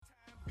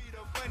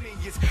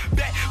funniest.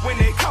 Back when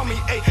they call me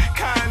a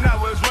kind, I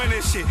was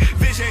running shit.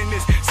 Vision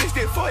is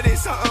 60-40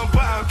 something,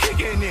 but I'm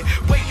kicking it.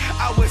 Wait,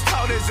 I was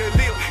taught as a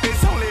live.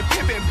 It's only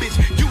pimping, bitch.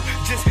 You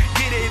just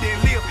get it and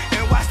live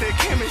and watch the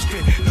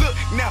chemistry. Look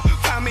now,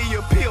 find me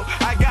a pill.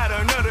 I got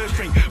another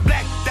string.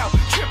 Blacked out,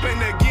 tripping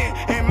again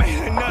and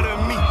made another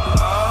me.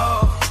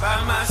 All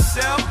by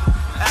myself,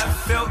 I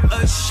felt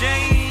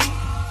ashamed.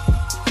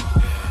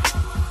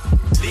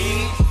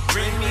 Please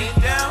bring me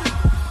down.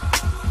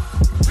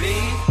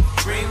 Please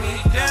bring me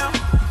down.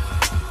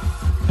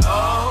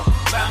 All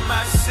by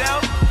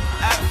myself,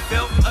 I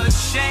felt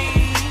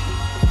ashamed.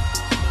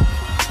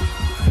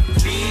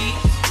 Please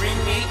bring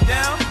me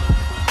down.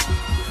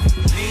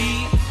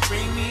 Please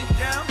bring me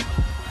down.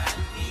 I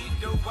need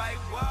the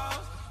white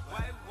walls,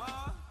 where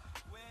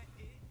it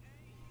ain't.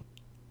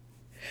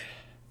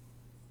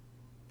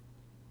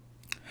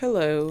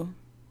 Hello.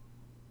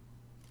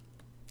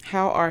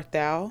 How art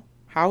thou?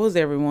 How is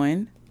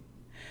everyone?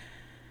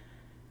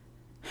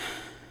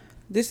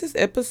 This is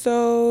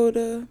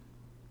episode...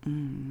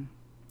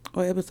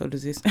 what episode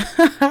is this?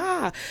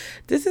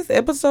 This is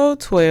episode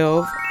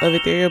 12 of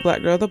Ethereal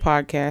Black Girl, the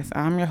podcast.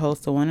 I'm your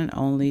host, the one and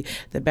only,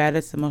 the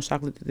baddest, the most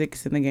chocolate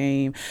thickest in the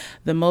game,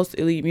 the most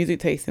elite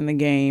music taste in the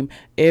game,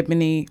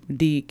 Ebony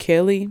D.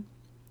 Kelly.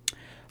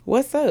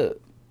 What's up?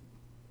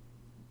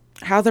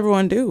 How's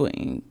everyone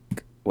doing?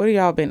 What have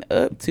y'all been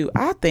up to?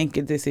 I think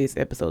this is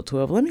episode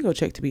 12. Let me go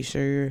check to be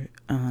sure.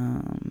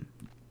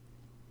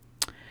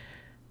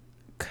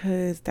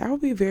 Cause that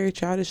would be very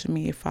childish of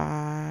me if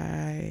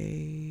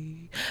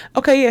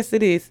okay, yes,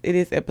 it is. It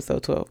is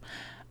episode 12.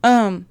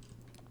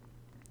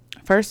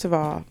 First of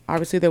all,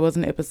 obviously there was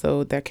an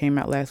episode that came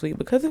out last week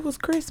because it was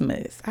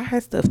Christmas. I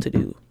had stuff to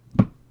do.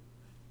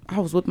 I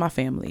was with my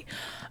family.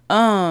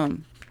 How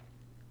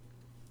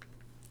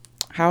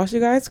was you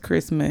guys'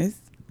 Christmas?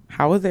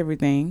 How was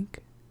everything?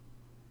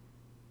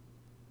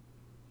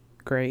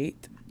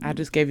 Great. I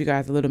just gave you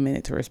guys a little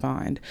minute to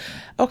respond.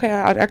 Okay,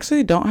 I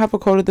actually don't have a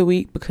quote of the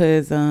week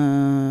because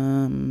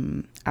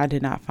I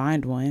did not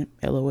find one.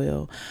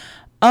 LOL.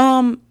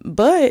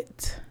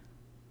 But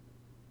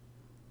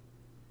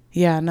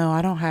yeah, no,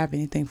 I don't have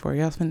anything for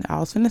you. I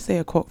was finna say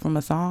a quote from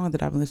a song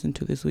that I've listened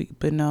to this week,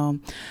 but no.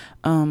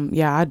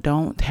 Yeah, I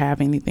don't have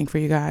anything for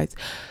you guys.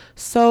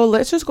 So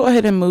let's just go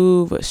ahead and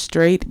move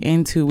straight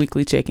into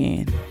weekly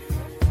check-in.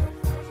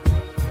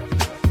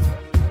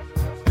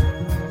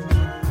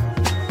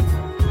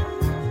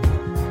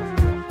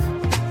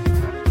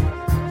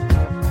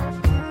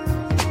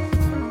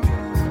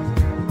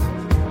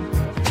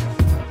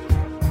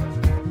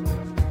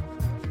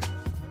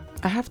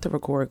 I have to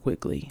record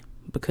quickly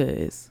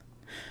because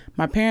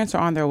my parents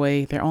are on their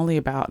way. They're only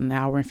about an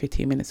hour and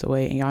 15 minutes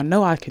away, and y'all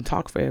know I can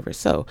talk forever.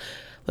 So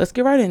let's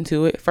get right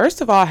into it.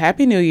 First of all,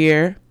 Happy New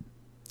Year,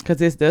 because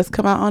this does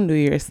come out on New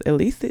Year's. At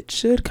least it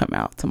should come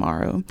out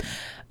tomorrow.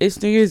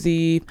 It's New Year's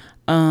Eve.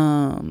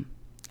 I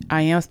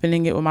am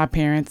spending it with my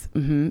parents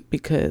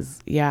because,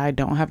 yeah, I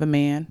don't have a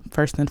man,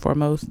 first and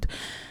foremost.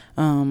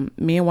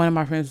 Me and one of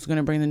my friends was going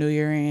to bring the New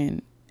Year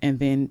in, and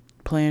then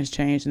plans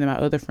changed, and then my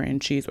other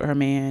friend, she's with her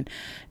man,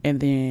 and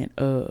then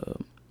the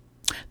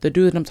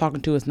dude that I'm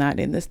talking to is not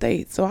in the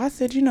States. So I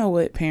said, you know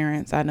what,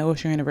 parents, I know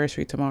it's your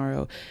anniversary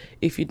tomorrow.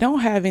 If you don't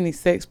have any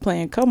sex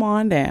planned, come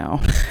on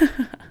down.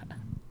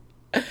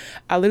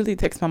 I literally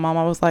texted my mom.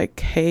 I was like,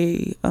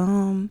 hey,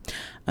 I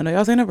know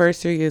y'all's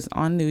anniversary is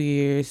on New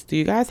Year's. Do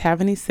you guys have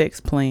any sex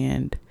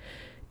planned?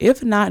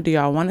 If not, do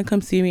y'all want to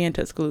come see me in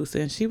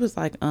Tuscaloosa? And she was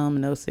like,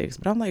 no sex.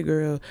 But I'm like,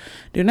 girl,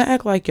 do not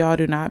act like y'all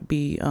do not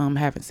be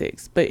having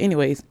sex. But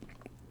anyways,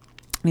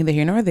 neither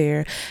here nor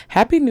there.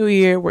 Happy New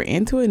Year. We're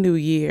into a new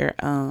year.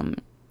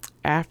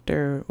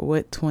 After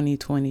what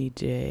 2020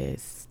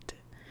 just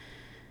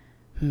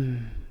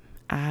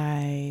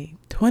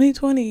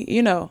 2020,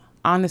 you know,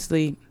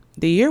 honestly,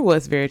 the year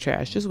was very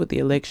trash just with the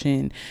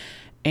election.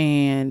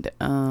 And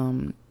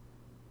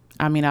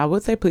I mean, I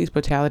would say police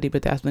brutality,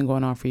 but that's been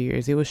going on for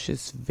years. It was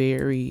just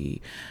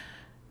very,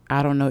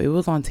 I don't know. It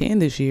was on 10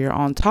 this year.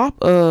 On top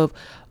of,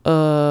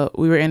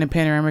 we were in a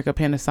panoramic, a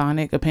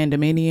Panasonic, a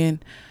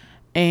Pandemanian.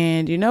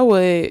 And you know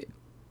what?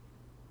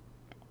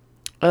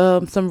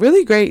 Some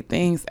really great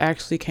things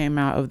actually came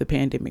out of the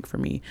pandemic for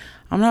me.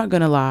 I'm not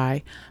going to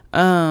lie.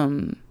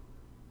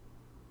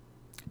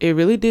 It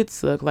really did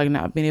suck, like,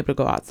 not being able to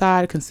go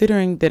outside,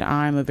 considering that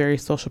I'm a very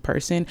social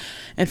person.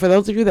 And for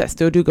those of you that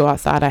still do go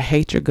outside, I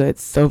hate your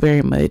guts so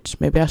very much.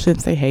 Maybe I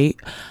shouldn't say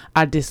hate.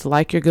 I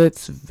dislike your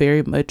guts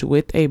very much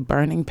with a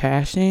burning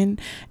passion,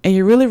 and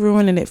you're really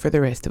ruining it for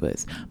the rest of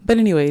us. But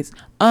anyways,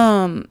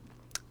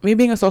 me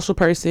being a social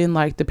person,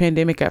 like, the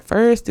pandemic at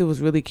first, it was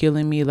really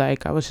killing me.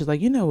 Like, I was just like,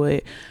 you know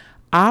what?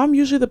 I'm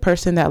usually the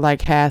person that,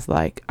 like, has,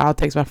 like, I'll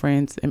text my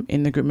friends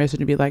in the group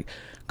message and be like,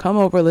 come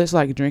over, let's,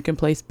 like, drink and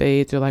play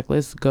spades, or, like,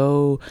 let's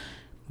go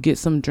get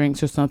some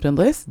drinks or something.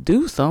 Let's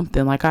do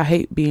something. Like, I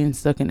hate being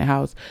stuck in the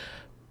house.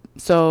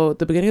 So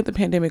the beginning of the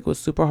pandemic was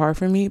super hard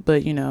for me,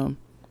 but, you know,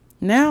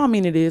 now, I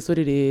mean, it is what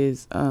it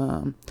is.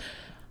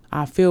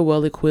 I feel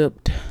well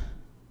equipped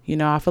You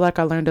know, I feel like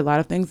I learned a lot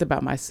of things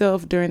about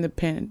myself during the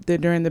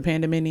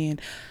pandemic.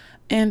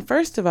 And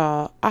first of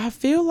all, I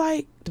feel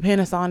like the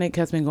Panasonic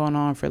has been going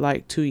on for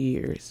like 2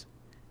 years.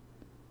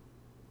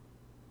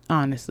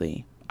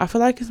 Honestly, I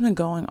feel like it's been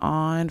going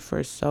on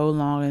for so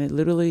long, and it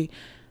literally,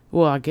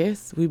 well, I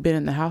guess we've been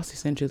in the house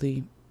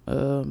essentially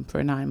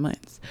for 9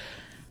 months.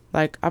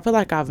 Like, I feel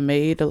like I've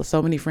made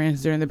so many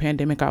friends during the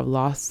pandemic. I've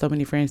lost so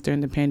many friends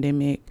during the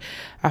pandemic.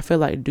 I feel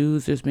like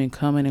dudes just been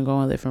coming and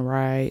going left and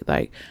right.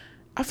 Like,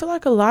 I feel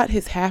like a lot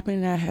has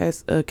happened that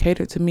has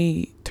catered to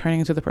me turning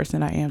into the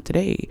person I am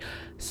today.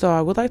 So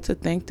I would like to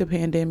thank the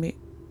pandemic.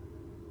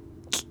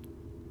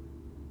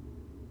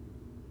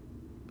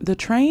 The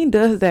train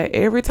does that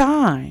every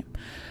time.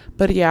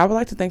 But yeah, I would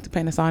like to thank the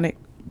Panasonic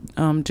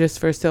just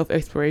for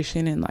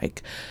self-exploration and,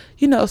 like,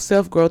 you know,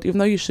 self-growth. Even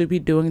though you should be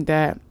doing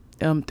that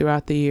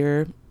throughout the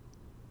year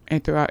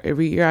and throughout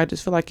every year, I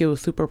just feel like it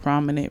was super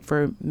prominent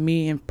for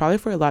me and probably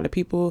for a lot of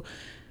people,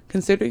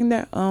 considering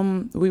that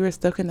we were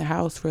stuck in the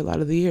house for a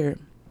lot of the year.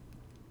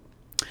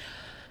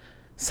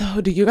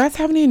 So do you guys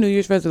have any New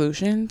Year's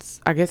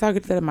resolutions? I guess I'll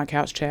get to that in my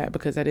couch chat,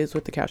 because that is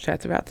what the couch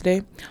chat's about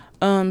today.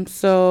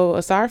 So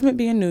aside from it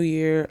being New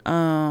Year,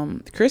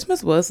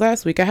 Christmas was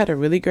last week. I had a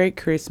really great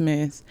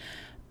Christmas.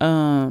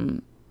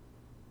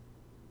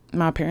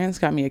 My parents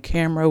got me a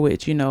camera,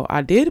 which, you know,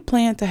 I did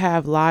plan to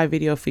have live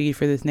video feed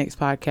for this next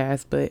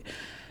podcast, but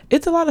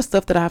it's a lot of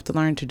stuff that I have to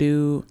learn to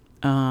do.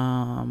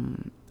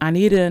 I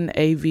need an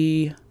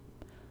AV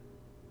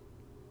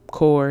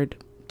cord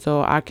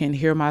so I can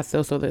hear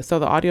myself, so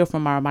the audio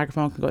from my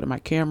microphone can go to my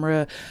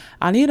camera.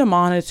 I need a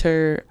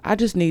monitor. I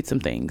just need some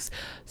things.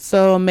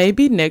 So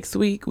maybe next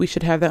week we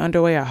should have that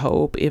underway, I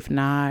hope. If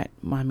not,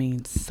 I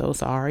mean, so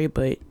sorry,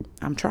 but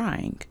I'm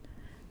trying.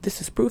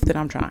 This is proof that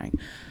I'm trying.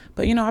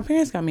 But, you know, my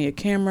parents got me a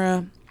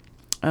camera,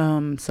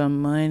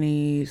 some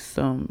money,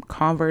 some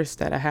Converse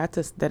that I have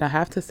to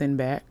send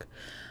back.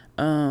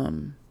 I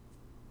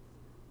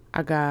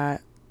got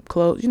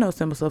clothes, you know,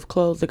 simple stuff,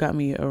 clothes. They got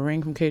me a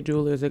ring from K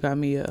Jewelers. They got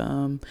me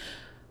a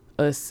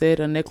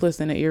necklace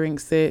and an earring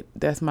set.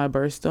 That's my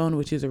birthstone,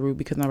 which is a ruby,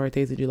 because my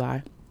birthday is in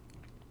July.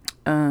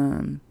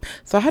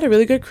 So I had a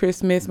really good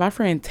Christmas. My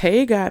friend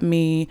Tay got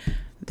me,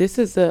 this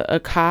is a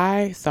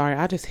Akai. Sorry,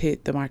 I just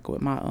hit the mic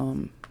with my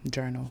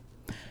journal.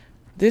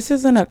 This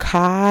is an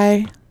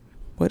Akai.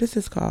 What is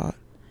this called?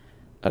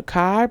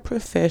 Akai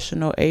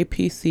Professional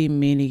APC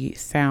Mini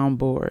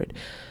Soundboard.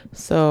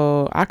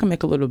 So I can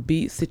make a little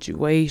beat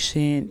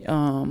situation.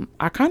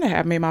 I kind of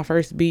have made my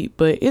first beat,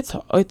 but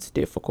it's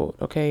difficult.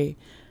 Okay.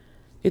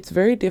 It's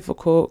very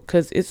difficult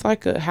because it's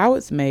like how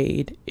it's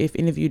made. If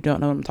any of you don't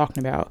know what I'm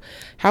talking about,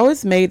 how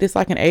it's made, it's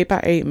like an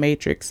 8x8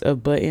 matrix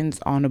of buttons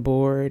on the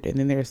board. And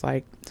then there's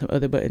like some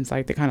other buttons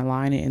like that kind of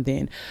line it. And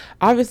then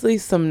obviously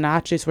some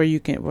notches where you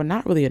can, well,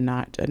 not really a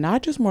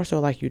notch is more so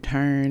like you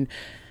turn.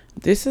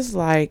 This is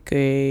like how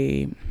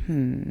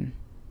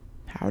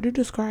to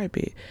describe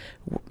it?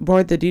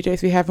 Board the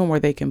DJs be having where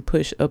they can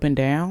push up and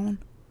down.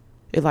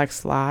 It like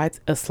slides,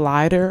 a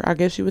slider, I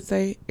guess you would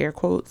say, air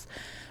quotes.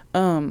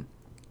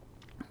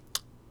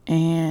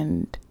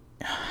 And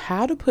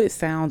how to put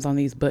sounds on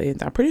these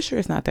buttons. I'm pretty sure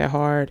it's not that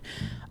hard.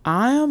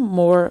 I am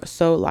more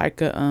so like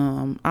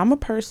I'm a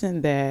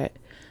person that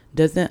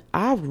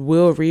I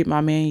will read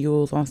my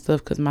manuals on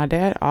stuff, because my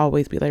dad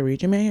always be like,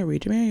 read your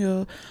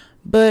manual.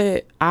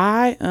 But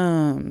I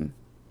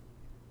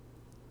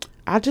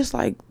just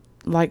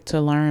like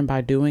to learn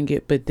by doing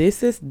it. But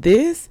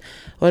this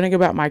learning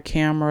about my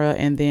camera,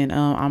 and then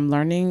I'm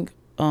learning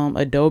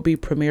Adobe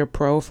Premiere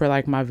Pro for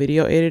like my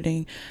video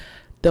editing.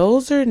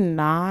 Those are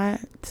not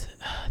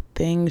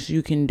things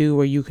you can do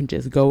where you can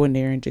just go in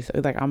there and just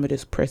like, I'm gonna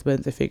just press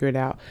buttons to figure it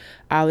out.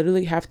 I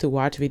literally have to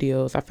watch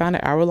videos. I found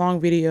an hour-long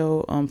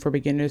video for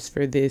beginners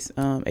for this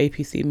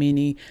APC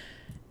Mini.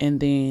 And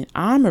then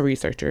I'm a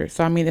researcher.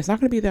 So, I mean, it's not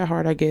going to be that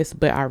hard, I guess.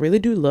 But I really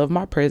do love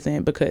my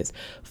present, because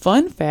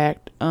fun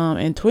fact,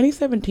 in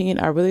 2017,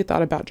 I really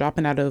thought about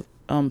dropping out of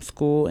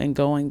school and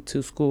going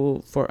to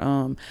school for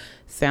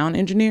sound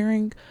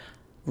engineering.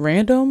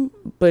 Random,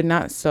 but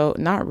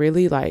not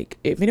really. Like,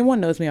 if anyone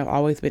knows me, I've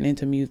always been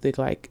into music,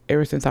 like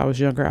ever since I was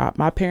younger.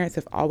 My parents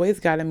have always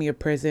gotten me a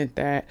present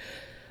that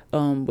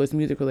was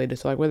music related.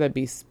 So like whether that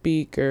be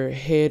speaker,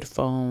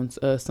 headphones,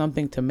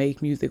 something to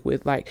make music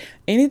with, like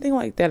anything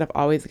like that, I've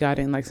always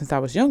gotten, like, since I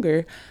was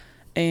younger.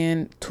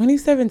 And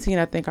 2017,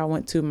 I think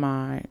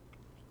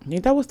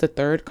that was the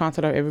third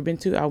concert I've ever been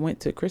to. I went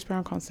to Chris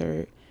Brown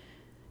concert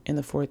in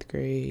the 4th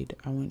grade.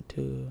 I went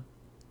to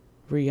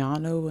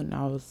Rihanna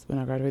when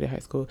I graduated high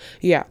school.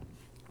 Yeah,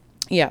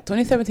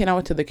 2017, I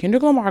went to the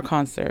Kendrick Lamar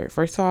concert.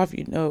 First off,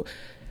 you know,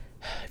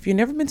 if you've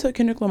never been to a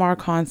Kendrick Lamar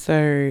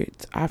concert,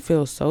 I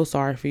feel so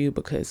sorry for you,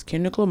 because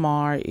Kendrick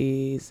Lamar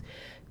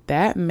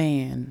that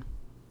man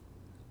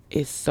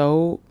is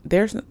so,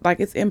 there's like,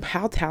 it's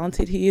how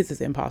talented he is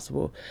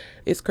impossible.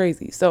 It's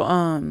crazy. So,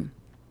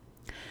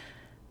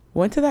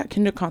 went to that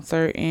Kendrick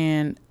concert,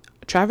 and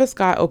Travis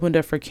Scott opened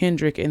up for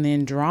Kendrick, and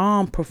then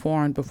Drum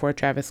performed before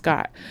Travis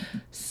Scott.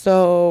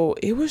 So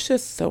it was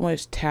just so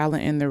much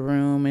talent in the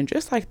room, and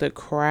just like the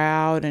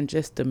crowd and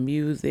just the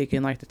music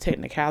and like the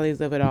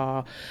technicalities of it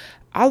all.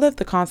 I left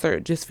the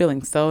concert just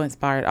feeling so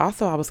inspired.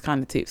 Also, I was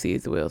kind of tipsy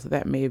as well, so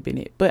that may have been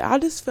it. But I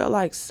just felt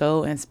like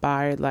so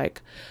inspired.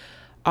 Like,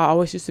 I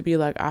always used to be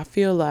like, I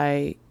feel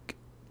like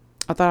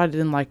I thought I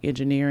didn't like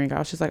engineering. I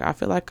was just like, I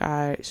feel like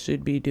I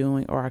should be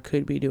doing, or I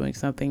could be doing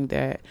something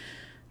that,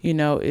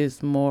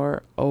 is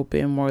more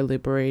open, more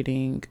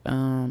liberating,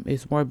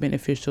 is more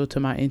beneficial to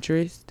my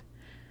interest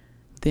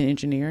than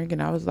engineering.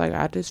 And I was like,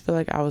 I just feel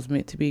like I was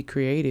meant to be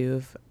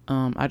creative.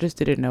 I just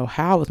didn't know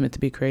how I was meant to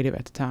be creative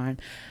at the time.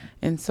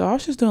 And so I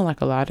was just doing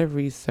like a lot of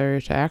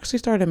research. I actually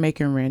started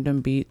making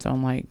random beats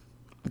on like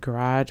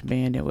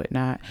GarageBand and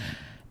whatnot.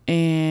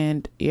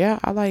 And yeah,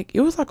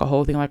 it was like a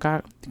whole thing. Like,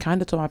 I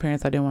kind of told my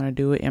parents I didn't want to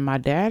do it. And my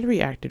dad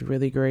reacted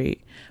really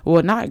great.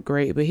 Well, not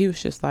great, but he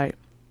was just like,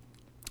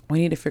 we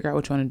need to figure out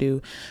what you want to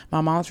do.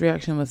 My mom's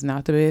reaction was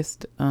not the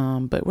best.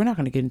 But we're not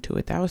going to get into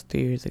it. That was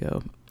 3 years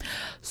ago.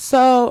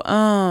 So,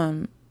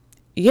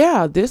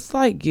 yeah, this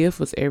like gift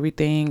was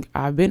everything.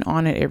 I've been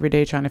on it every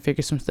day trying to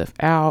figure some stuff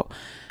out.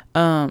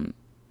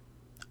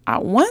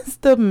 Once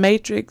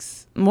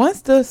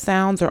the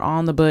sounds are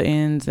on the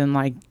buttons and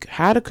like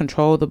how to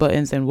control the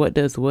buttons and what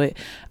does what,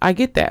 I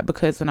get that,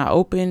 because when I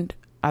opened,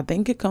 I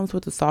think it comes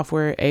with the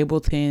software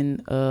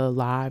Ableton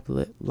Live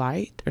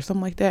Lite or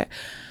something like that.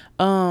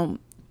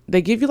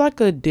 They give you like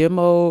a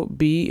demo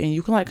beat and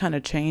you can like kind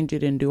of change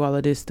it and do all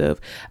of this stuff.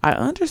 I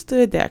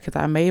understood that because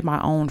I made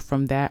my own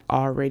from that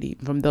already,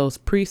 from those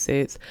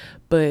presets,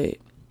 but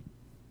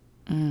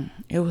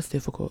it was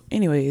difficult.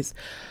 Anyways,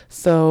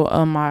 so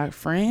my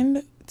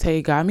friend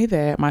Tay got me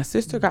that. My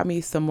sister got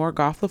me some more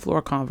Golf the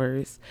Floor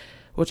Converse,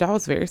 which I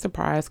was very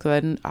surprised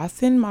because I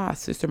send my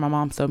sister, my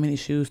mom, so many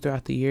shoes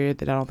throughout the year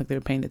that I don't think they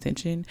were paying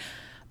attention.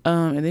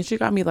 And then she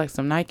got me like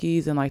some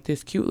Nikes and like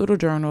this cute little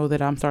journal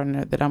that I'm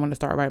going to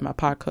start writing my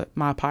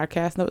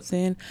podcast notes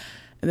in,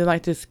 and then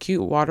like this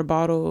cute water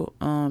bottle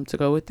to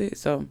go with it.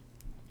 So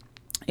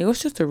it was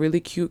just a really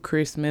cute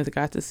Christmas. I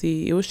got to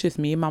see, it was just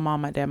me and my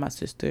mom, my dad, my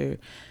sister,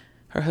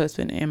 her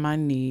husband, and my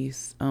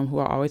niece, who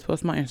I always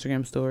post my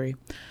Instagram story.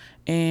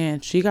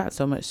 And she got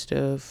so much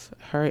stuff.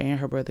 Her and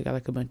her brother got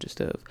like a bunch of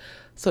stuff.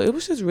 So it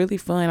was just really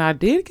fun. I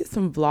did get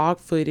some vlog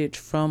footage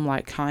from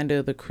like kind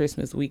of the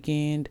Christmas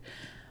weekend.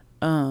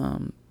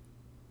 And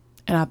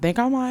I think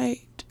I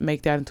might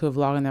make that into a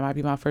vlog, and that might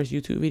be my first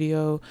YouTube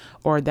video,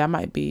 or I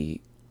might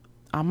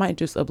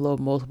just upload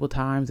multiple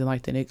times in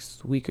like the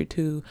next week or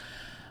two.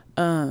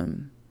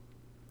 But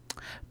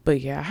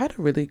yeah, I had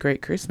a really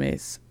great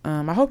Christmas.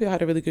 I hope y'all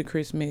had a really good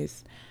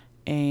Christmas,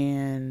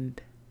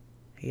 and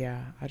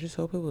yeah, I just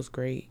hope it was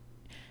great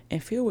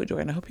and filled with joy.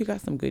 And I hope you got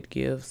some good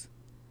gifts,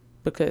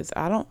 because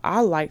I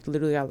liked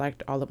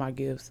all of my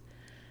gifts.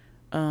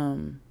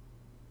 And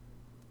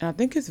I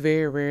think it's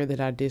very rare that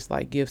I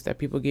dislike gifts that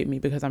people get me,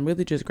 because I'm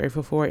really just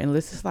grateful for it.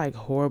 Unless it's like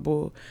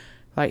horrible,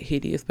 like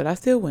hideous, but I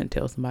still wouldn't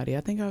tell somebody.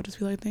 I think I would just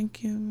be like,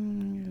 thank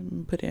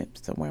you, put it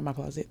somewhere in my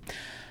closet.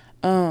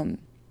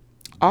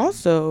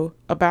 Also,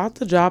 about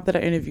the job that I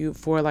interviewed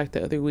for like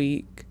the other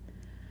week,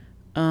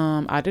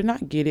 I did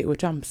not get it,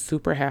 which I'm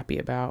super happy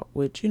about,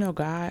 which,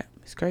 God,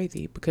 it's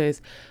crazy,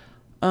 because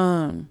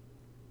after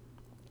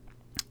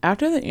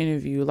the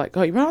interview, like,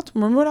 oh,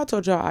 remember when I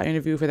told y'all I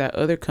interviewed for that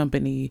other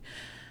company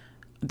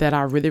that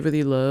I really,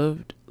 really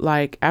loved?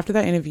 Like, after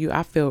that interview,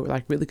 I felt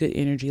like really good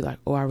energy, like,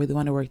 oh, I really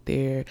want to work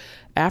there.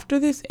 After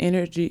this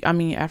interview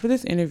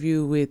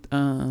with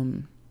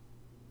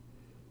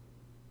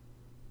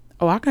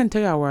I couldn't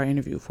tell y'all where I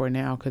interviewed for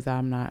now, because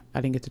I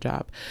didn't get the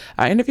job.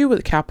 I interviewed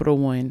with Capital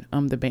One,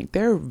 the bank.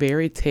 They're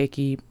very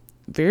techy,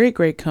 very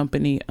great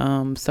company.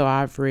 So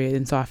I've read,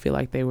 and so I feel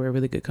like they were a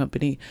really good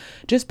company,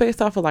 just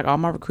based off of like all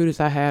my recruiters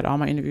I had, all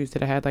my interviews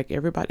that I had, like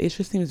everybody, it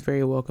just seems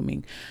very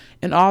welcoming.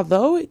 And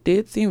although it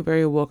did seem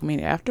very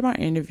welcoming, after my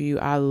interview,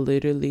 I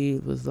literally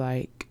was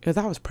like, because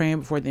I was praying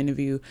before the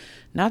interview,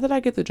 not that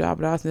I get the job,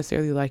 but I was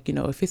necessarily like,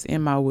 if it's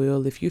in my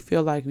will, if you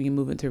feel like me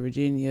moving to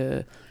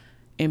Virginia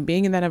and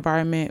being in that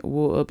environment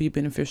will be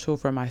beneficial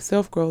for my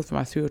self-growth, for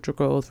my spiritual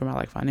growth, for my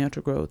like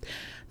financial growth,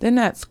 then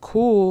that's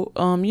cool.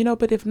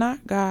 But if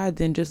not, God,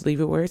 then just leave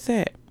it where it's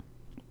at.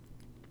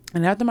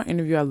 And after my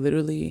interview, I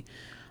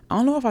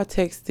don't know if I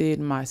texted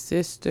my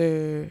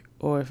sister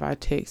or if I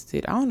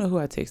don't know who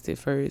I texted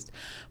first,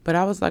 but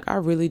I was like, I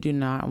really do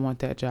not want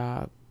that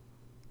job.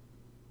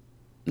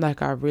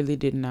 Like, I really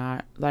did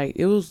not. Like,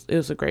 it was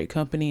a great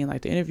company, and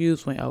like the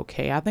interviews went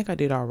okay. I think I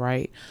did all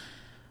right.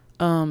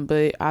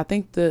 But I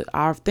think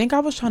I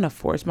was trying to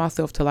force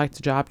myself to like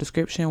the job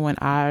description when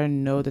I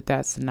know that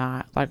that's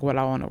not like what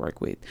I want to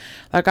work with.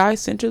 Like, I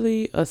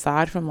essentially,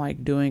 aside from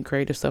like doing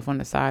creative stuff on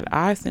the side,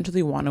 I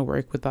essentially want to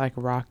work with like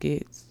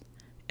rockets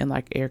and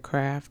like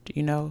aircraft,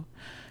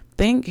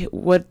 Think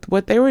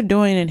what they were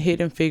doing in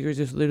Hidden Figures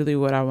is literally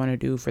what I want to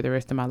do for the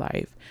rest of my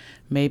life.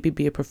 Maybe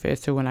be a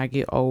professor when I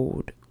get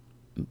old,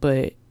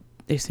 but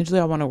essentially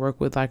I want to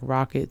work with like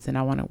rockets, and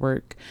I want to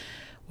work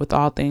with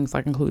all things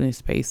like including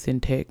space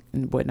and tech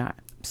and whatnot.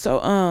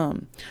 So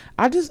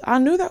I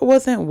knew that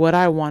wasn't what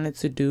I wanted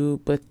to do,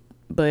 but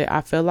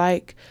I feel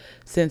like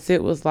since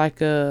it was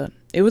a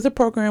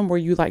program where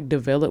you like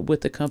develop with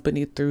the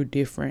company through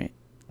different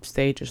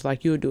stages.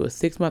 Like you would do a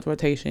 6-month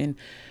rotation.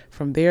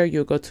 From there,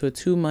 you'll go to a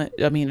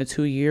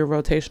 2-year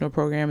rotational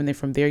program. And then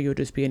from there, you'll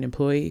just be an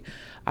employee.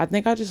 I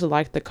think I just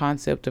like the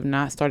concept of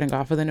not starting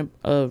off as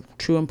a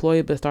true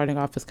employee, but starting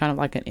off as kind of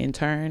like an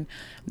intern,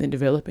 then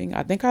developing.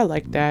 I think I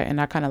like that.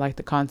 And I kind of like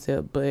the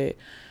concept, but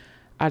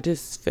I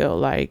just felt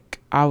like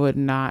I would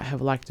not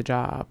have liked the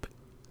job.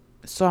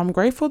 So I'm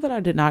grateful that I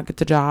did not get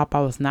the job. I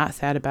was not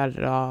sad about it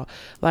at all.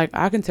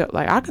 I can tell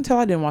I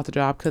didn't want the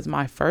job because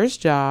my first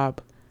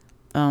job,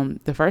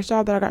 the first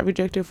job that I got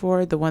rejected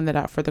for,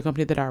 for the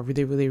company that I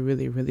really, really,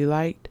 really, really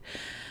liked,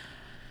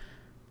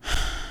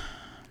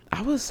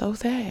 I was so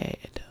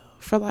sad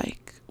for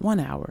 1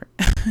 hour.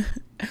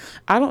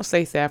 I don't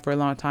stay sad for a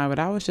long time, but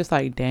I was just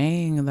like,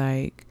 dang,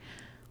 I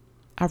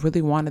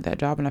really wanted that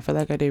job and I feel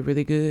like I did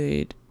really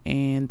good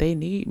and they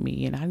need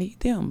me and I need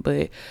them,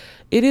 but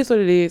it is what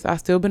it is. I've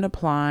still been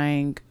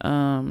applying.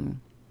 To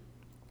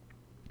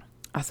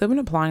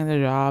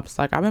jobs.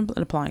 I've been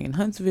applying in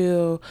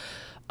Huntsville,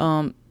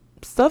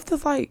 stuff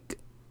that's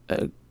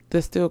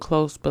that's still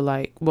close,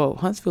 but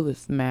Huntsville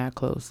is mad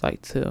close,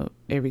 to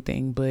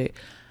everything. But,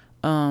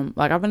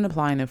 I've been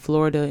applying in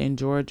Florida and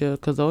Georgia,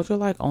 cause those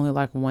are only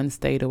 1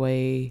 state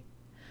away.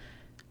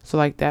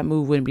 So that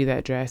move wouldn't be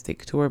that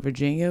drastic, to where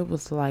Virginia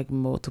was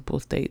multiple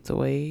states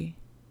away.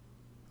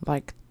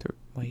 North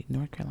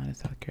Carolina,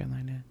 South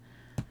Carolina.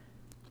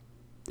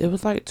 It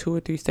was 2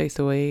 or 3 states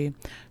away.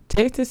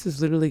 Texas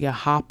is literally a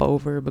hop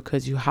over,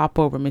 because you hop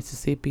over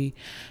Mississippi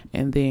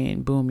and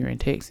then boom, you're in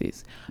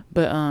Texas.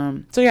 But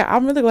so yeah,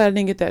 I'm really glad I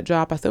didn't get that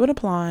job. I still been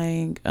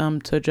applying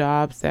to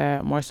jobs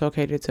that more so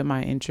cater to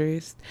my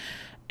interest.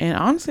 And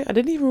honestly, I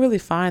didn't even really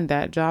find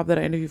that job that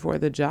I interviewed for.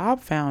 The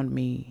job found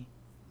me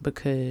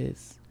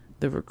because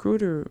the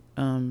recruiter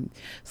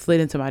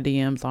slid into my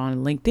DMs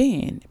on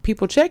LinkedIn.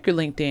 People check your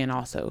LinkedIn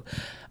also.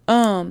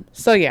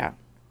 So yeah.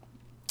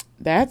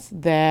 That's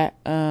that.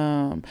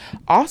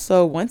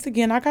 Also, once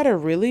again, I got a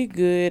really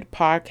good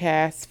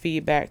podcast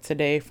feedback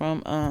today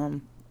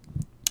from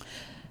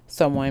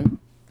someone.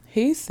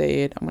 He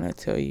said, I'm going to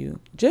tell you,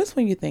 just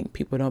when you think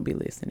people don't be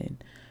listening.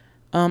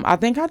 I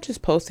think I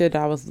just posted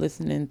I was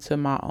listening to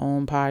my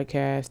own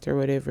podcast or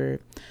whatever.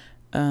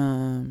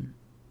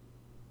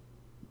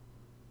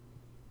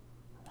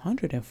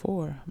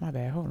 104. My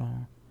bad. Hold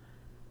on.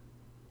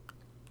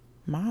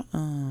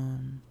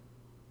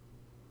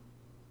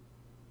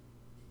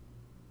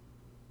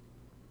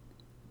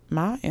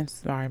 My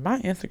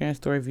Instagram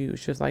story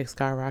views just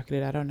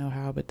skyrocketed. I don't know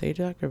how, but they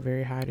are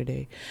very high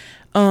today.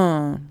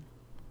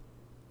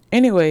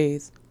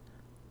 Anyways,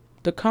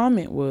 the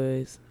comment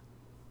was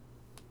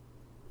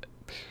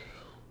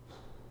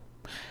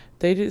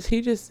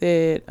he just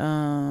said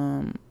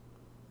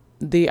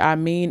the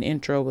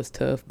intro was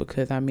tough,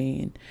 because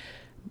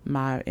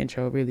my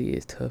intro really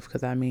is tough,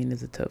 because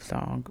is a tough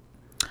song.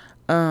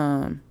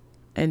 And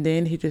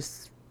then he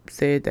just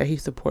said that he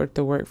supported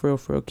the work, for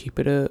real, keep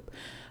it up.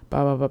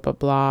 Blah, blah, blah, blah,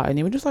 blah. And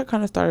then we just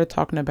kind of started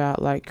talking about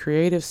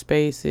creative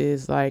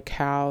spaces,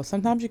 how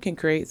sometimes you can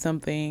create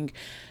something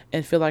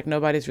and feel like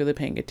nobody's really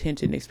paying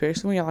attention,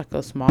 especially when you're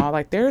a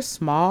small, they're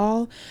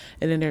small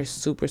and then they're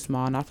super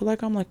small. And I feel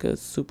like I'm a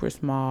super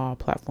small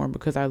platform,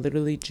 because I'm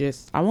only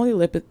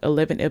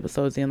 11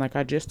 episodes in.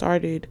 I just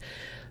started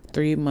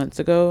 3 months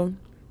ago.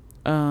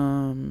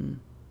 And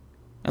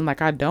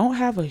I don't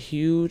have a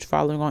huge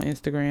following on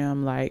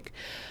Instagram.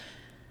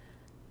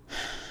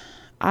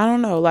 I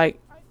don't know,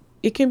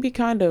 it can be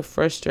kind of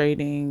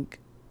frustrating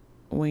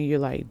when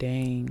you're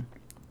dang,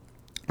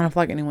 I don't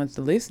feel like anyone's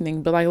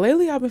listening. But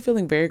lately I've been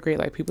feeling very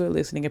great. People are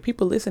listening, and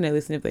people listen. They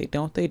listen. If they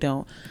don't, they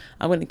don't.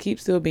 I'm going to keep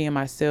still being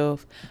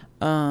myself.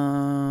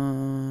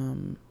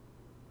 And,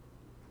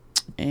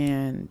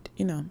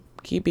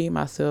 keep being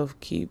myself,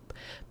 keep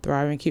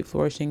thriving, keep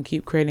flourishing,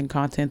 keep creating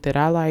content that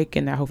I like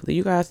and that hopefully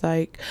you guys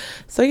like.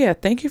 So yeah,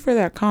 thank you for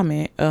that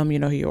comment. You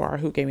know who you are,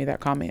 who gave me that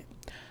comment.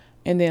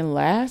 And then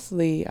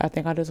lastly, I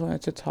think I just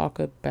wanted to talk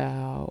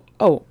about,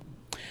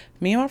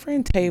 me and my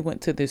friend Tay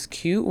went to this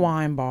cute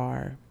wine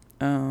bar,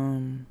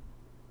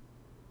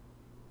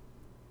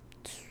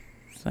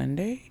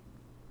 Sunday,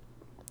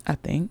 I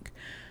think.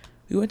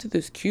 We went to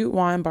this cute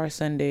wine bar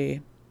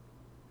Sunday.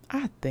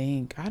 I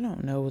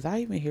don't know. Was I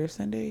even here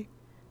Sunday?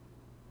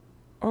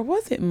 Or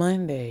was it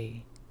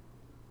Monday?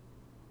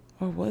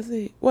 Or was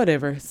it,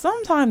 whatever,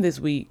 sometime this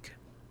week.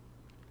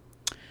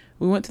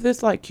 We went to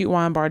this cute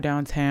wine bar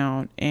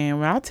downtown, and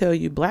when I tell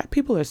you, black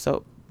people are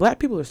so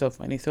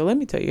funny. So let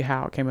me tell you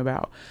how it came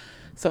about.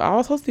 So I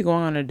was supposed to be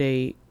going on a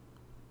date,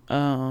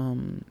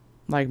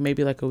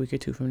 maybe a week or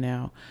 2 from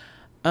now.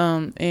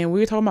 And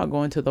we were talking about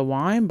going to the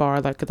wine bar,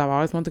 cause I've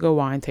always wanted to go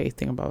wine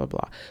tasting and blah, blah,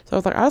 blah. So I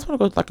was I just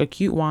want to go to a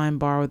cute wine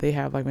bar where they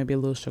have maybe a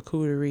little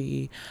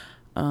charcuterie,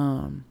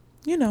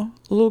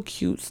 little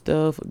cute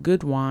stuff,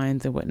 good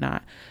wines and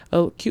whatnot,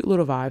 a cute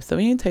little vibe. So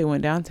me and Tay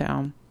went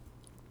downtown.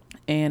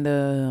 And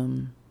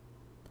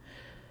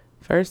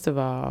First of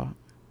all,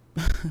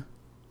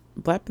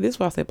 this is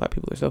why I say black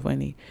people are so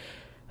funny.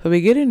 So we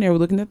get in there, we're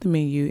looking at the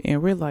menu,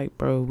 and we're like,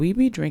 bro, we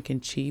be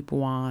drinking cheap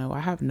wine. I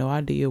have no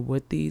idea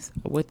what these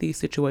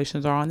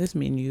situations are on this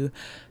menu.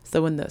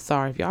 So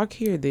if y'all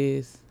hear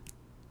this,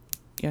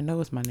 y'all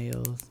know it's my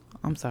nails.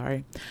 I'm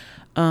sorry.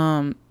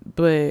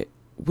 But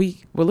we're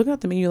looking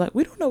at the menu like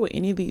we don't know what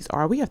any of these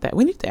are. We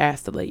need to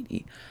ask the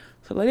lady.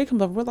 So the lady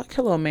comes over, we're like,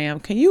 hello,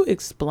 ma'am, can you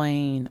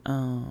explain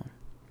the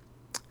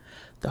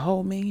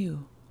whole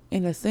menu?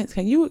 In a sense,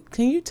 can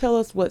you tell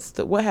us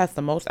what has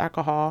the most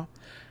alcohol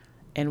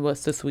and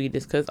what's the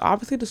sweetest? Because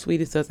obviously the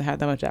sweetest doesn't have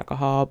that much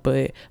alcohol,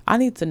 but I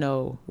need to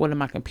know what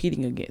am I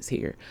competing against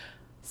here.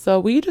 So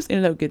we just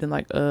ended up getting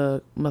like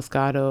a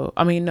Moscato.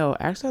 I mean, no,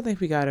 actually I think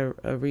we got a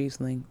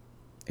Riesling.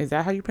 Is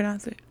that how you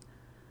pronounce it?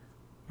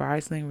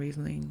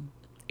 Riesling.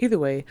 Either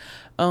way,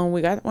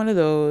 we got one of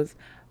those,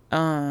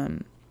 a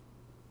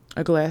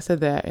glass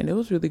of that, and it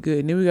was really good.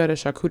 And then we got a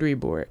charcuterie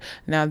board.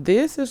 Now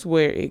this is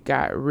where it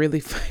got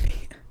really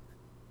funny.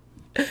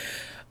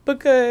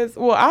 Because,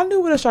 I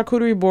knew what a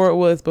charcuterie board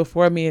was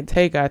before me and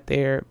Tay got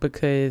there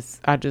because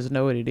I just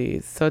know what it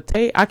is. So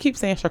Tay, I keep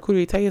saying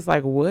charcuterie. Tay is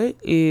like, what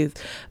is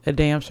a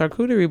damn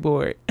charcuterie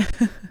board?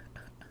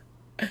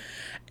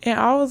 And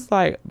I was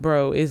like,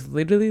 bro, it's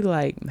literally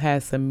like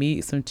has some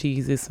meat, some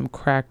cheeses, some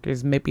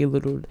crackers, maybe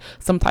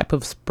some type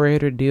of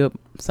spread or dip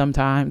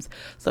sometimes.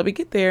 So we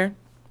get there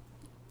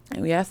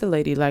and we asked the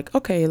lady like,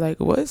 okay, like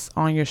what's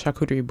on your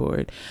charcuterie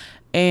board?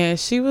 And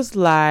she was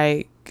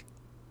like,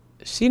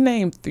 she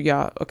named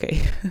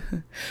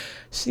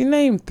she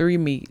named 3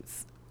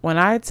 meats. When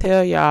I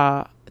tell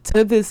y'all,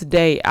 to this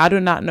day, I do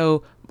not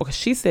know, because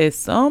she said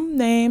some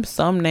name,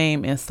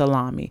 and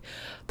salami.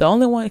 The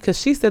only one, because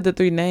she said the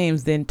 3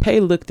 names, then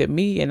Tay looked at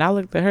me and I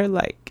looked at her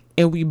like,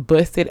 and we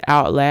busted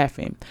out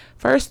laughing.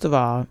 First of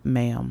all,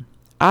 ma'am,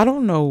 I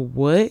don't know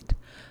what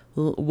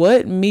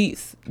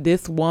meats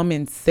this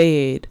woman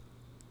said.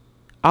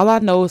 All I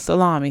know is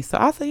salami. So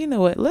I said, you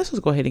know what? Let's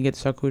just go ahead and get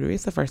the charcuterie.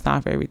 It's the first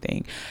time for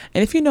everything.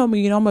 And if you know me,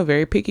 you know I'm a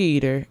very picky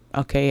eater.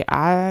 Okay.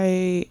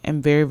 I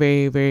am very,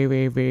 very, very,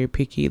 very, very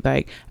picky.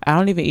 Like, I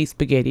don't even eat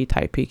spaghetti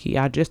type picky.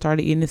 I just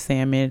started eating the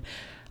salmon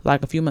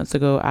like a few months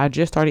ago. I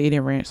just started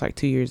eating ranch like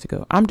 2 years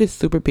ago. I'm just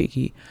super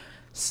picky.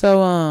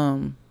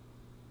 So,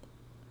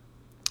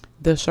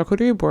 the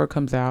charcuterie board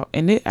comes out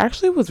and it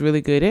actually was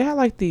really good. It had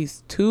like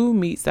these 2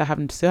 meats that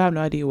I still have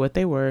no idea what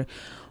they were.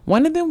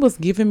 One of them was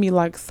giving me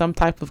like some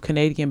type of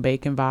Canadian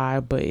bacon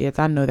vibe, but yes,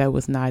 I know that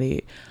was not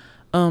it.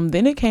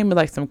 Then it came with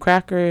like some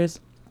crackers,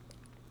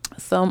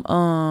 some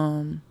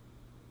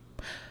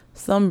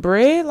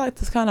bread like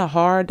this kind of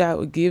hard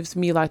that gives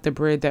me like the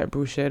bread that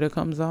bruschetta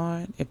comes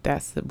on. If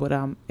that's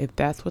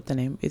what the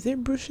name is.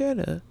 It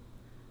bruschetta?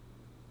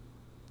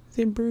 Is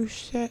it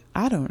bruschetta?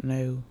 I don't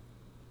know.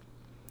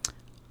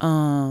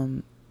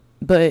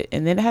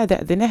 And then it had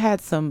that. Then it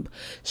had some.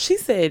 She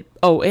said,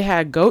 "Oh, it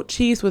had goat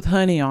cheese with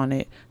honey on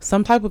it,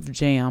 some type of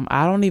jam.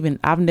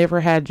 I've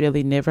never had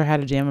jelly, never had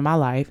a jam in my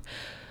life.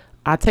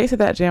 I tasted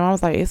that jam. I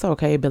was like, it's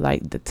okay, but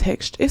like the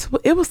texture,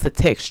 it was the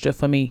texture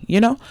for me, you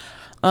know.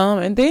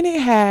 And then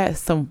it had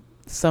some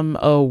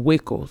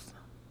wickles.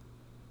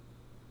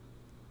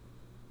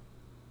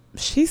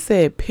 She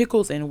said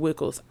pickles and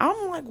wickles.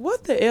 I'm like,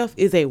 what the F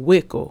is a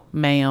wickle,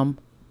 ma'am?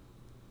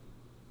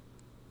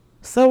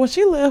 So when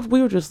she left,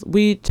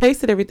 we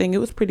tasted everything. It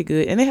was pretty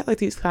good. And they had like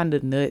these kind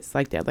of nuts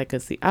like that. Like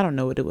I don't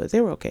know what it was.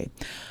 They were okay.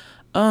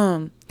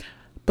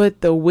 But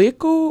the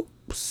wickle,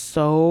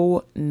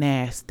 so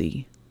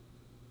nasty.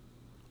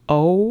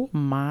 Oh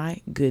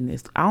my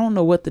goodness. I don't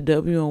know what the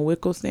W in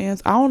wickle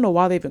stands. I don't know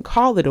why they even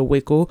call it a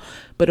wickle,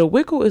 but a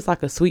wickle is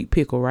like a sweet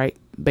pickle, right?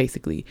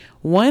 Basically.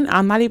 One,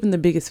 I'm not even the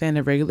biggest fan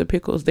of regular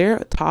pickles. They're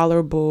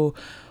tolerable.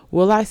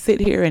 Will I sit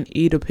here and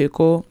eat a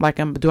pickle? Like,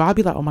 do I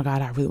be like, oh my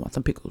God, I really want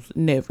some pickles?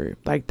 Never.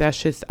 Like, I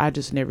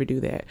just never do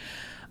that.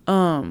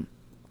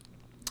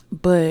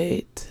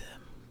 But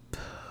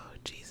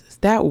Jesus,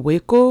 that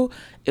wickle,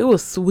 it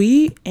was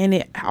sweet and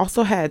it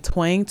also had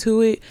twang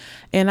to it.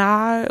 And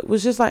I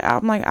was just like,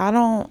 I'm like, I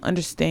don't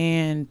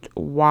understand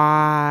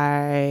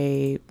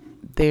why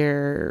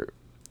there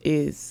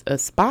is a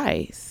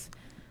spice.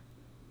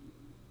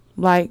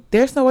 Like,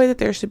 there's no way that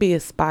there should be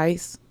a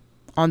spice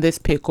on this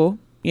pickle.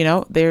 You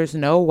know, there's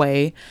no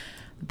way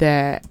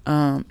that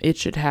it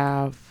should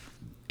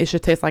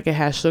taste like it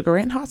has sugar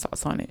and hot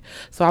sauce on it.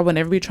 So I would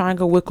never be trying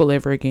a wickle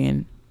ever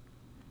again.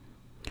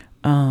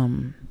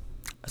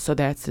 So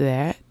that's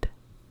that.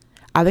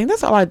 I think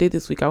that's all I did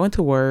this week. I went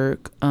to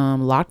work,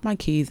 locked my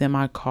keys in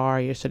my car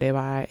yesterday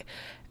by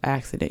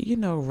accident. You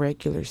know,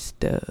 regular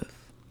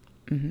stuff.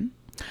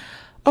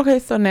 Okay,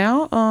 so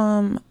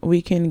now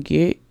we can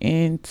get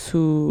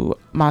into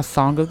my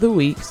song of the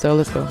week. So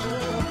let's go.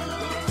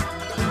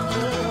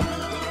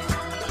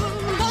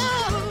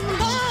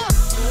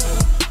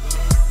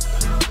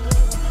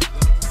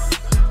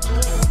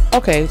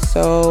 Okay,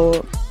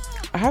 so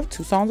I have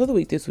 2 songs of the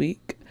week this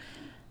week,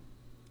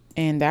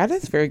 and that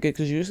is very good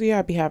because usually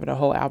I'd be having a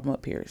whole album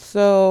up here.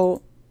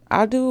 So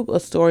I'll do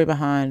a story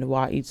behind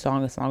why each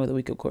song is song of the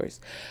week, of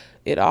course.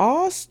 It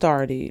all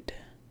started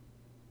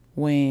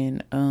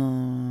when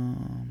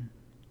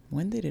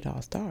did it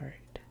all start?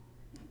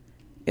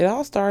 It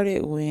all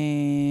started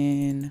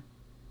when,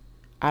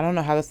 I don't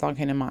know how the song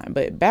came to mind,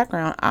 but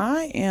background,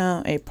 I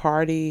am a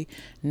Party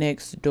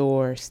Next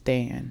Door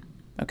stan,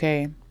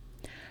 okay?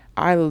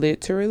 I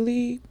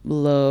literally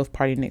love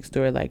Party Next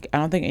Door. Like, I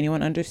don't think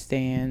anyone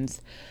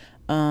understands.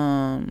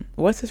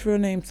 What's his real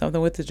name?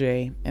 Something with a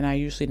J. And I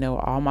usually know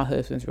all my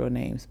husband's real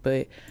names,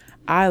 but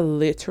I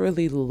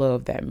literally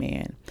love that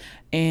man.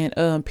 And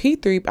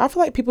P3, I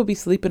feel like people be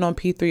sleeping on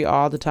P3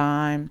 all the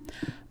time.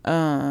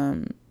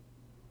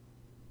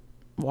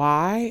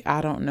 Why?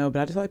 I don't know,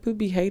 but I just like people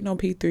be hating on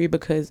P3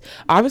 because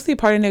obviously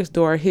Party Next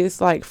Door,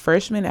 his like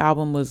freshman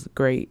album was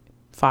great.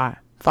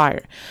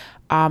 Fire.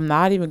 I'm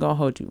not even gonna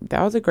hold you.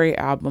 That was a great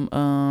album.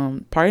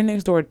 Party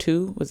Next Door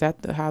 2, was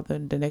that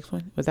the next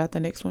one? Was that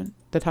the next one?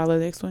 The title of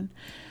the next one?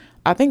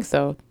 I think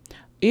so.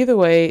 Either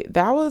way,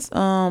 that was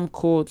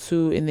cool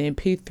too. And then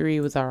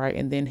P3 was alright.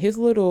 And then his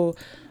little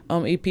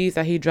EPs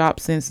that he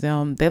dropped since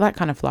then, they like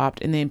kind of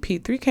flopped. And then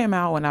P3 came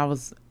out when I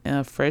was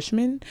a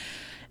freshman,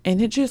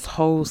 and it just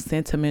holds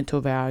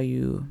sentimental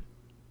value.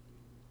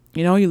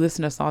 You know, you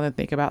listen to a song and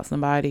think about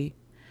somebody.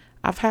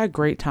 I've had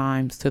great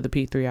times to the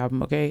P3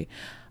 album, okay?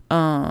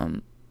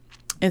 And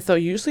so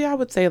usually I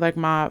would say like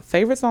my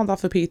favorite songs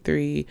off of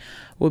P3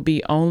 would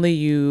be Only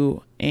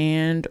You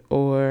and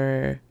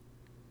or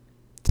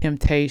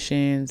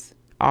Temptations.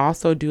 I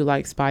also do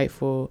like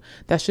Spiteful.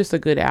 That's just a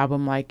good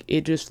album. Like,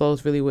 it just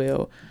flows really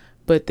well.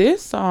 But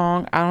this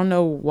song, I don't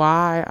know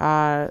why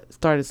I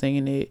started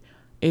singing it.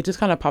 It just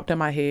kind of popped in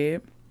my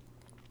head.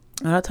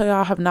 And I'll tell y'all,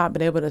 I have not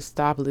been able to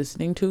stop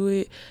listening to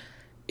it.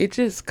 It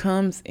just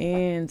comes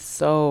in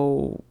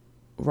so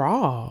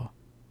raw.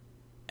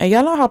 And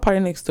y'all know how Party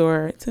Next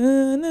Door,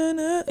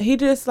 he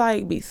just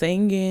like be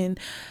singing,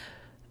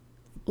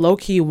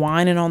 low-key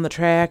whining on the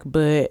track,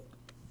 but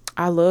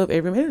I love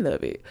every minute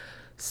of it.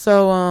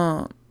 So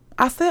I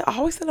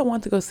always said I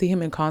wanted to go see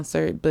him in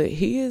concert, but I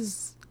feel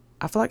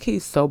like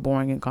he's so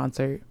boring in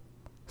concert.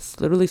 It's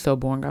literally so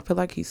boring. I feel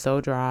like he's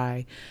so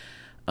dry.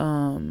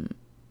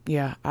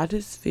 Yeah, I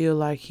just feel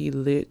like he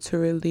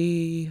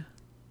literally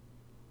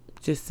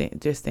just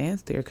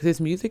stands there because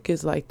his music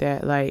is like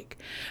that. Like,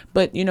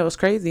 but you know, it's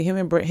crazy. Him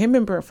and Brent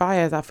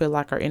Faiyaz, I feel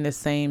like, are in the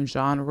same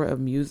genre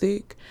of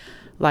music,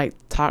 like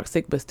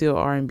toxic but still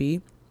R&B.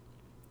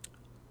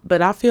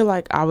 But I feel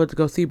like I would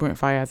go see Brent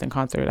Faiyaz in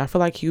concert. I feel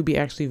like he would be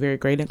actually very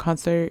great in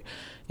concert.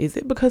 Is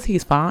it because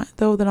he's fine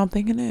though that I'm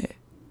thinking that?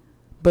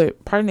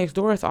 But Party Next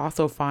Door is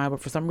also fine,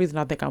 but for some reason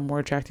I think I'm more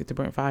attracted to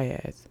Brent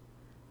Faiyaz.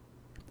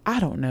 I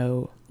don't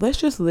know. We're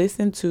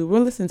listening to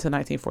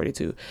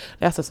 1942.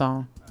 That's the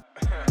song.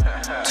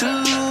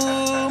 Too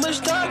much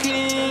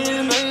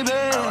talking, baby,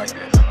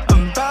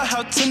 about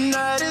how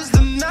tonight is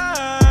the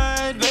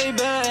night,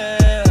 baby.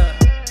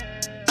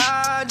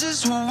 I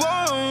just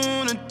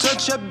wanna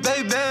touch you,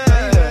 baby.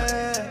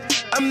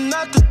 I'm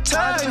not the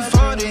type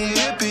for the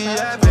hippie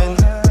yapping.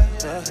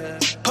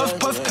 Puff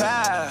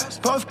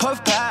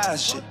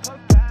pass shit.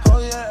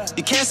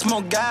 You can't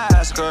smoke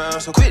gas, girl,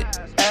 so quit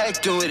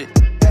acting with it.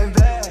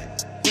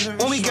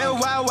 When we get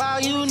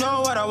wild, you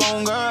know what I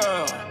want,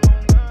 girl.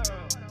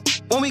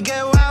 When we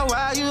get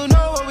wild, you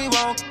know what we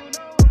want.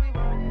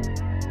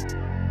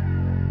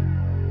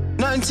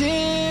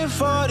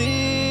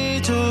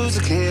 1942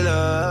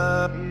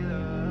 tequila,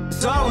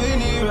 that's all we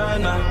need right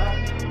now.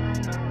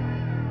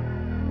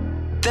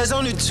 There's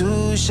only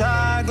 2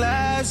 shot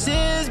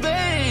glasses,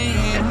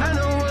 babe. I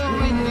know what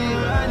we need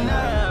right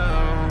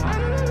now.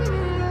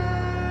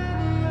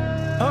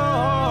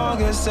 Oh, I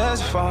guess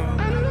that's fine.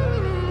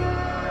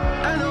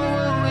 I know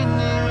what we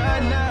need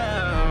right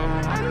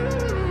now.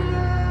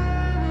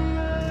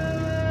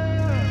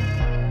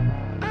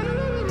 I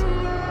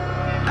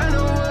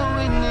know what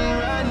we need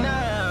right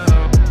now.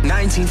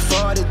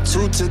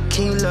 1942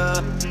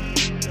 tequila.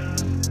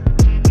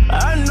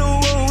 I know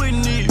what we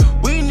need.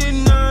 We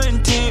need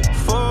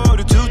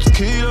 1942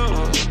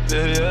 tequila.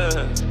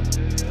 Yeah.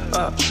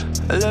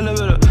 A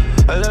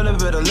little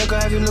bit of liquor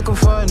if you looking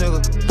for a nigga.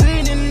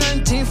 We need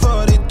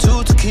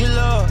 1942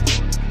 tequila.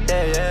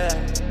 Yeah.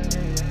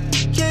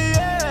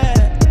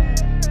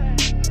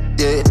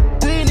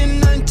 We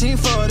need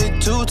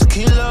 1942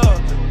 tequila.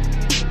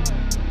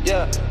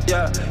 Yeah.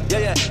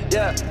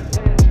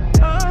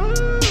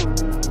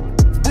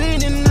 We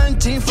need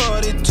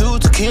 1942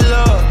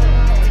 tequila.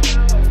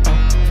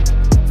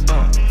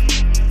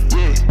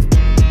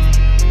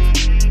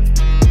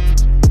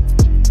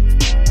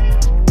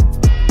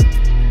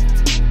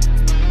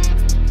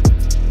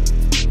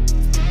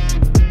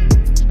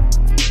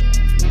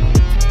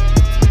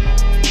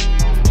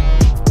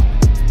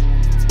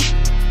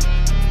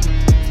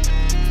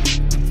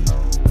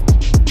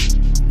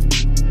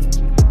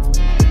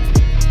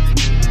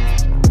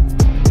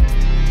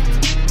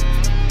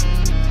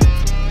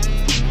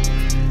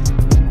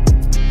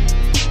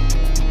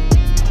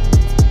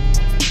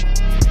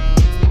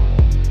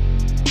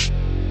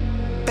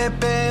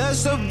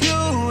 So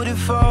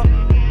beautiful.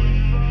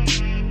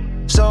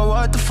 So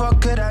what the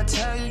fuck could I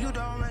tell you? You don't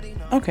already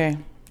know. Okay,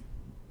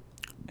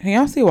 Can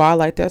y'all see why I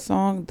like that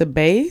song? The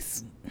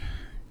bass,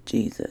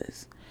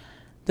 Jesus.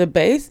 The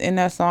bass in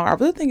that song, I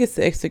really think it's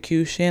the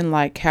execution,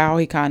 like how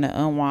he kind of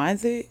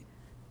unwinds it.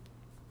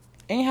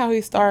 And how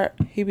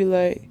he be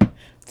like,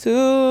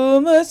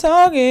 too much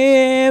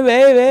talking,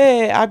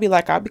 baby. I'd be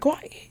like, I'll be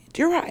quiet.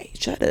 You're right.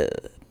 Shut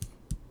up.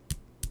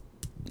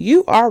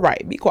 You are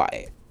right. Be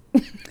quiet.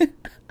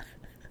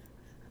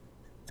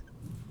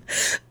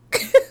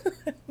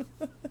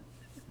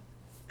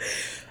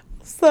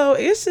 So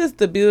it's just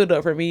the build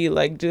up for me,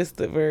 like just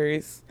the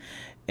verse.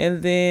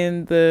 And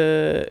then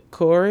the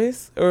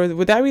chorus, or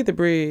would that be the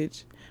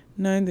bridge?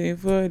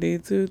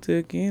 1942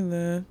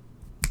 tequila.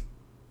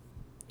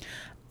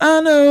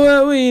 I know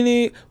what we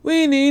need.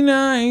 We need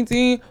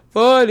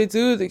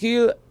 1942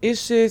 tequila.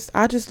 It's just,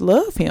 I just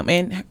love him.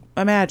 And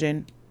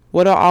imagine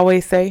what I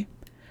always say.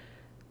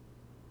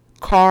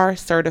 Car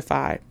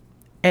certified.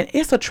 And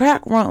it's a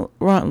track run.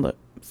 Look,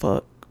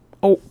 fuck.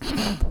 Oh,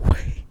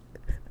 wait.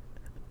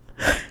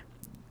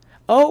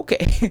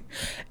 Okay.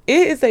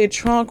 It is a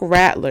trunk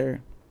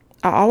rattler.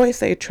 I always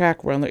say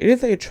track runner. It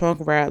is a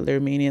trunk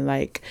rattler, meaning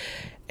like,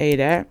 hey,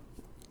 that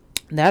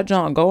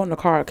junk go in the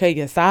car. Okay,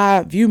 your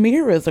side view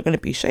mirrors are gonna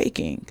be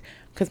shaking,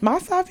 cause my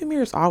side view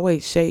mirrors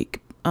always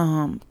shake.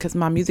 Cause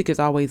my music is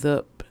always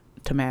up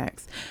to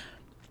max,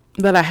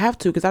 but I have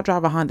to, cause I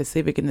drive a Honda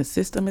Civic and the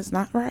system is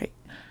not right.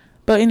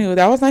 But anyway,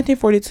 that was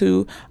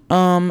 1942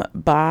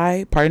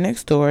 by Party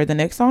Next Door. The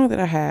next song that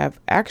I have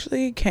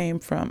actually came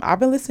from, I've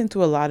been listening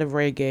to a lot of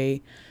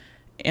reggae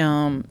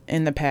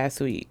in the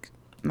past week.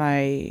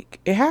 Like,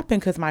 it happened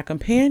because my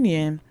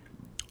companion,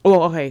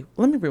 well, okay,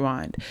 let me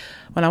rewind.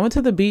 When I went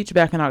to the beach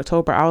back in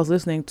October, I was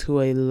listening to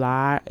a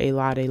lot of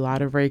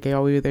reggae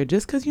while we were there,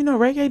 just because, you know,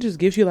 reggae just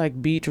gives you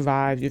like beach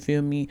vibes, you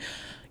feel me?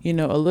 You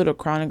know, a little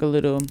Chronic, a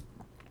little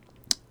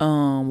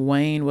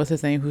Wayne, what's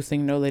his name, who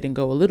sing No Letting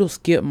Go, a little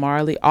Skip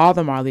Marley, all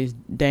the Marleys,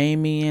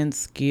 Damien,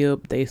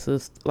 Skip, they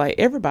just, like,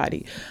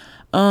 everybody.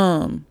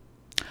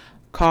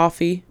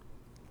 Coffee.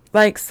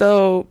 Like,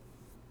 so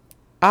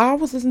I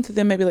was listening to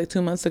them maybe like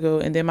 2 months ago,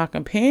 and then my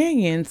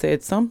companion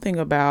said something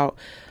about,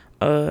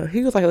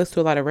 he was like, I listen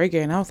to a lot of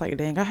reggae, and I was like,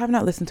 dang, I have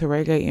not listened to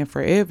reggae in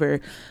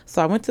forever.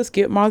 So I went to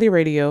Skip Marley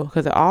Radio,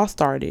 because it all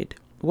started.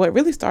 What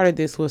really started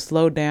this was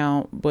Slow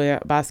Down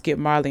by Skip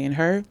Marley and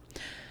Her.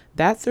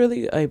 That's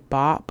really a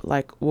bop,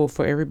 like, will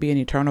forever be an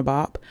eternal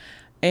bop.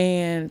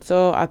 And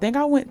so I think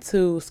I went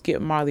to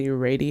Skip Marley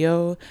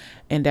Radio,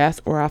 and that's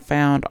where I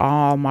found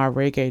all my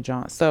reggae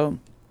jaunts. So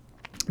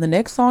the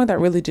next song that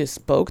really just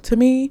spoke to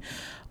me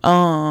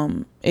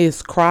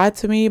is Cry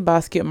to Me by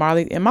Skip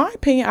Marley. In my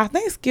opinion, I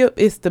think Skip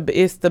is the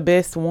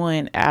best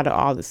one out of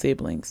all the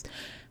siblings.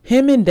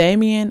 Him and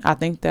Damien, I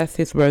think that's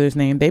his brother's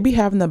name, they be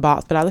having the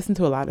box, but I listen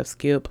to a lot of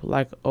Skip,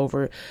 like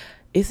over,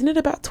 isn't it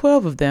about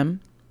 12 of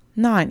them?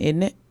 9,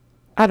 isn't it?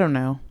 I don't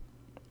know.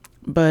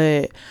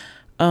 But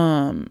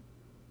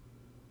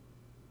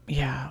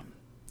yeah,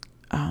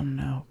 I don't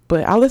know,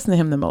 but I listen to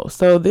him the most.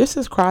 So this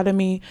is Cry to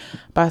Me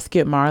by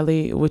Skip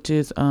Marley, which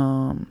is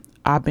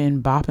I've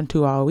been bopping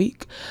to all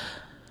week.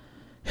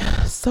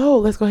 So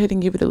let's go ahead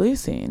and give it a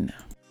listen.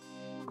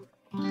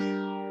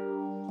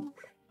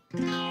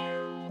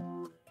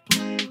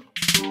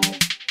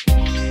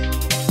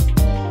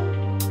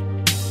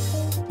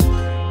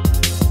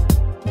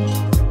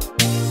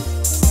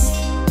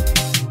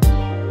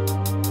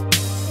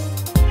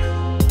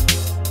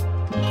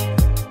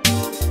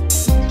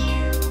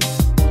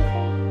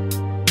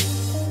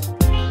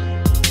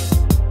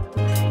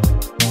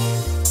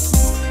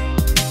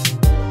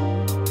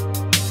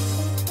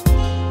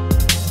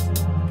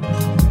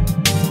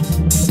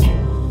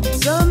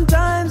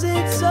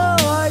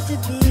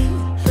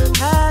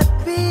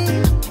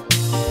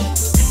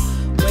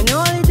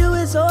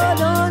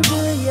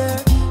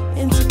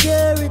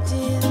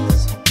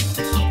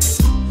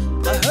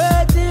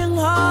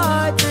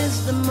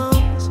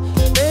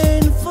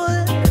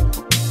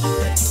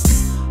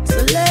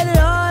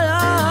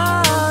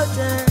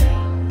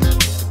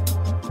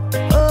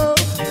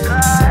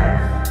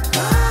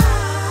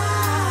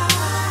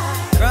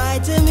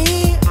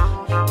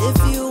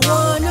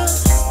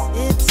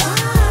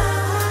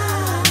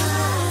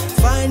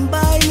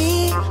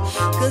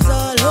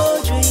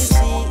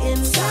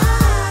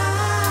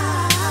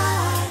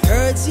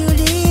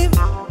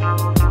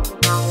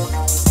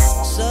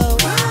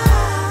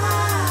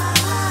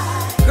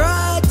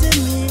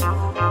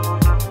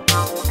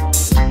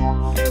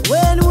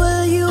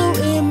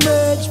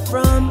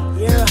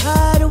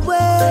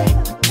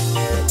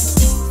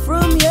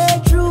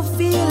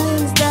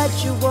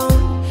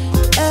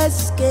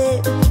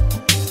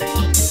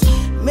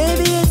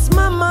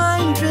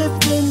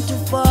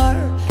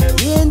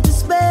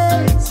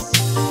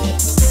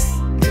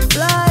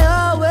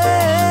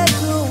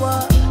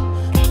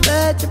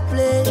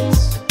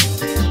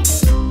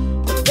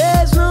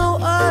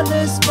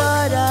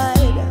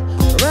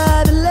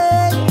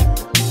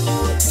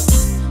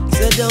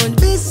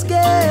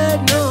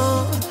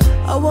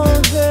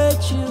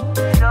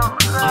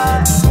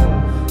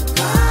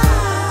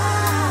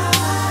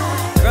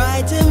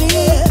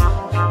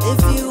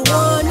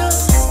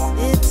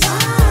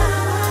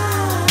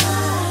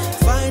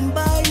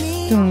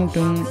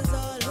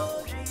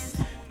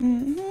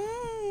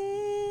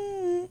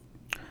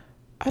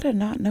 I did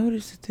not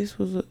notice that this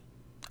was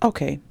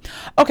okay,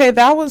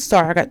 that was,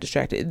 sorry, I got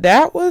distracted.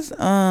 That was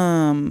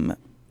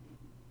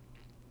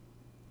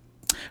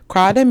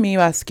Cry to Me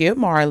by Skip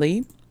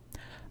Marley.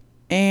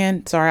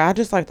 And sorry, I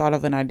just like thought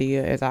of an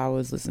idea as I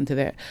was listening to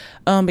that.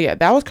 But yeah,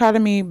 that was Cry to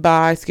Me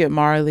by Skip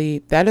Marley.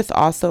 That is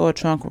also a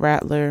trunk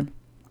rattler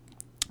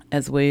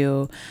as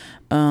well.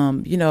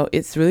 You know,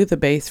 it's really the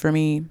bass for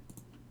me.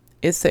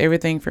 It's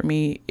everything for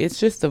me. It's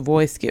just the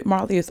voice. Skip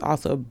Marley is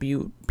also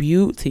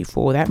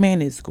beautiful. That man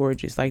is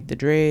gorgeous. Like the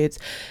dreads.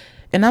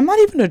 And I'm not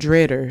even a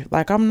dreader.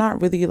 Like, I'm not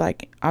really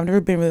like, I've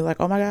never been really like,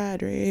 oh my God,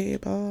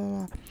 dread, blah,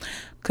 blah, blah.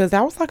 Because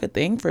that was like a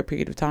thing for a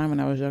period of time when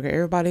I was younger.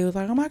 Everybody was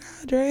like, oh my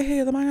God,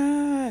 dreadheads, oh my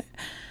God.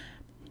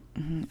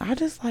 I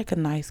just like a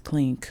nice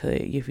clean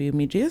cut, you feel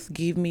me? Just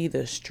give me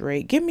the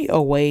straight, give me a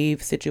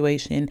wave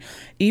situation.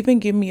 Even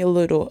give me a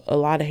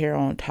lot of hair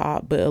on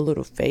top, but a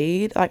little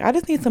fade. Like, I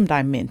just need some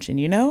dimension,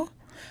 you know?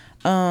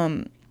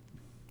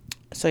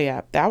 So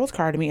yeah, that was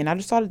Cry to Me. And I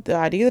just thought, the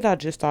idea that I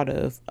just thought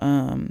of,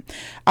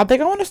 I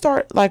think I want to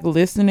start like do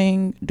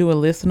a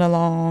listen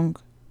along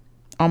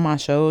on my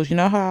shows. You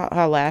know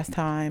how last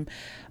time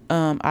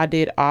I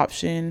did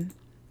Option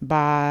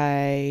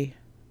by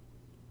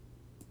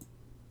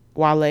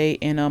Wale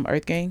and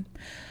Earth Gang.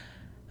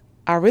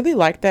 I really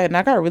liked that, and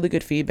I got really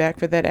good feedback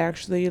for that,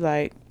 actually.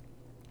 Like,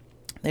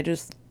 I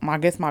guess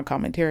my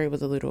commentary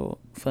was a little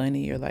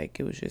funny, or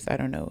like it was just, I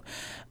don't know.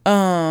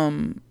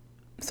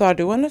 So I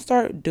do want to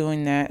start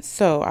doing that.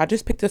 So I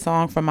just picked a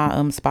song from my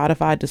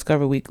Spotify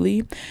Discover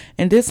Weekly,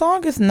 and this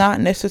song is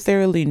not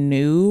necessarily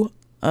new,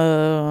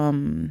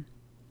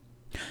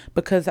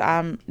 because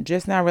I'm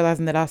just now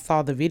realizing that I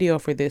saw the video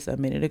for this a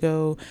minute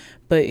ago,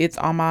 but it's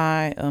on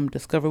my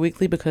Discover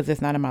Weekly because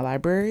it's not in my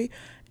library.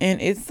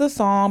 And it's the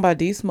song by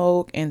D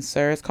Smoke and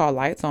Sir. It's called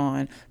Lights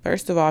On.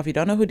 First of all, if you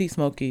don't know who D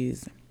Smoke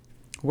is,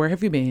 where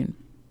have you been?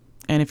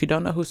 And if you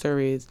don't know who Sir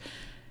is,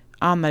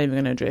 I'm not even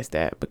gonna address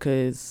that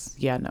because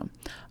yeah, no.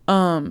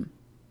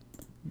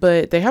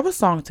 But they have a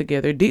song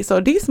together. So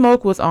D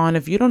Smoke was on,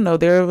 if you don't know,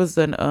 there was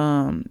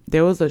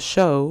a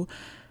show,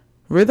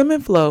 Rhythm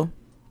and Flow.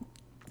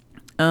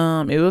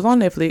 It was on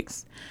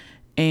Netflix,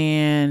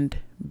 and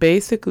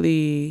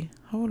basically,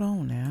 hold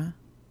on now.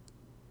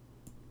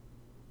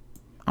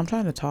 I'm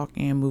trying to talk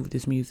and move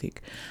this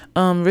music.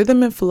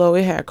 Rhythm and Flow,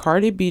 it had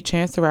Cardi B,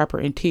 Chance the Rapper,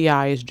 and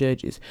T.I. as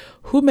judges.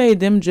 Who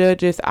made them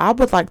judges? I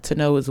would like to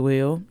know as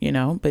well, you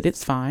know, but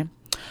it's fine.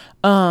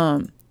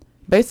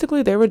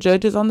 Basically, they were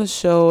judges on the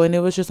show, and it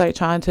was just like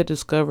trying to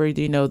discover,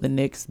 you know, the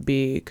next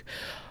big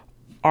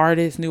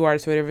artist, new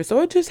artist, whatever.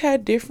 So it just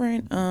had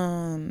different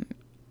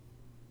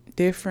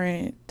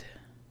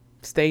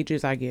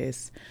stages, I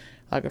guess,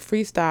 like a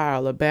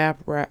freestyle,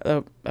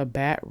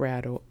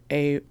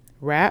 a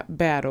rap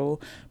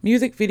battle,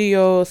 music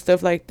video,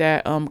 stuff like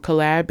that,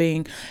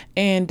 collabing.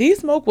 And D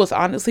Smoke was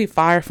honestly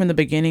fire from the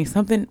beginning.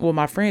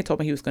 My friend told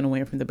me he was going to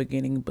win from the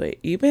beginning, but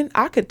even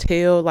I could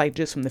tell, like,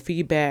 just from the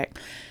feedback,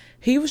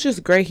 he was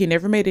just great. He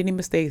never made any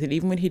mistakes, and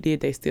even when he did,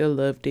 they still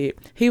loved it.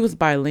 He was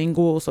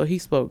bilingual, so he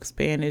spoke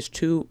Spanish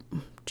too.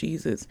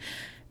 Jesus.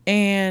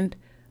 And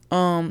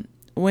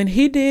when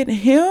he did,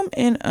 him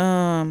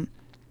and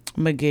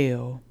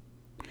Miguel,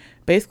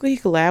 basically he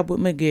collabed with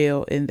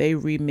Miguel and they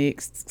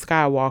remixed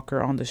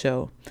Skywalker on the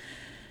show.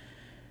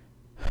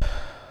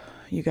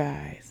 You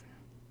guys,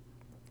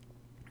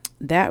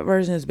 that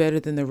version is better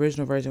than the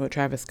original version with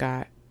Travis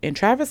Scott. And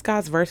Travis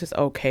Scott's verse is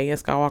okay in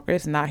Skywalker.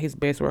 It's not his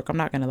best work, I'm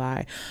not gonna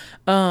lie.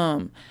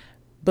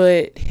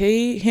 But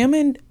him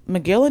and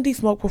Miguel and D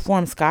Smoke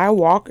performed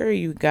Skywalker,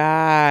 you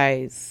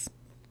guys.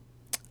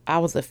 I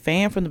was a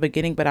fan from the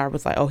beginning, but I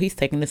was like, oh, he's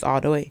taking this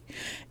all the way.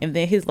 And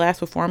then his last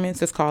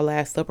performance is called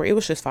Last Supper. It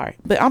was just fire.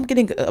 But I'm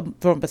getting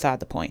from beside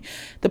the point.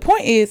 The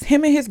point is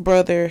him and his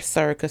brother,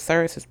 Sir, because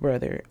Sir is his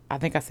brother. I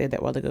think I said that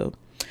a while ago.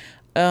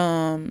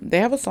 They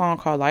have a song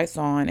called Lights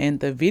On, and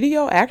the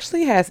video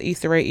actually has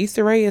Issa Rae.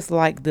 Issa Rae is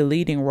like the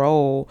leading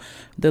role,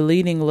 the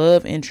leading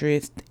love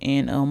interest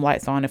in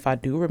Lights On, if I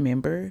do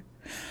remember.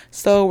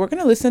 So we're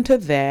going to listen to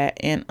that,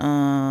 and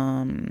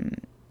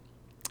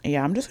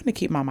yeah, I'm just going to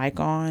keep my mic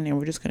on, and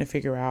we're just going to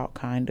figure out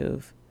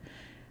we're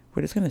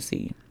just going to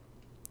see.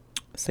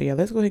 So yeah,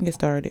 let's go ahead and get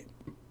started.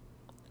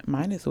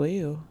 Mine as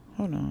well.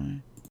 Hold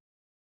on.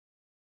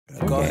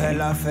 Okay. Oh.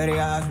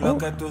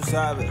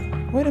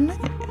 Wait a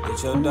minute.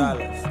 Get your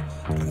dollars.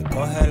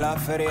 Recoge la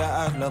feria,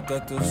 haz lo que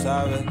tú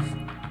sabes.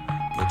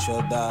 Get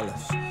your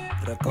dollars.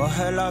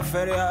 Recoge la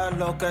feria, haz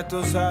lo que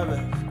tú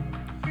sabes.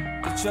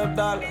 Get your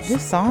dollars.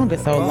 This song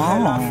is so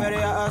long. La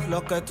feria, haz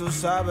lo que tú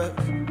sabes.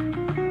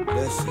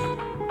 Listen.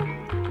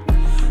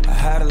 I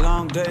had a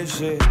long day,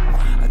 shit.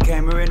 I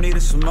came here and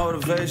needed some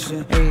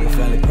motivation. My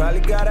family probably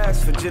got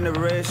ass for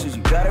generations.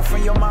 You got it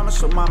from your mama,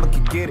 so mama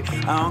could get it.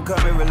 I don't come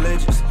here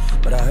religious,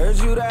 but I heard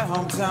you that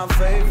hometown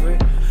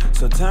favorite.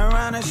 So turn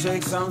around and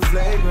shake some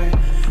flagrant.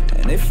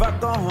 And if I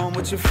go home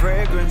with your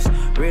fragrance,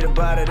 read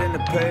about it in the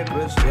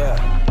papers, yeah.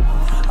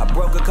 I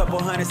broke a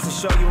couple hundreds to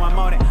show you I'm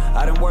on it.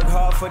 I done worked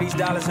hard for these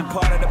dollars, and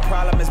part of the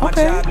problem is my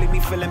job leave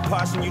me feeling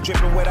parched and you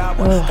dripping without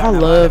one. I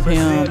love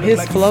him.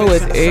 His flow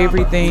is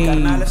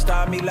everything.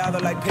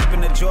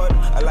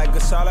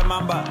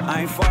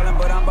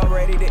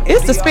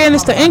 It's the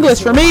Spanish to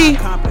English for me.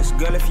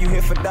 Girl, if you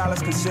here for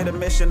dollars, consider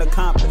mission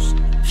accomplished.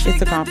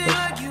 It's accomplished.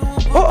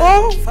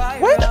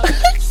 Wait.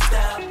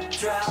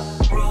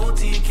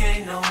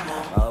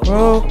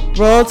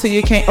 Roll till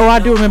you can't. Oh, I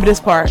do remember this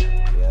part.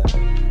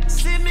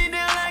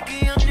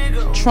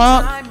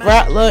 Trunk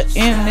rattler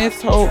in this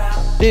hole.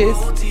 This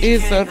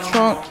is a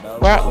trunk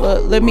rattler.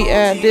 Let me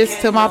add this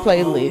to my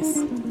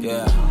playlist.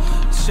 Yeah.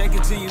 Shake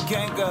it till you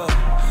can't go.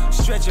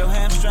 Stretch your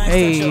hamstrings,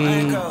 Hey. touch your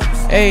ankles.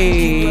 Hey.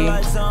 Keep your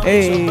lights on,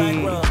 get your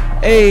bankroll.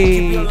 Hey.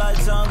 Keep your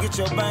lights on, get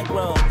your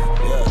bankroll.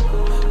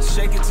 Yeah.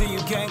 Shake it till you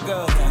can't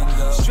go.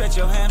 Stretch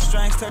your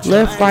hamstrings, touch your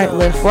Left, right, ankles.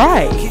 left,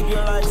 right. Keep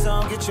your lights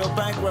on, get your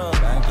bankroll.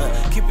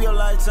 Keep your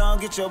lights on,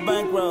 get your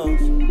bankroll.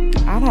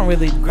 I don't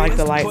really like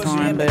the lights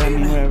on, but I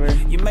mean, whatever.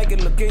 You make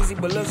it look easy,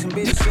 but looks can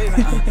be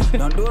deceiving.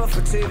 Don't do it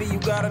for TV, you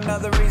got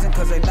another reason.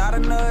 Cause ain't not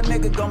another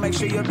nigga gon' make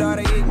sure your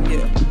daughter eating,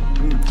 yeah.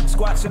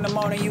 Squats in the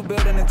morning, you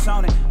building and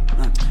toning.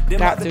 Them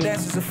Got other to.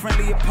 dancers are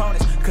friendly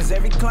opponents. Cause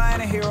every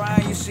client in here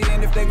I you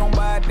seeing if they gon'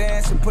 buy a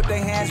dance and put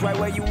their hands right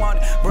where you want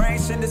it. Brain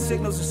sending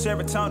signals of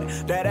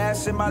serotonin. That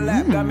ass in my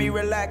lap got me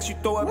relaxed. You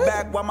throw it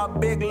back while my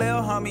big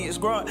lil homie is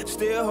growing.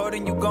 Still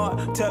holding you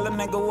going. Tell a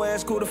nigga where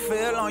it's cool to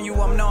feel on you.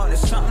 I'm knowing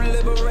it's something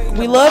liberating.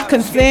 We love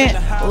consent.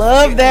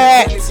 Love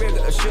that.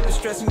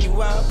 Stressing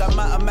you out. Got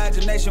my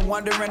imagination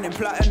wondering and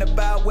plotting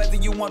about whether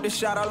you want the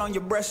shot all on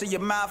your breast or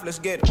your mouth. Let's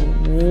get it.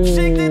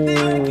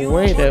 Ooh,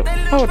 wait up.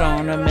 Hold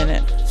on a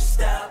minute.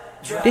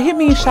 Did he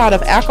mean shot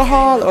of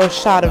alcohol or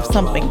shot of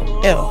something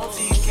else?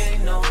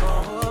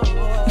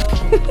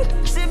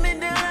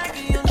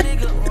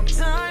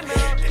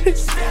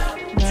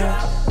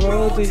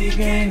 Roll till you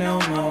can't no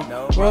more.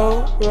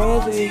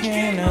 Roll till you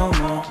can't no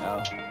more.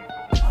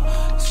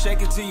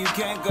 Shake it till you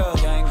can't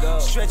go.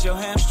 Stretch your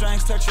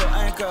hamstrings, touch your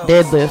ankles.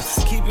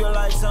 Deadlifts. Keep your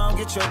lights on,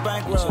 get your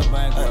bankroll.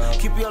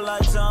 Keep your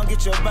lights on,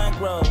 get your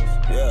bankroll.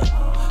 Yeah.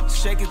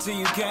 Shake it till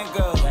you can't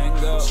go.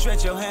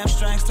 Stretch your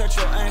hamstrings, touch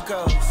your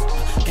ankles.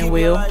 Keep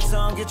Will. your lights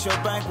on, get your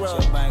bankroll.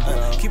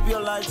 Keep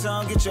your lights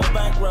on, get your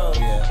bankroll.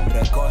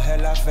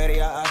 Recoge la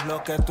feria, haz lo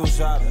que tú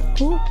sabes.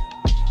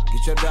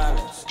 Get your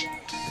dollars.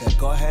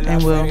 Recoge la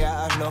And Will. feria,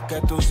 haz lo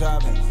que tú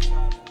sabes.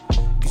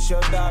 Get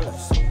your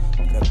dollars.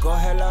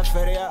 Recoge la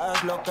feria,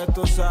 haz lo que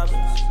tú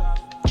sabes.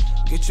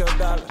 Get your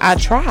dollars. I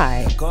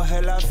tried.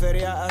 Recoge la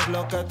feria, haz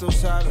lo que tú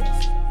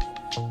sabes.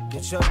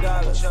 Get your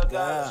dollars.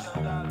 Yeah.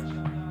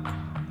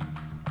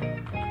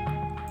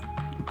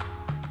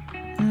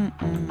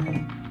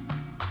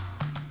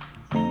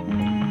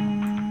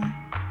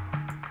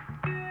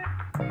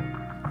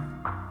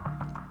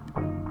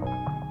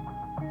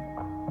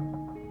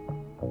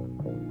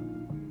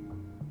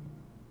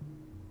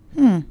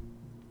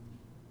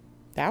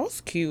 That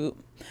was cute.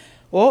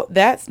 Well,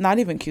 that's not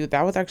even cute.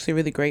 That was actually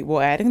really great.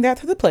 Well, adding that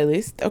to the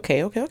playlist.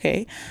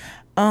 Okay.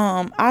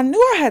 I knew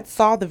I had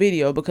saw the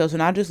video because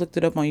when I just looked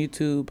it up on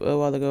YouTube a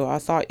while ago, I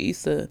saw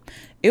Issa.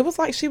 It was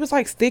like she was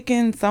like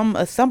sticking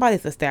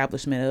somebody's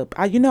establishment up.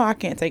 I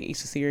can't take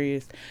Issa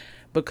serious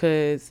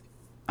because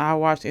I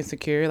watched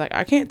Insecure. Like,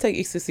 I can't take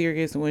Issa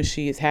serious when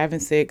she is having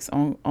sex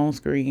on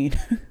screen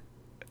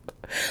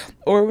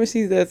or when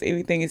she does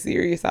anything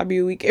serious. I'll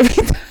be weak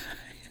every time.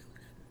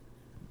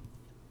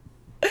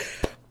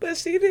 But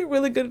she did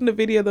really good in the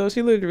video, though.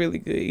 She looked really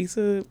good.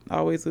 Issa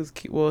always looks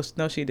cute. Well,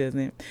 no, she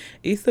doesn't.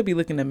 Issa be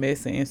looking a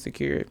mess and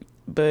Insecure.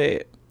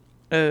 But,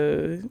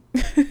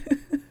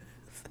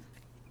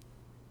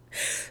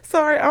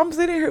 sorry, I'm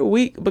sitting here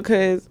weak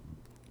because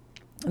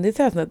this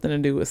has nothing to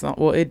do with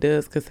something. Well, it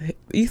does because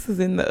Issa's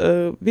in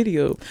the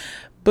video.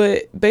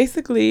 But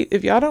basically,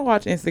 if y'all don't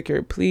watch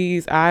Insecure,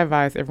 please, I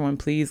advise everyone,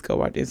 please go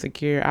watch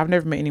Insecure. I've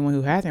never met anyone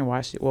who hasn't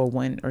watched it. Well,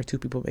 one or two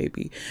people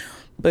maybe.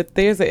 But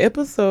there's an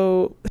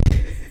episode...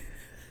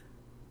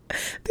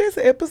 There's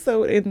an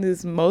episode in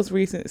this most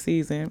recent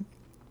season.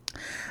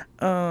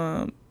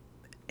 And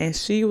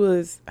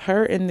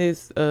her and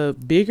this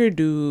bigger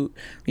dude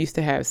used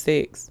to have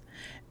sex.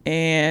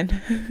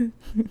 And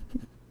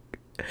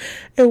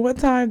and one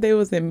time they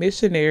was in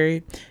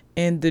Missionary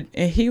and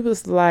he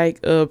was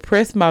like,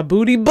 press my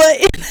booty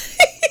button.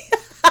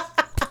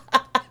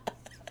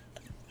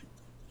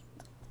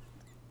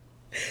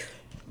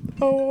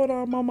 Oh, hold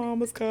on, my mom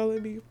was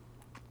calling me.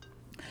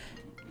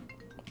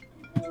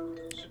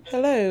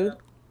 Hello.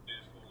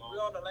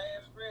 We're on the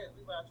last stretch.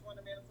 We're about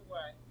 20 minutes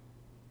away.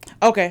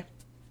 Okay.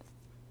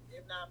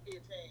 If not 15.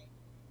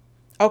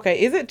 Okay.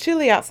 Is it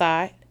chilly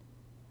outside?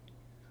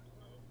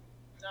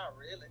 Not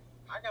really.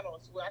 I got on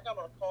a sweat. I got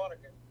on a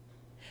cardigan.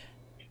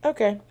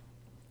 Okay.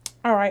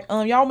 All right.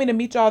 Y'all want me to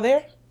meet y'all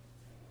there?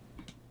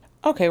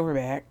 Okay, we're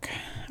back.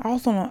 I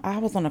was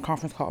on a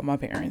conference call with my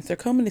parents. They're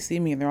coming to see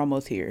me and they're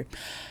almost here.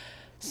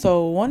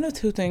 So one of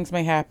two things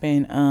may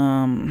happen.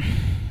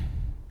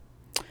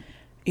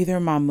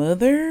 Either my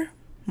mother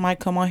might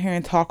come on here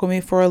and talk with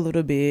me for a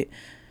little bit.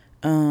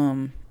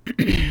 I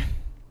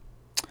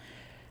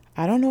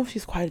I don't know if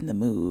she's quite in the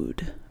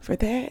mood for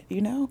that,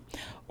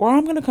 or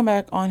I'm going to come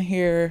back on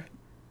here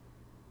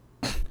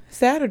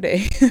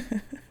Saturday.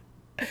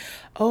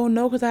 Oh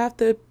no, because I have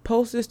to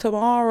post this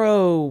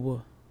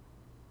tomorrow.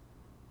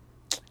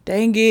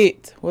 Dang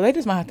it. Well, they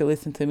just might have to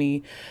listen to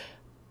me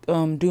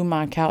do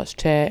my couch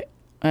chat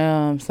 /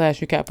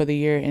 recap for the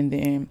year, and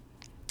then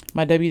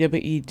my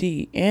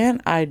WWED.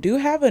 And I do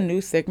have a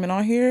new segment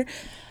on here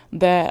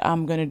that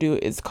I'm going to do.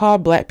 It's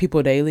called Black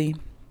People Daily.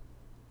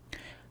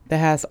 That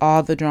has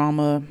all the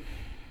drama,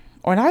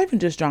 or not even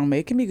just drama,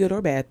 it can be good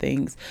or bad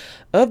things,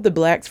 of the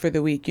blacks for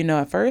the week.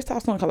 At first I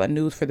was going to call it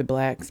news for the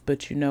blacks,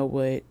 but you know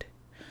what?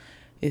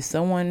 If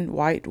someone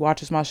white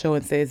watches my show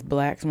and says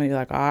blacks, I'm going to be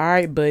like, all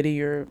right, buddy,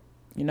 you're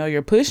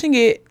pushing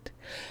it.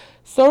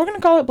 So we're going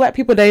to call it Black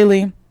People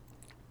Daily,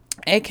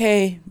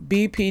 aka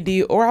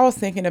BPD. Or I was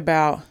thinking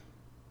about,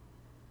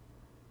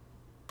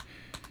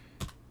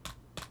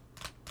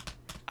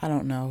 I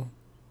don't know,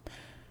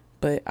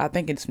 but I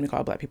think it's going to be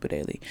called Black People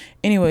Daily.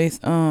 Anyways,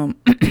 when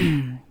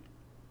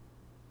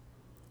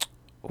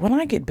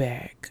I get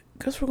back,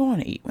 because we're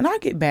going to eat, when I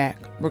get back,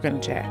 we're going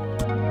to chat.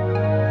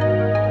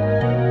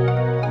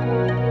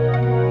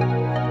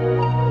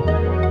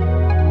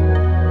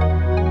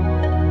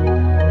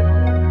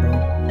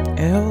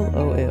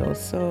 LOL.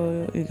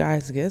 So, you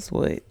guys, guess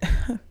what?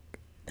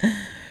 How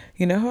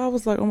I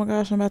was like, oh my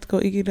gosh, I'm about to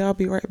go eat. I'll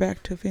be right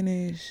back to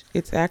finish.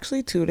 It's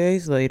actually 2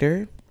 days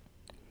later.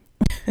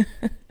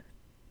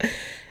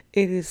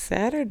 It is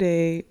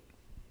Saturday,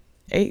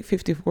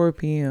 8:54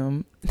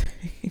 p.m.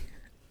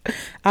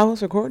 I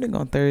was recording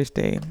on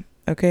Thursday,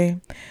 okay?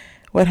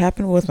 What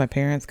happened was my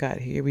parents got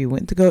here. We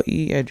went to go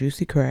eat at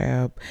Juicy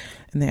Crab.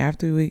 And then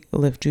after we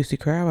left Juicy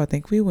Crab, I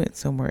think we went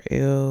somewhere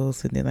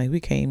else. And then,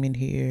 we came in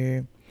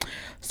here,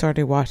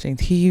 started watching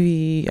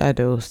TV. I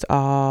dozed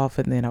off,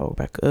 and then I woke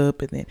back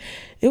up. And then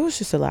it was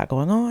just a lot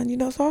going on,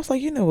 So I was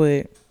like, you know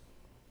what?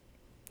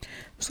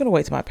 I'm just going to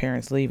wait till my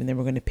parents leave, and then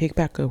we're going to pick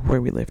back up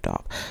where we left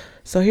off.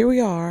 So here we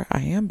are.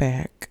 I am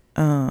back.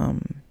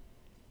 And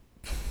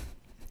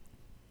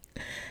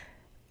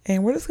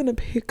we're just going to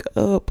pick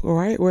up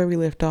right where we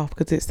left off,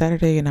 because it's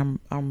Saturday and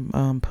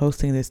I'm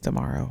posting this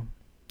tomorrow.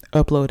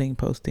 Uploading,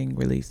 posting,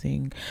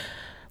 releasing,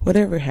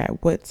 whatever have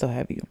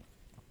you.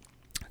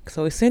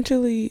 So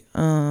essentially,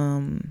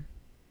 I'm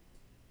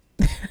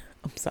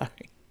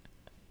sorry.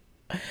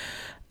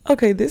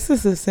 Okay, this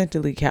is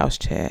essentially couch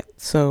chat.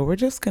 So we're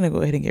just going to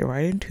go ahead and get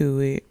right into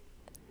it.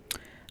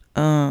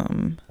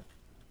 Hold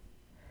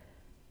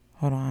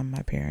on,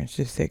 my parents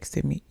just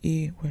texted me.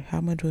 How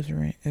much was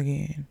rent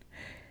again?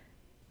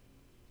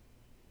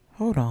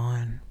 Hold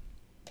on.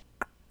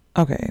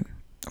 Okay,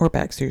 we're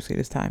back seriously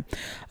this time.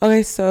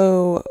 Okay,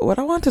 so what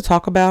I want to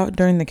talk about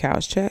during the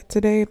couch chat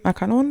today, I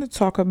kind of want to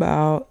talk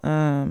about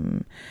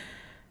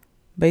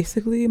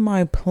basically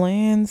my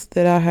plans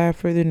that I have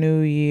for the new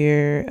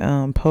year,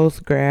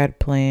 post-grad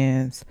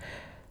plans,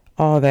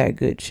 all that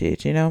good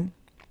shit,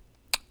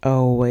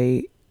 Oh,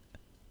 wait.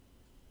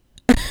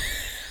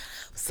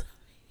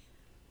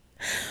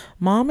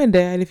 Mom and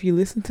Dad, if you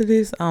listen to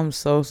this, I'm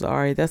so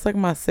sorry. That's like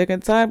my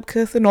second time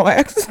cussing on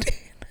accident.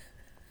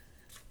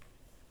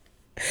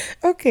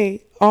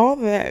 Okay, all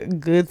that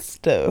good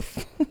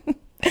stuff.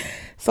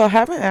 So I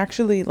haven't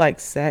actually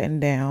sat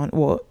down.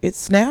 Well,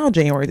 it's now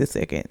January the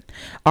 2nd.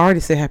 I already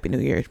said Happy New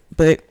Year,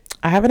 but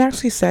I haven't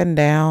actually sat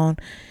down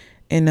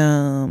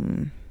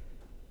and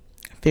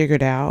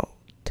figured out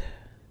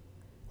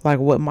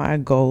what my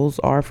goals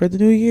are for the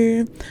new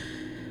year.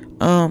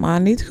 I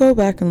need to go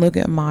back and look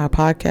at my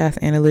podcast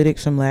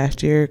analytics from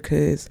last year,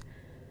 because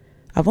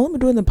I've only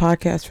been doing the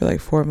podcast for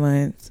 4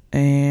 months,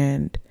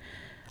 and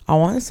I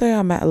want to say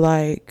I'm at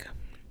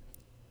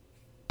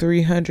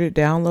 300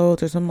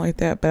 downloads or something like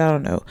that, but I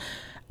don't know.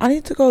 I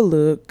need to go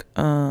look,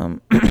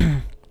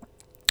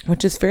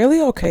 which is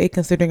fairly okay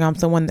considering I'm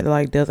someone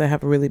that doesn't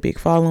have a really big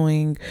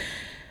following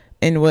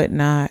and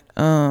whatnot.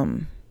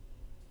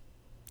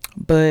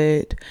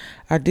 But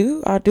I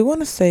do want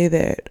to say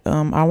that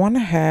I want to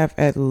have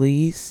at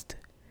least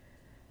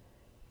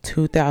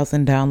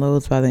 2,000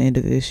 downloads by the end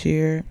of this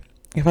year.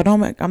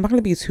 I'm not going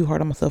to be too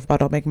hard on myself if I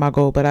don't make my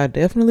goal, but I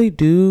definitely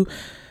do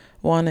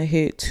want to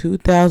hit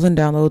 2,000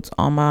 downloads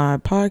on my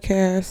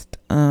podcast.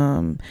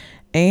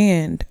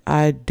 And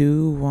I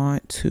do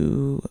want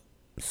to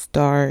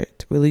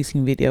start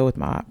releasing video with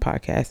my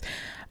podcast.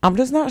 I'm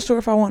just not sure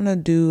if I want to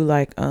do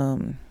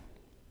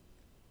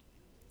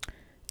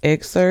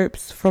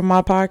excerpts from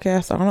my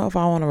podcast. I don't know if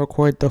I want to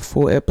record the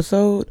full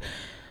episode,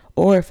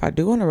 or if I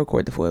do want to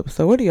record the full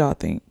episode. What do y'all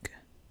think?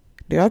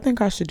 Do y'all think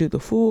I should do the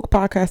full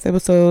podcast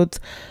episodes,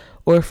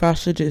 or if I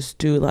should just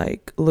do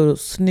little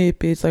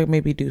snippets,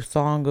 maybe do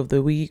song of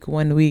the week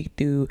one week,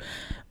 do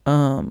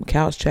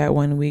couch chat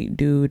one week,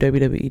 do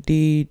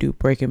WWED, do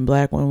Breaking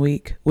Black one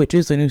week, which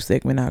is a new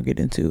segment I'll get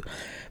into.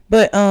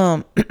 But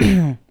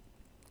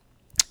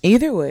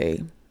either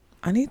way,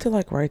 I need to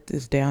write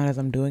this down as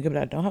I'm doing it,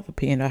 but I don't have a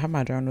pen. I have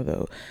my journal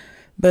though.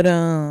 But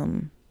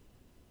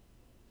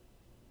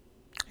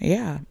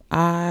yeah,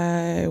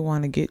 I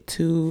want to get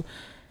to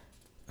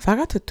If I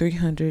got to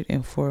 300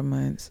 in 4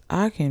 months,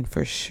 I can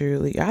for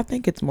surely, I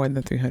think it's more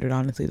than 300,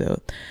 honestly,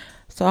 though.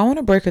 So I want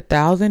to break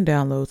 1,000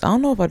 downloads. I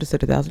don't know if I just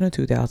said 1,000 or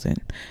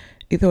 2,000.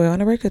 Either way, I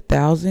want to break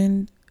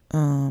 1,000.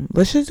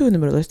 Let's just do in the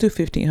middle. Let's do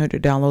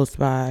 1,500 downloads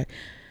by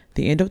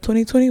the end of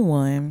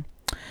 2021.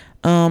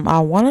 I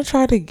want to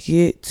try to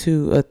get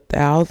to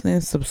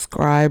 1,000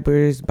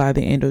 subscribers by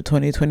the end of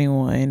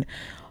 2021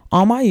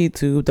 on my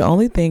YouTube. The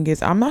only thing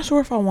is, I'm not sure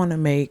if I want to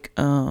make,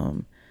 I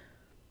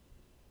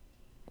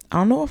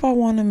don't know if I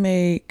want to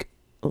make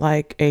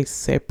like a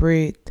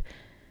separate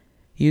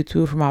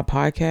YouTube for my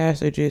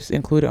podcast or just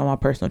include it on my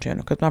personal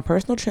channel, because my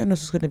personal channel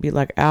is going to be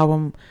like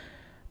album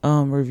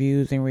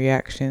reviews and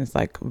reactions,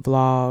 like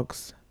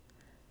vlogs.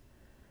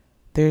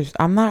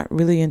 I'm not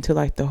really into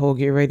like the whole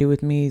get ready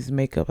with me's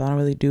makeup. I don't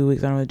really do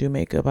wigs. I don't really do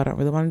makeup. I don't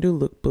really want to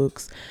do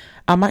lookbooks.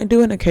 I might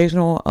do an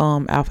occasional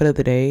outfit of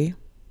the day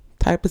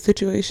type of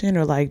situation,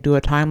 or like do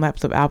a time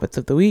lapse of outfits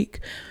of the week.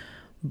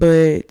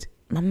 But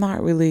I'm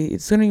not really.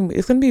 It's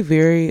gonna be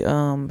very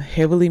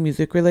heavily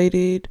music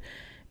related,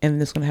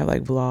 and it's gonna have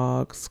like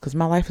vlogs, because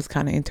my life is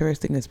kind of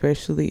interesting,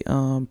 especially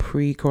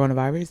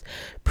pre-coronavirus,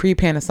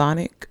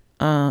 pre-Panasonic.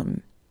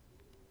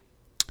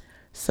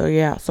 So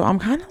yeah, so I'm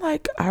kind of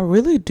like, I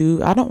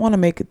don't want to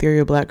make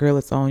Ethereal Black Girl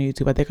its own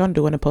YouTube. I think I'm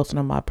doing it, posting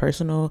on my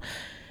personal,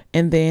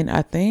 and then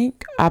I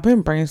think I've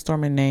been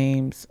brainstorming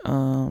names. I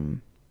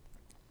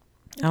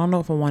don't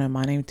know if I wanted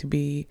my name to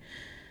be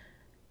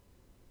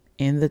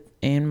in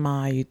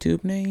my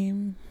YouTube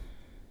name,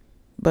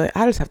 but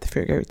I just have to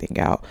figure everything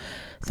out.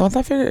 So once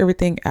I figure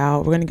everything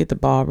out, we're gonna get the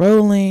ball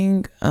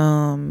rolling.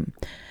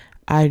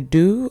 I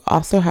do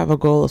also have a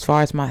goal as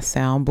far as my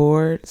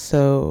soundboard.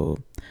 So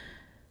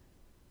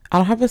I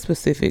don't have a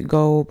specific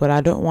goal, but I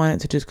don't want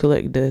it to just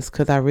collect dust,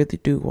 because I really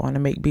do want to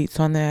make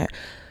beats on that.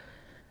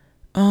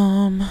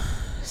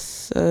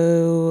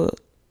 So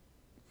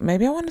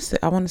maybe I want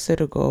to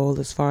set a goal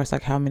as far as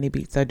like how many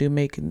beats I do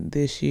make in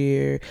this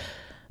year,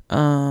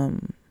 or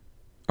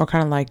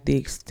kind of like the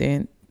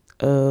extent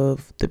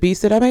of the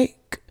beats that I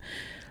make.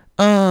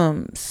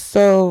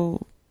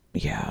 So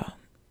yeah,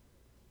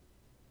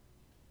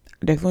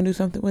 definitely do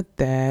something with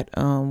that.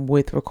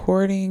 With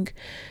recording.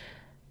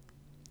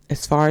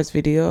 As far as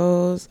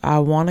videos, I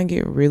want to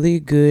get really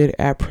good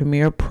at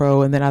Premiere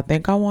Pro, and then I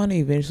think I want to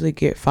eventually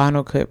get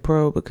Final Cut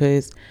Pro,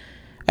 because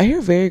I hear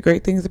very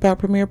great things about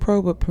Premiere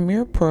Pro, but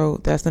Premiere Pro,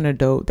 that's in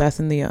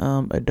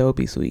the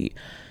Adobe suite.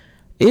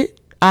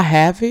 I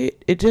have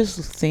it. It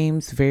just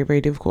seems very,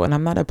 very difficult, and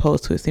I'm not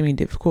opposed to it seeming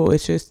difficult.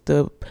 It's just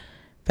the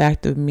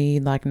fact of me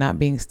like not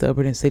being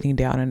stubborn and sitting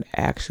down and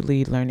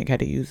actually learning how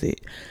to use it.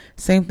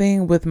 Same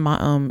thing with my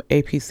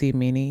APC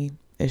Mini.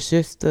 It's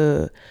just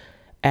the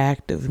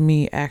act of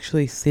me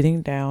actually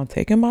sitting down,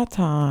 taking my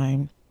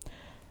time,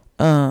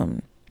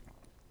 and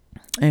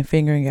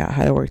figuring out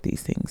how to work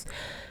these things.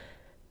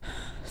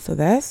 So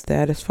that's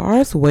that. As far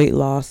as weight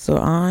loss, so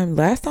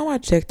last time I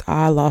checked,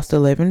 I lost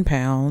 11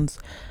 pounds.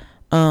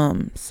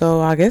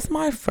 So I guess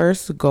my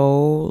first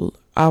goal,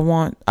 I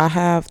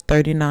have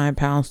 39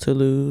 pounds to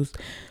lose,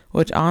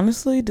 which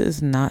honestly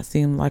does not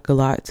seem like a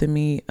lot to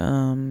me.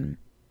 I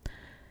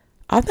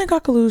think I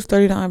could lose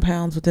 39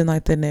 pounds within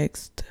like the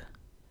next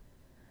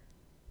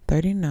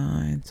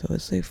 39, so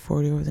let's say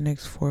 40 over the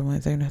next 4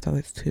 months. I'm gonna have to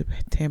lose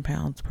 10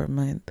 pounds per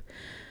month.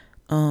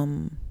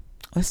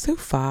 Let's do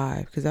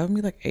 5, because that would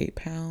be like 8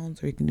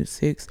 pounds, or you can do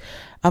 6.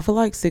 I feel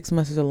like 6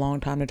 months is a long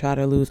time to try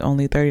to lose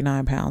only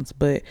 39 pounds,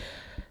 but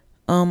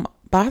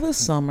by the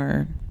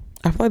summer,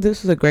 I feel like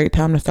this is a great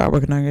time to start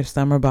working on your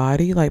summer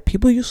body. Like,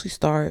 people usually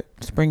start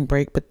spring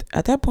break, but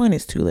at that point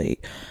it's too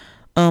late.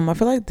 I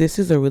feel like this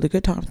is a really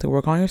good time to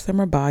work on your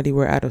summer body.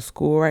 We're out of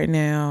school right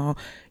now.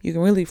 You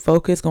can really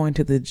focus going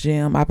to the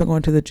gym. I've been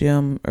going to the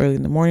gym early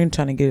in the morning,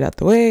 trying to get it out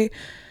the way.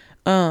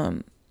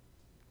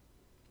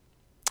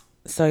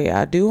 So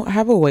yeah, I do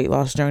have a weight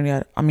loss journey.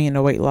 A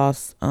weight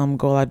loss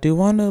goal. I do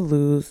want to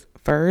lose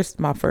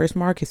my first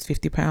mark is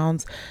 50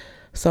 pounds.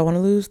 So I want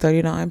to lose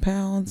 39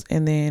 pounds.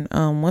 And then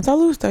once I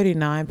lose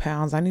 39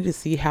 pounds, I need to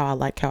see how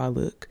I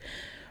look.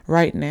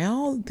 Right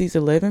now, these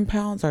 11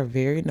 pounds are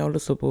very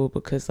noticeable,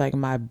 because like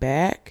my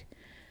back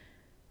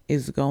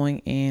is going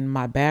in.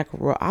 My back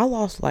roll, I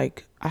lost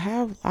like, I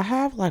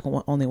have like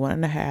only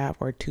 1.5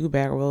 or 2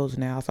 back rolls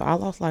now. So I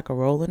lost like a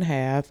roll and a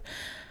half.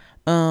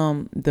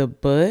 The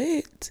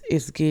butt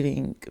is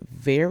getting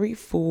very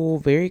full,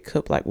 very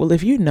cupped. Like, well,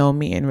 if you know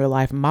me in real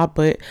life, my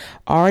butt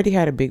already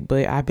had a big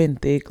butt. I've been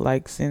thick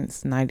like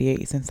since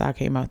 98, since I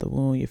came out the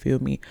womb, you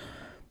feel me?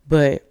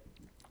 But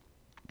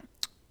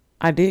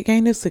I did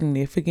gain a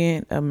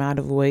significant amount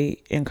of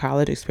weight in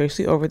college,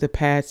 especially over the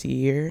past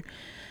year.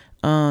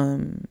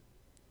 And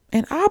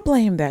I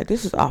blame that.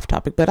 This is off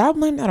topic, but I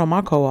blame that on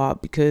my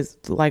co-op, because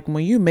like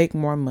when you make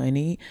more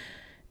money,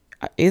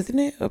 isn't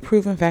it a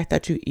proven fact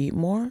that you eat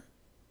more?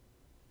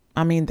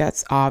 I mean,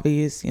 that's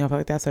obvious. I feel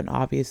like that's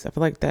I feel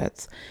like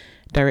that's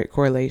direct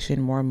correlation,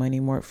 more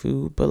money, more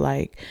food. But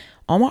like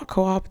on my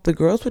co-op, the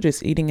girls were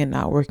just eating and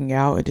not working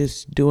out and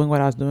just doing what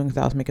I was doing because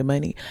I was making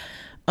money.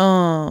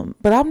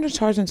 But I'm just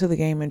charging to the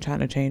game and trying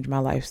to change my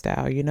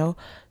lifestyle, you know?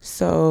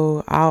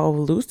 So I'll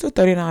lose the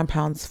 39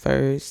 pounds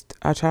first.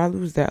 I try to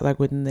lose that like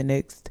within the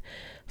next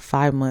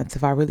 5 months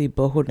if I really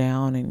buckle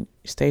down and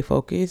stay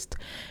focused.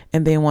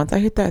 And then once I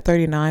hit that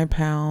 39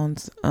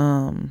 pounds,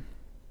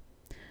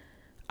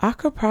 I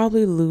could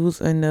probably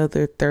lose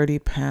another 30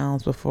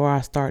 pounds before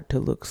I start to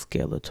look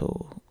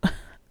skeletal.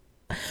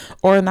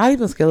 Or not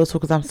even skeletal,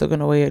 because I'm still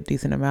going to weigh a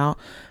decent amount.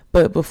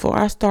 But before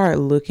I start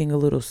looking a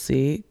little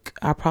sick,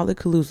 I probably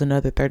could lose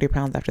another 30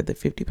 pounds after the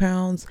 50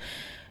 pounds.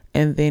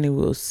 And then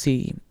we'll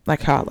see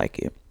like how I like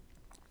it.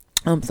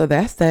 So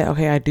that's that.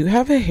 Okay, I do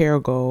have a hair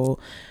goal.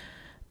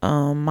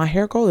 My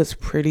hair goal is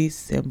pretty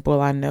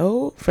simple. I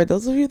know for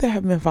those of you that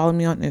have been following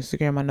me on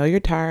Instagram, I know you're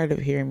tired of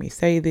hearing me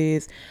say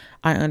this.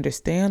 I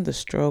understand the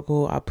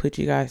struggle I put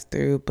you guys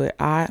through, but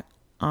I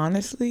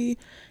honestly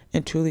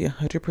and truly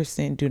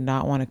 100% do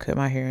not want to cut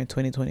my hair in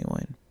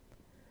 2021.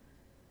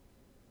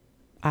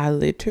 I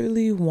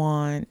literally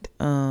want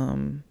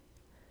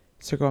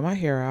to grow my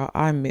hair out.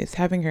 I miss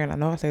having hair, and I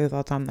know I say this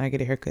all the time when I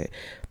get a haircut,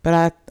 but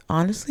I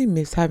honestly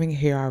miss having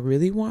hair. I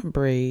really want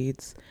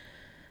braids.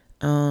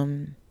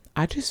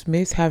 I just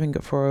miss having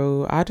a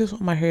fro. I just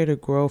want my hair to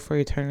grow for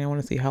eternity. I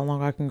want to see how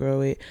long I can grow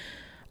it.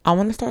 I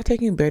want to start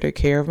taking better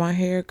care of my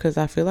hair, because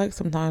I feel like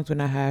sometimes when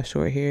I have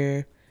short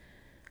hair,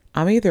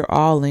 I'm either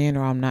all in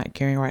or I'm not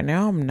caring. Right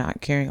now, I'm not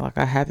caring. Like,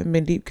 I haven't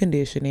been deep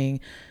conditioning.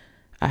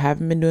 I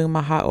haven't been doing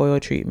my hot oil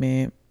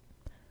treatment.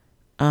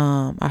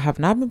 I have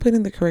not been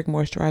putting the correct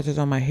moisturizers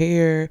on my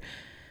hair.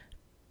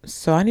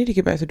 So I need to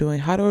get back to doing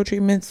hot oil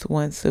treatments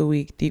once a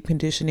week, deep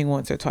conditioning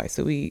once or twice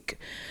a week,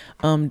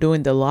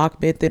 doing the lock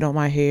method on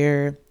my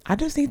hair. I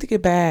just need to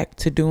get back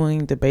to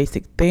doing the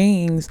basic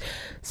things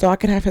so I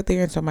can have healthy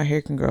hair and so my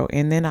hair can grow.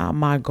 And then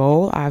my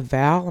goal, I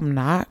vow I'm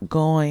not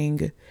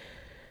going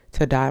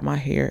to dye my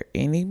hair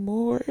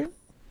anymore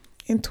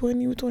in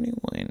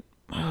 2021.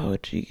 Oh,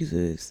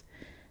 Jesus.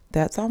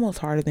 That's almost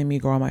harder than me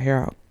growing my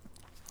hair out.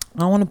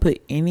 I don't want to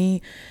put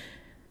any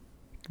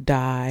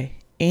dye,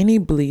 any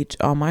bleach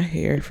on my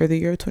hair for the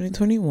year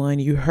 2021.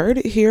 You heard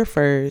it here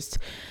first.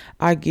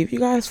 I give you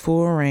guys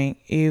full rank.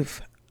 If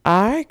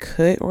I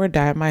cut or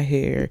dye my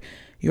hair,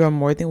 you are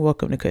more than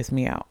welcome to cuss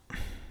me out.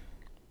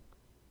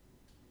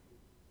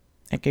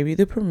 I gave you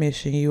the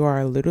permission. You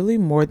are literally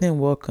more than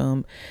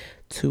welcome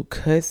to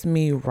cuss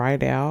me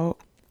right out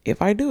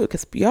if I do it,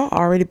 because y'all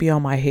already be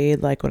on my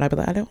head. Like when I be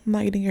like, I'm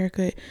not getting a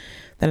haircut,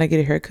 then I get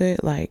a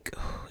haircut. Like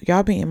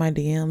y'all be in my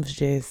DMs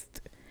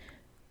just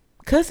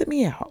cussing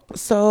me out.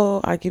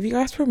 So I give you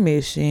guys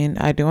permission.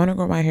 I do want to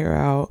grow my hair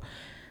out.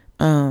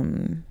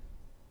 I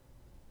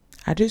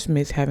just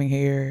miss having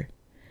hair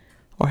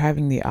or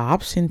having the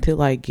option to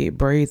like get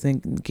braids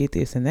and get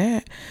this and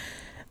that.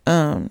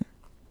 And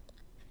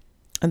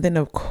then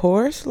of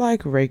course,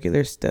 like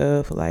regular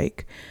stuff,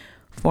 like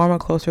form a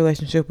close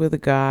relationship with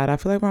God. I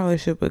feel like my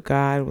relationship with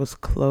God was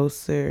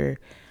closer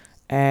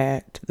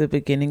at the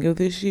beginning of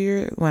this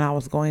year when I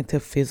was going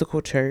to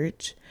physical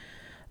church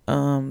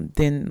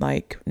than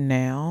like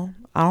now.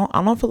 I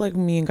don't feel like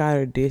me and God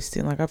are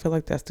distant. Like I feel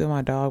like that's still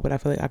my dog, but I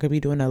feel like I could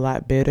be doing a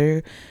lot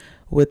better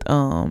with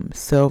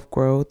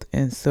self-growth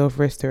and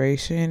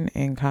self-restoration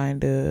and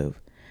kind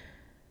of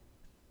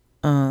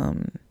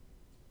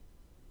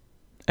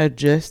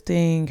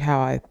adjusting how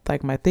I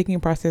like my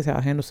thinking process, how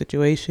I handle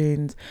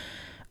situations.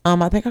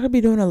 I think I could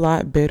be doing a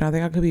lot better. I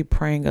think I could be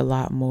praying a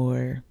lot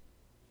more.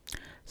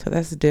 So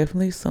that's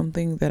definitely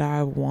something that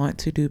I want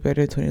to do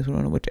better in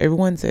 2021, which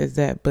everyone says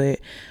that, but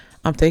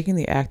I'm taking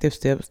the active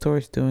steps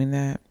towards doing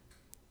that.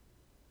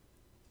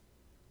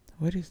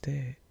 What is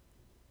that?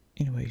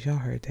 Anyways, y'all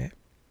heard that.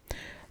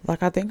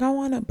 Like, I think I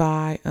want to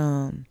buy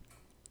an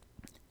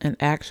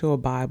actual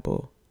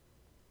Bible,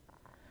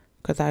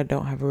 because I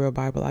don't have a real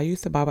Bible. I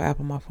use the Bible app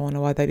on my phone,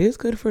 and while that is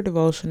good for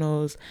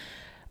devotionals,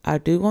 I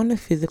do want to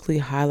physically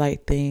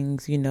highlight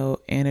things,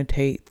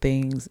 annotate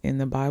things in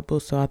the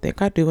Bible. So I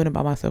think I do want to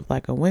buy myself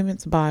like a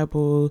women's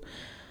Bible,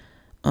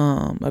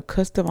 a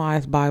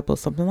customized Bible,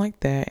 something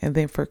like that. And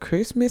then for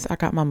Christmas, I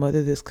got my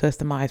mother this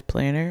customized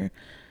planner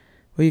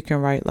where you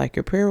can write like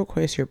your prayer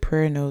requests, your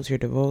prayer notes, your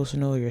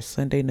devotional, your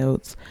Sunday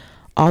notes,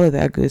 all of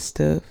that good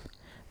stuff.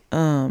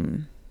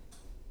 I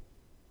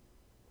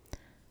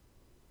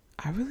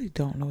really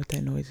don't know what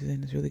that noise is,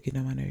 and it's really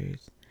getting on my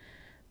nerves.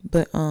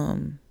 But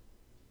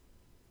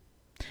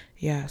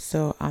yeah,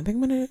 so I think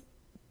I'm gonna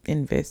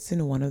invest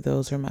in one of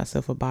those for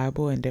myself, a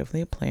Bible and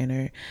definitely a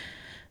planner.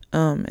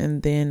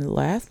 And then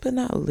last but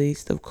not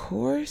least, of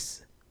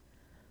course,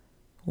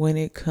 when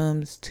it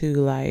comes to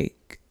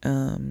like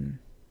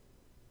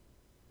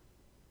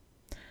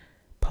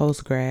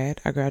post-grad,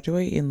 I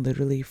graduate in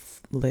literally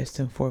less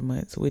than 4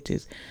 months, which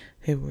is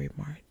February,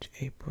 March,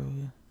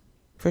 April,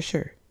 for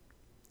sure.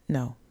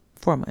 No,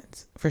 4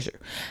 months for sure.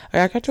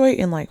 I graduate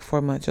in like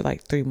 4 months, or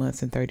like 3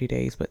 months and 30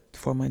 days, but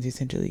 4 months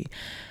essentially.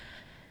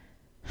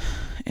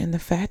 And the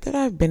fact that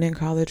I've been in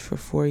college for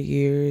 4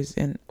 years,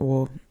 and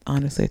well,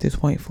 honestly at this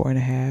point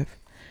 4.5,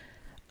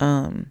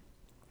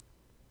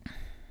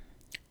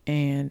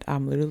 and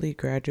I'm literally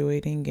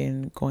graduating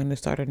and going to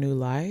start a new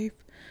life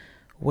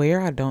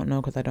Where, I don't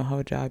know because I don't have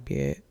a job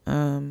yet.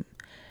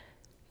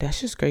 That's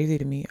just crazy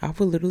to me. I would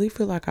literally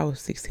feel like I was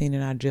 16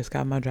 and I just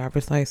got my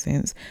driver's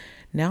license.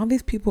 Now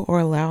these people are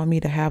allowing me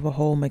to have a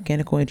whole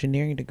mechanical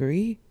engineering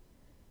degree.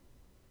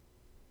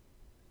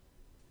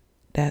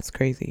 That's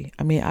crazy.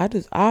 I mean, I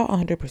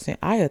 100%,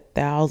 I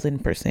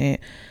 1,000%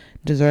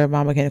 deserve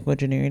my mechanical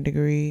engineering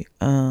degree.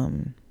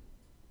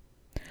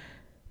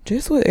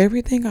 Just with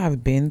everything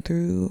I've been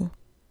through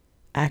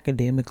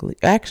academically.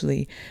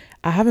 Actually,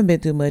 I haven't been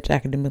through much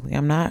academically.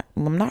 I'm not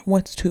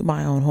one to toot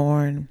my own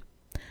horn,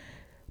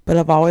 but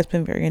I've always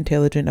been very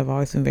intelligent. I've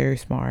always been very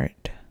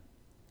smart.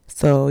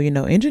 So,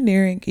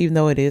 engineering, even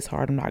though it is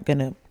hard, I'm not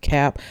gonna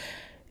cap.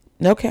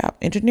 No cap.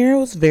 Engineering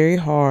was very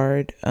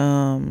hard.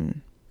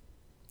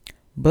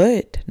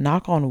 But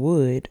knock on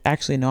wood.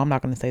 Actually, no, I'm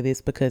not gonna say this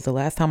because the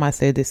last time I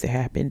said this, it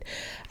happened.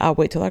 I'll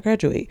wait till I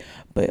graduate.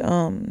 But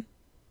I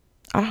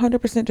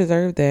 100%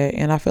 deserve that,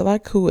 and I feel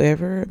like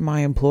whoever my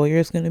employer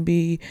is gonna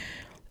be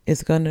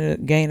is gonna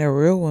gain a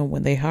real one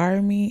when they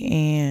hire me,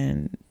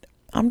 and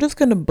I'm just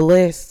gonna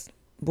bless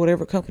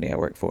whatever company I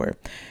work for.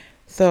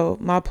 So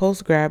my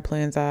post grad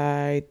plans,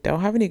 I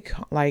don't have any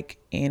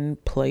in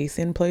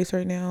place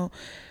right now.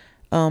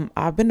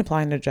 I've been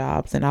applying to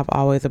jobs, and I've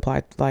always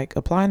applied. Like,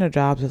 applying to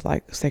jobs is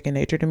like second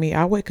nature to me.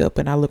 I wake up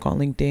and I look on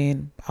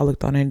LinkedIn. I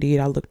looked on Indeed.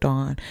 I look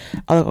on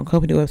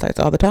company websites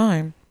all the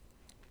time.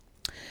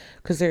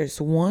 Because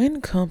there's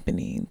one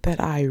company that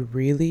I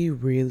really,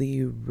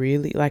 really,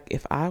 really like.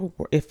 If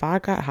I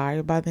got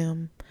hired by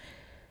them,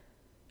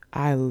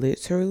 I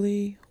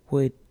literally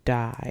would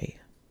die.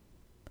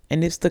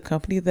 And it's the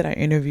company that I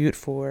interviewed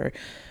for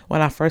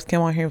when I first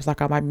came on here. It was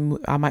like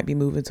I might be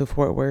moving to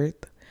Fort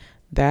Worth.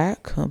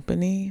 That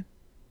company,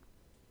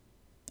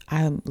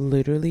 I'm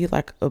literally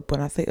like,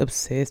 when I say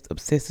obsessed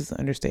is an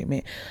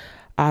understatement.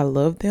 I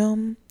love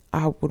them.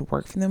 I would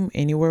work for them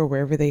anywhere,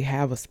 wherever they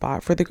have a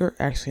spot for the girl.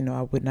 Actually, no,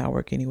 I would not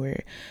work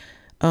anywhere.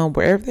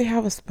 Wherever they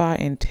have a spot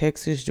in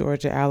Texas,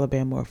 Georgia,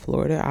 Alabama, or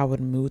Florida, I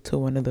would move to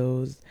one of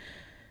those.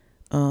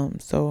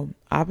 So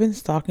I've been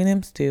stalking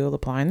them still,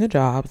 applying to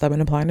jobs. I've been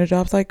applying to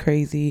jobs like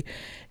crazy.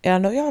 And I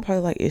know y'all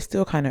probably like, it's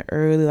still kind of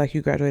early, like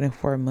you graduate in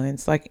 4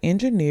 months. Like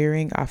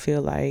engineering, I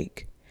feel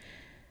like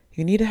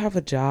you need to have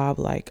a job.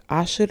 Like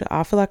I feel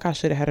like I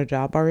should have had a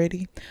job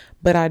already,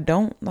 but I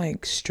don't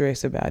like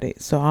stress about it.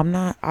 So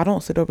I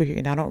don't sit over here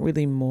and I don't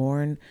really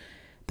mourn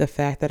the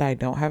fact that I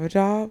don't have a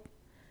job.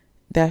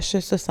 That's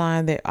just a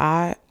sign that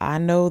I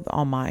know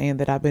on my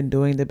end that I've been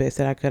doing the best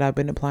that I could. I've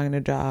been applying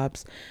to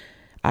jobs.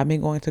 I've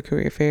been going to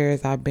career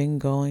fairs. I've been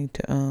going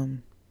to,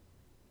 I'm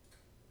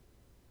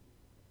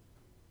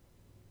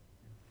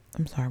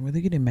sorry, I'm really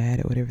getting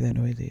mad at whatever that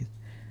noise is.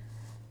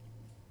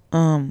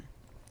 I've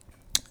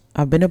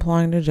been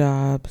applying to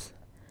jobs.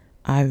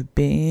 I've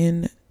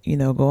been,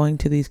 going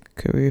to these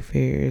career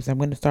fairs. I'm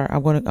going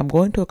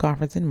to a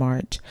conference in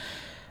March.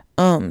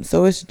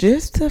 So it's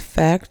just a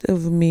fact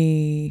of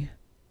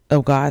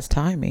God's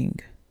timing.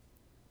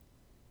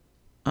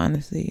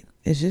 Honestly,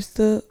 it's just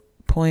the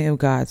point of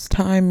God's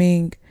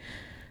timing.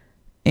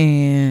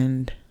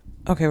 And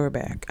okay, we're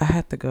back. I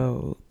had to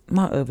go.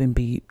 My oven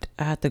beeped.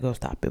 I had to go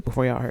stop it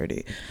before y'all heard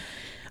it.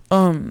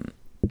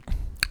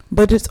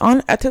 But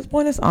at this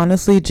point, it's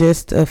honestly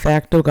just a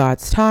fact of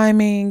God's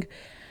timing,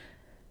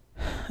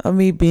 of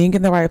me being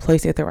in the right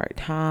place at the right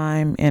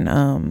time.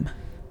 And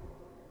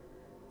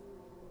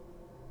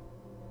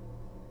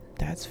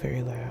that's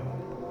very loud.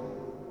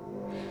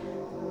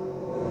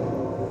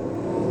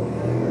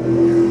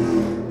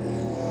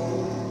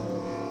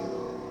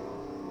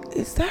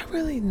 Is that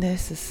really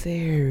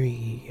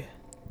necessary?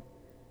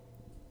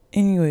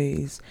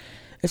 Anyways,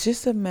 it's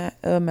just a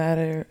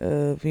matter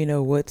of,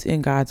 what's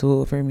in God's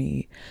will for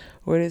me.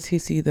 Where does he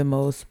see the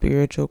most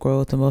spiritual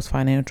growth, the most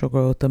financial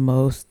growth, the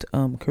most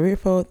career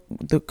growth,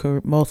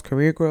 most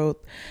career growth,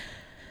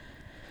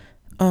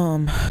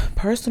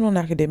 personal and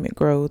academic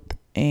growth.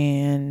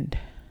 And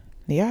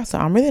yeah, so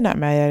I'm really not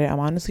mad at it.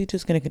 I'm honestly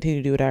just going to continue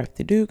to do what I have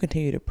to do,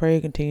 continue to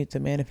pray, continue to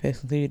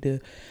manifest, continue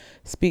to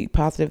speak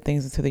positive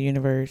things into the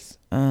universe.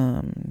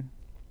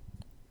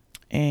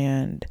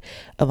 And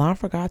allow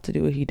for God to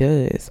do what he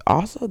does.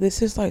 Also,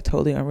 this is like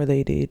totally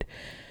unrelated,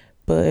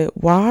 but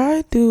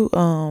why do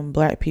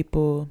black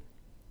people,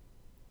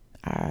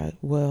 I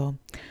wish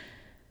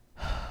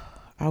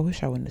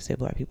I wouldn't have said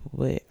black people,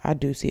 but I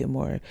do see it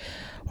more.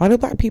 Why do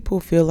black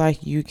people feel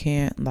like you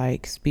can't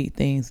like speak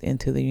things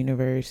into the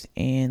universe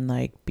and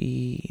like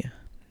be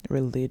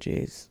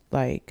religious,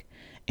 like,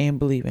 and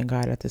believe in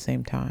God at the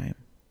same time?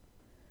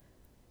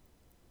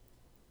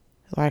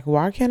 Like,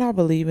 why can't I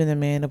believe in the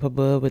man up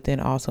above, but then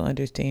also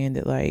understand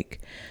that,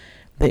 like,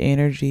 the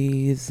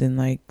energies and,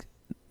 like,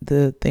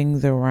 the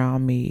things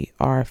around me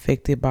are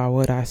affected by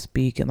what I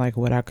speak and, like,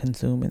 what I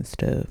consume and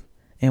stuff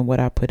and what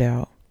I put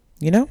out,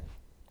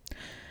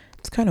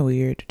 It's kind of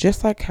weird.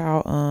 Just like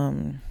how,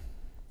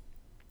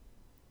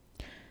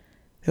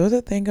 there was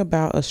a thing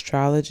about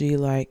astrology,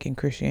 like, in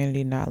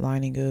Christianity not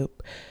lining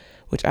up,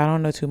 which I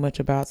don't know too much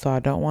about, so I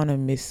don't want to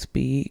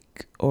misspeak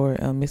or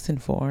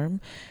misinform,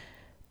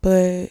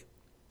 but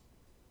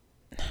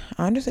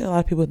I understand a lot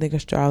of people think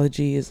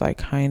astrology is like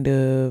kind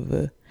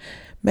of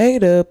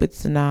made up.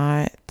 It's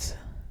not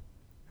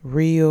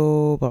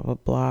real, blah, blah,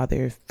 blah.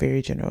 They're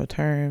very general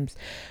terms.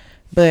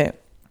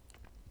 But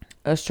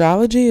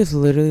astrology is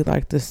literally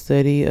like the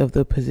study of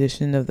the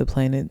position of the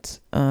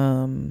planets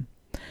in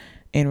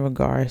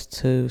regards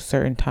to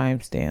certain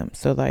timestamps.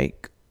 So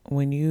like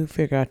when you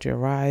figure out your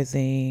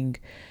rising,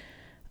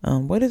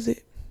 what is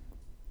it?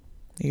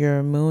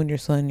 Your moon, your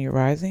sun, your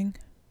rising.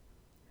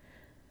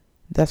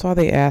 That's why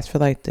they ask for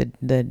like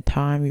the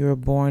time you were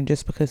born,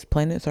 just because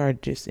planets are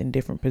just in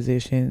different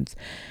positions,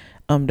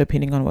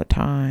 depending on what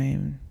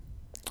time.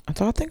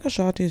 So I think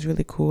astrology is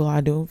really cool.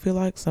 I do feel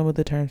like some of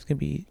the terms can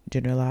be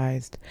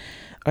generalized,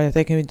 or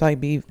they can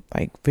be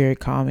very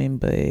common,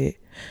 but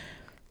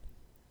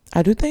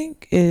I do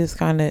think it is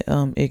kind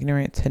of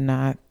ignorant to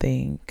not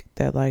think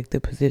that like the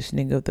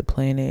positioning of the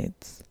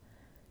planets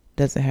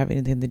doesn't have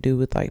anything to do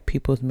with like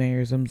people's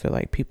mannerisms or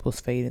like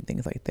people's fate and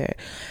things like that.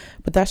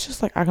 But that's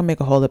just like, I can make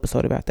a whole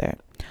episode about that.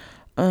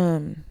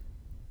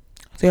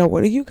 So yeah,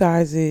 what are you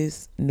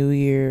guys' New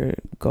Year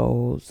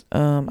goals?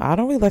 I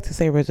don't really like to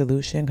say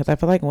resolution, because I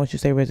feel like once you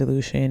say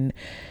resolution,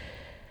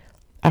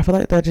 I feel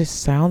like that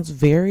just sounds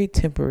very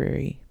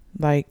temporary.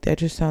 Like that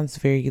just sounds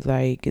very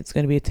like it's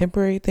going to be a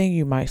temporary thing.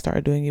 You might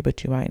start doing it,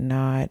 but you might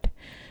not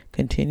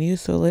continue.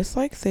 So let's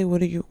like say,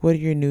 what are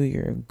your New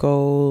Year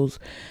goals?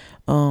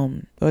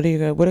 What are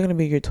going to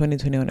be your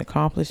 2021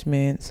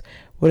 accomplishments?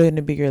 What are going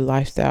to be your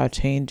lifestyle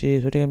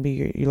changes? What are going to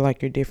be your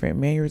different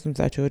mannerisms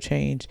that you'll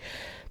change?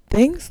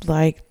 Things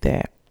like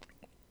that.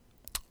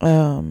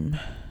 So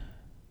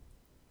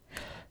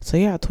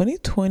yeah,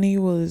 2020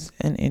 was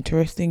an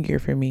interesting year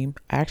for me.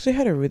 I actually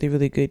had a really,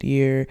 really good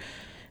year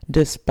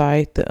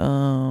despite the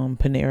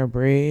Panera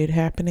Bread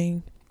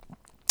happening,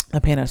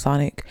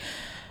 Panasonic.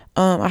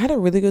 I had a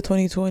really good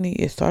 2020.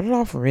 It started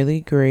off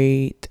really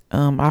great.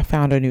 I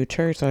found a new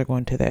church, started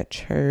going to that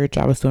church.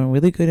 I was doing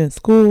really good in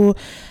school.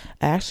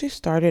 I actually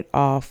started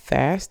off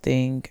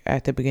fasting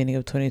at the beginning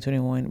of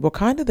 2021. Well,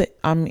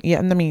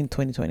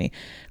 2020,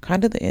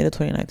 kind of the end of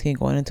 2019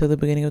 going into the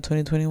beginning of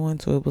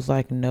 2021. So it was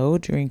like no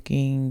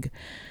drinking,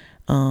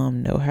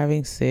 no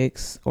having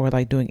sex or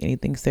like doing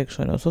anything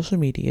sexual, no social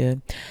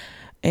media.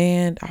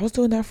 And I was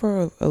doing that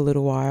for a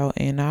little while,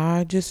 and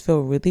I just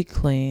felt really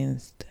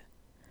cleansed.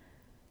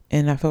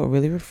 And I felt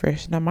really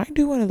refreshed. And I might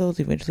do one of those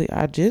eventually.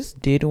 I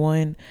just did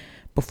one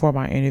before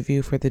my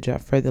interview for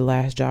the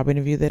last job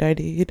interview that I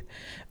did.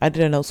 I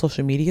did a no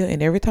social media.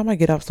 And every time I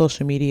get off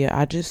social media,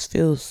 I just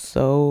feel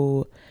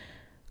so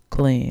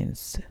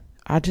cleansed.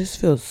 I just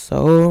feel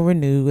so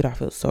renewed. I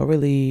feel so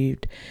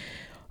relieved.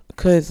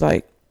 Because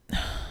like,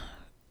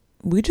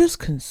 we just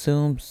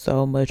consume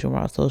so much on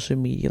our social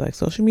media. Like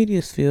social media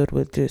is filled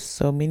with just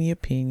so many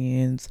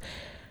opinions.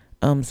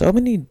 So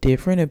many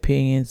different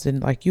opinions,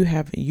 and like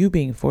you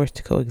being forced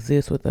to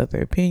coexist with other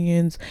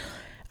opinions.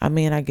 I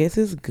mean, I guess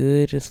it's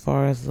good as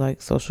far as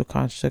like social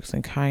constructs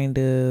and kind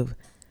of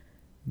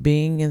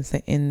being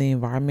in the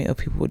environment of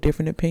people with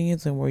different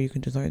opinions, and where you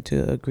can just learn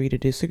to agree to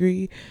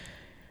disagree.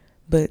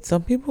 But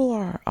some people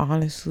are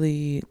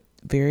honestly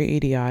very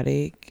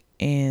idiotic,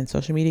 and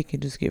social media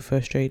can just get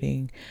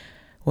frustrating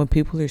when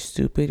people are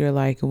stupid, or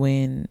like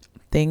when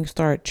things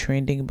start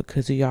trending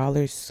because y'all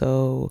are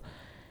so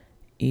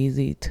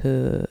easy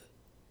to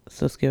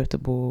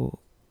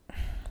susceptible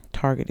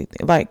targeted.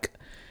 Like,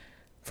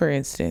 for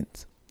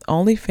instance,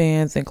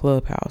 OnlyFans and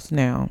Clubhouse.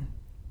 Now,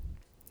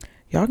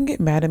 y'all can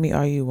get mad at me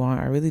all you want.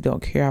 I really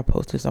don't care. I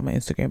posted this on my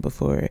Instagram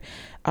before.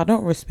 I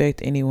don't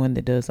respect anyone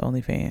that does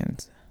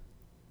OnlyFans.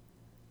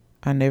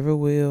 I never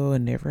will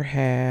and never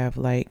have.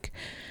 Like,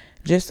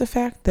 just the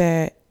fact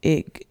that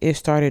it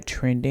started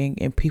trending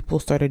and people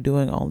started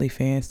doing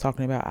OnlyFans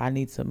talking about I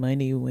need some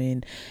money,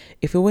 when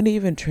if it wouldn't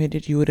even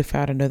trended, you would have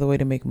found another way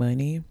to make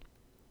money.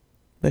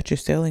 But you're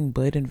selling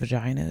butt and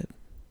vagina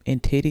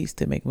and titties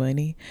to make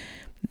money.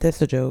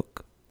 That's a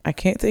joke. I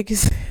can't take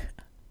it.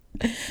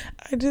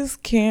 I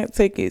just can't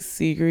take it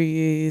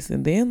serious.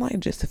 And then like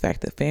just the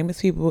fact that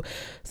famous people,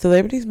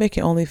 celebrities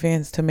making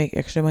OnlyFans to make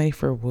extra money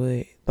for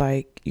what?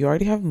 Like, you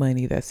already have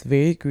money. That's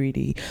very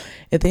greedy.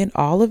 And then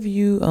all of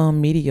you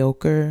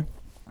mediocre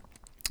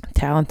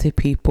talented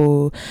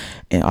people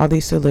and all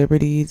these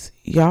celebrities,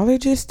 y'all are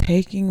just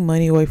taking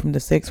money away from the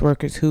sex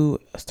workers who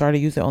started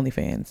using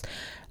OnlyFans.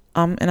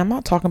 And I'm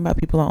not talking about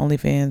people on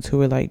OnlyFans who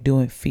are like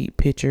doing feet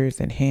pictures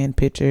and hand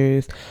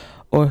pictures,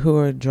 or who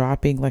are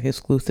dropping like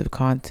exclusive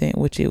content,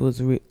 which it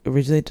was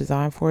originally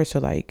designed for. So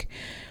like,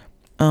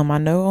 I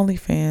know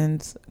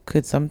OnlyFans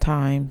could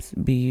sometimes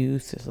be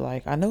used as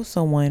like, I know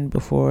someone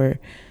before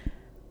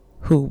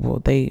who, well,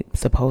 they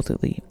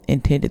supposedly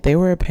intended, they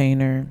were a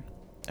painter,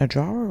 a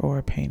drawer or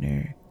a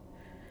painter,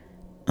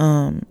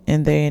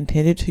 and they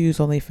intended to use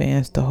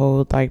OnlyFans to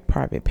hold like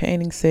private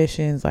painting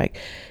sessions. Like,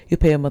 you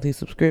pay a monthly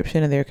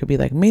subscription and there could be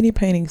like mini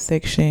painting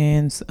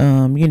sections,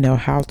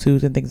 how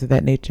to's and things of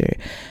that nature.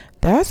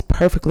 That's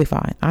perfectly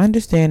fine. I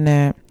understand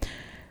that.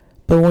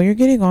 But when you're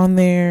getting on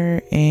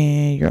there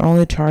and you're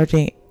only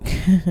charging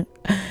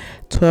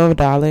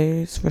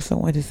 $12 for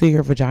someone to see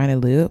your vagina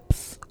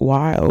lips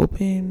wide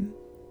open,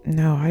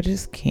 No, I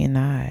just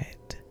cannot.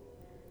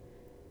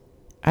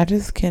 I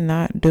just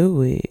cannot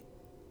do it.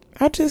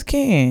 I just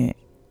can't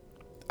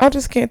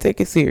take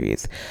it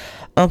serious.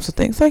 So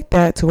things like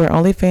that, to where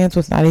OnlyFans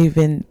was not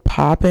even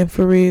popping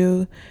for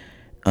real.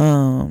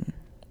 And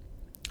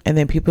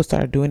then people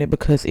started doing it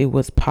because it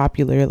was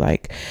popular.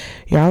 Like,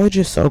 y'all are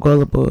just so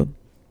gullible.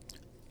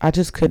 I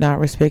just could not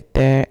respect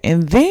that.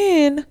 And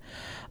then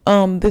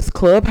this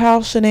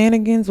Clubhouse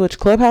shenanigans, which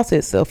Clubhouse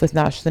itself is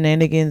not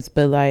shenanigans,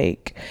 but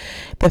like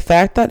the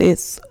fact that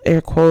it's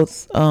air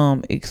quotes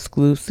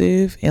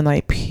exclusive, and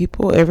like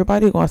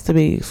everybody wants to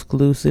be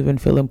exclusive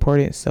and feel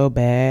important so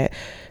bad,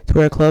 to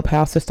where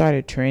Clubhouse has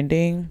started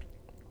trending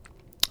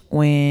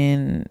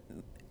when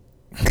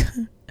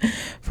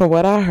from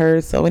what I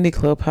heard, so many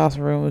Clubhouse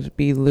rooms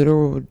be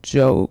literal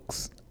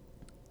jokes.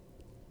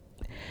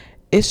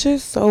 It's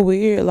just so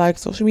weird. Like,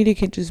 social media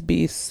can just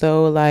be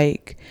so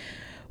like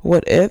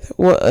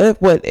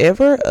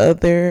whatever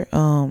other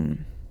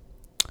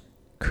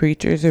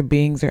creatures or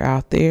beings are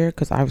out there,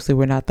 because obviously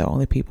we're not the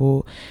only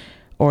people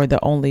or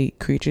the only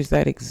creatures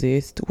that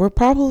exist. We're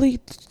probably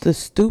the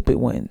stupid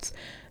ones.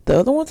 The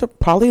other ones will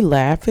probably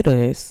laugh at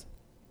us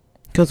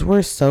because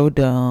we're so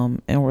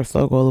dumb and we're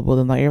so gullible,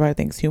 and like everybody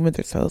thinks humans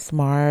are so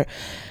smart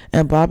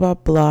and blah blah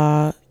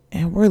blah,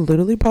 and we're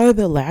literally probably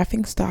the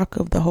laughing stock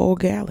of the whole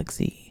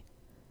galaxy.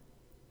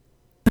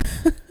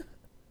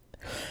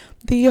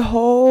 The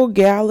whole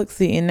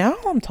galaxy. And now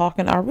I'm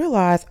talking, I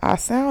realize I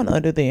sound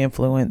under the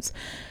influence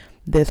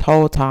this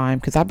whole time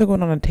because I've been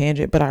going on a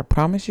tangent, but I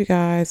promise you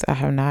guys I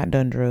have not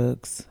done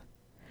drugs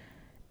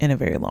in a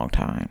very long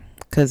time.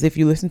 Because if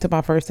you listen to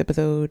my first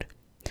episode,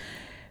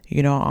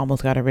 you know I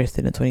almost got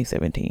arrested in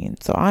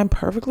 2017. So I'm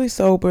perfectly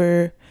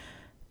sober.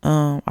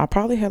 I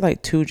probably had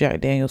like 2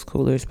 Jack Daniels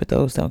coolers, but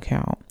those don't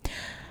count.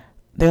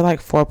 They're like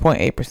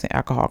 4.8%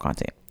 alcohol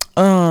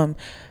content.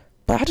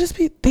 But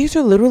these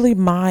are literally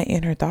my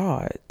inner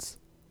thoughts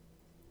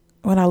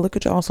when I look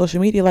at y'all on social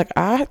media. Like,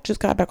 I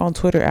just got back on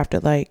Twitter after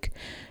like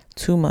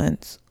 2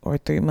 months or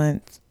 3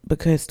 months,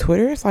 because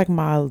Twitter is like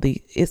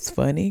it's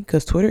funny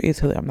because Twitter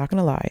is, I'm not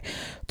gonna lie,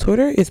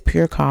 Twitter is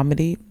pure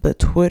comedy. But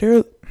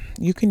Twitter,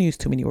 you can use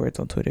too many words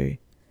on Twitter.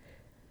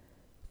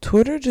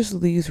 Twitter just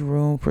leaves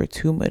room for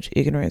too much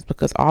ignorance,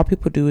 because all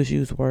people do is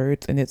use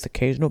words, and it's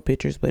occasional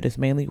pictures, but it's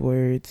mainly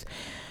words.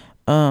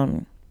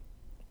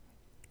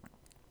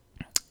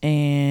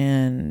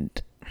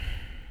 And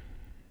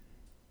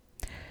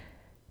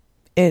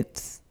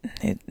it's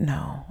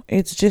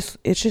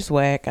just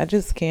whack. I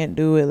just can't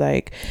do it.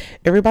 Like,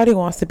 everybody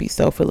wants to be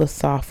so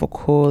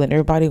philosophical, and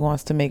everybody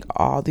wants to make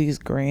all these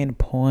grand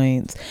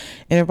points,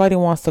 and everybody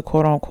wants to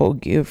quote unquote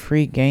give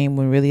free game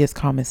when really it's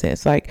common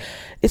sense. Like,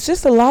 it's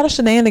just a lot of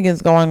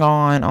shenanigans going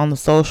on the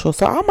social.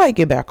 So I might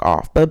get back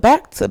off, but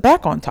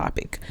back on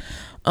topic.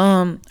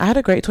 I had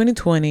a great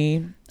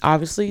 2020.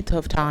 Obviously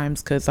tough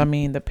times because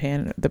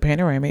the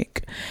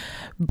panoramic,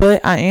 but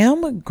I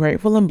am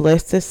grateful and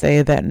blessed to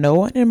say that no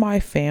one in my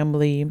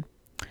family,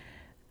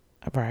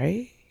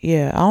 right?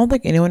 Yeah, I don't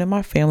think anyone in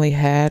my family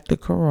had the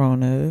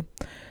corona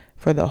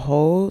for the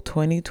whole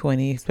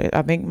 2020.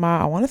 I think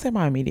I want to say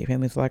my immediate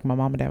family, so like my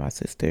mom and dad, my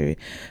sister,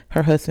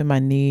 her husband, my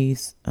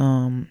niece,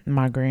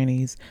 my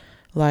grannies,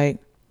 like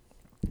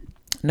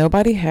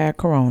nobody had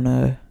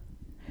corona.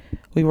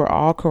 We were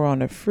all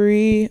corona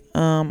free.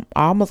 I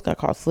almost got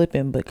caught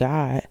slipping, but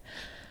God.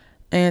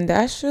 And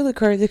that's really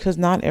crazy because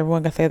not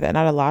everyone can say that.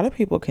 Not a lot of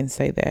people can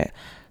say that.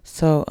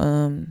 So,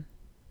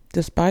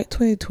 despite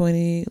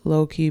 2020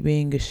 low key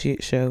being a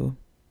shit show,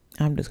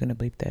 I'm just gonna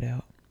bleep that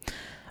out.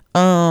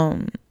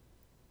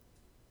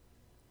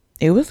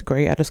 It was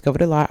great. I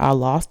discovered a lot. I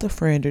lost a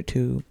friend or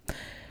two,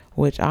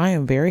 which I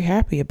am very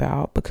happy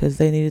about because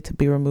they needed to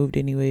be removed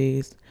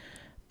anyways.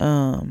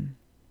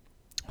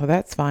 Well,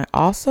 that's fine.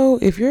 Also,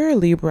 if you're a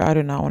Libra, I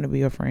do not want to be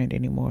your friend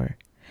anymore.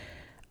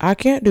 I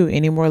can't do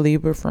any more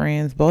Libra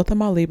friends. Both of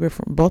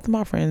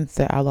my friends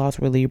that I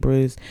lost were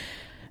Libras,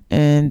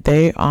 and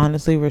they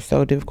honestly were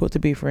so difficult to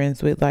be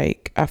friends with.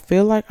 Like, I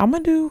feel like I'm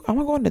gonna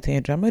go on a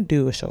tangent. I'm gonna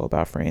do a show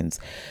about friends,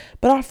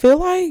 but I feel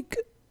like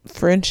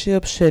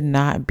friendship should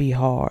not be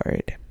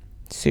hard.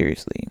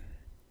 Seriously.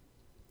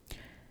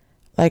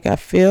 Like, I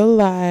feel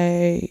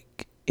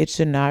like it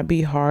should not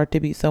be hard to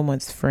be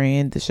someone's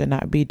friend. It should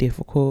not be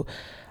difficult.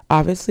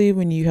 Obviously,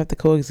 when you have to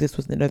coexist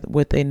with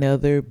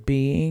another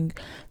being,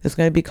 there's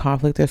going to be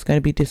conflict. There's going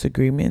to be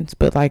disagreements.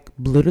 But like,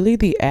 literally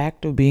the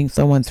act of being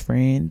someone's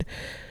friend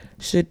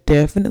should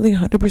definitely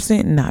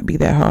 100% not be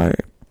that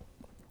hard.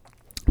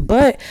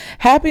 But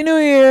Happy New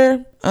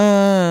Year.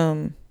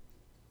 I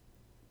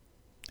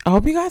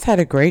hope you guys had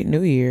a great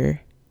New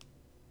Year.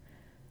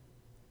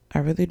 I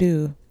really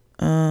do.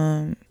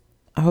 I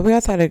hope you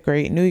guys had a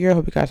great New Year. I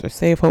hope you guys were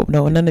safe. Hope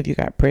none of you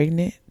got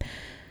pregnant.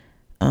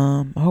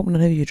 I hope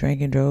none of you drank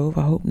and drove.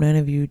 I hope none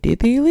of you did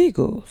the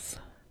illegals.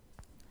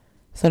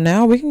 So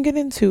now we can get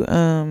into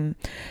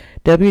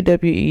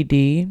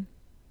WWED.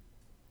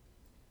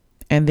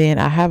 And then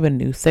I have a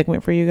new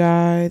segment for you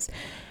guys.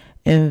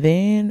 And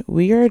then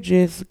we are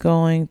just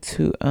going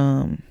to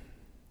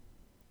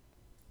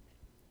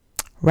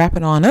wrap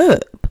it on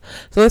up.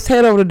 So let's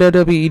head over to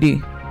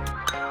WWED.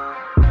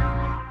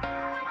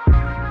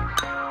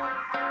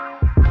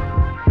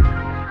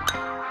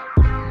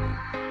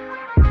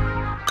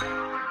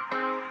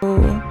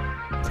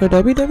 For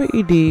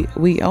WWED,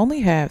 we only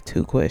have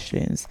 2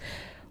 questions.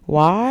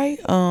 Why?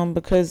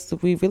 Because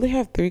we really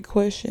have 3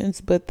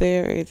 questions, but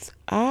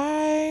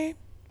I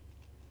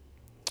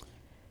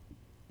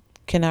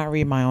cannot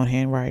read my own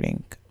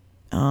handwriting.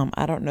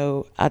 I don't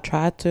know. I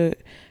tried to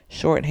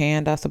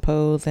shorthand, I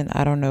suppose, and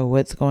I don't know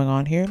what's going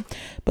on here.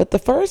 But the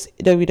first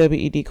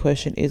WWED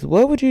question is,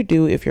 what would you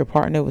do if your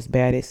partner was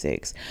bad at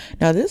sex?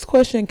 Now, this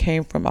question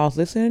came from, I was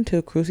listening to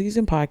a Cruise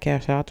Season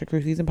podcast. Shout out to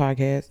Cruise Season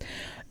podcast.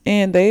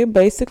 And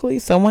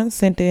someone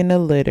sent in a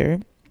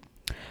letter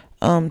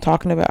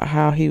talking about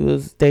how he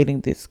was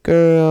dating this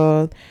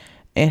girl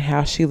and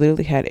how she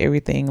literally had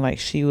everything. Like,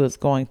 she was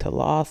going to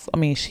law.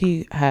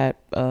 She had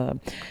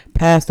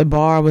passed the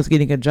bar, was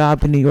getting a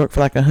job in New York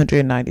for like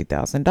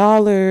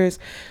 $190,000.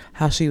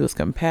 How she was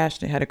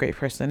compassionate, had a great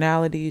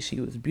personality. She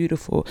was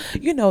beautiful.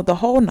 The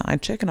whole 9,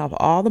 checking off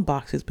all the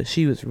boxes, but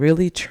she was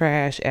really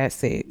trash at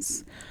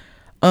sex.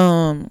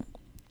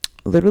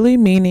 Literally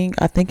meaning,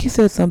 I think he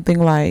said something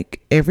like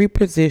every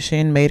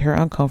position made her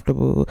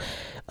uncomfortable,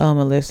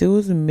 unless it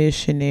was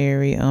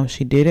missionary.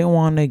 She didn't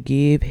want to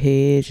give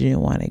head. She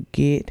didn't want to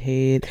get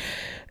head.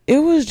 It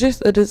was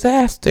just a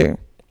disaster.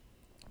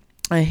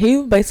 And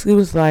he basically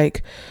was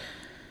like,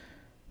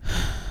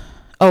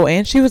 oh,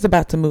 and she was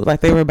about to move,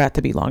 like they were about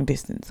to be long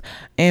distance.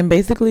 And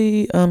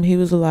basically, he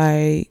was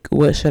like,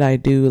 what should I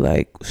do?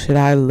 Like, should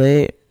I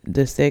let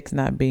the sex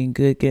not being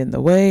good get in the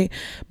way?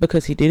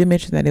 Because he didn't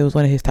mention that it was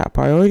one of his top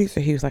priorities.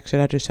 So he was like, should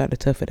I just try to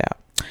tough it out?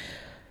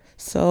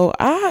 So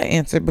I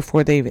answered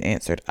before they even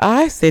answered.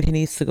 I said he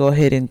needs to go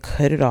ahead and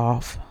cut it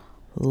off,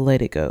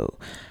 let it go.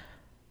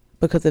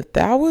 Because if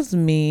that was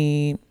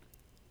me,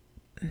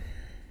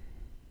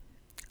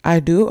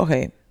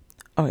 okay,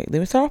 let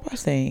me start off by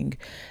saying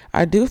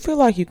I do feel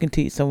like you can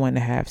teach someone to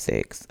have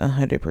sex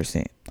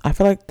 100%. I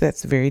feel like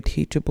that's very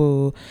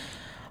teachable.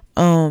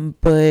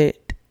 But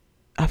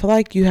I feel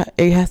like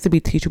it has to be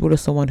teachable to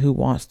someone who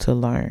wants to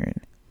learn,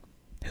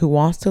 who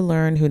wants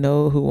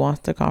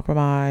to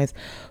compromise,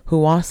 who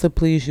wants to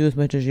please you as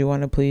much as you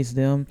want to please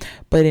them.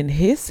 But in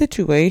his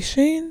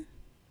situation,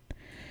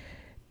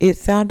 it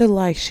sounded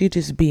like she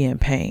just be in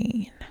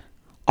pain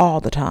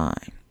all the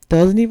time.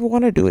 Doesn't even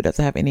want to do it.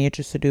 Doesn't have any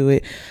interest to do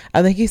it.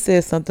 I think he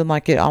said something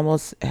like it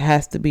almost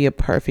has to be a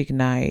perfect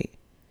night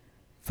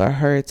for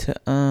her to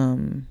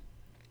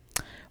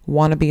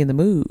want to be in the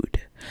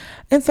mood.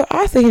 And so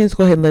I say, just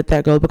go ahead and let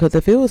that go, because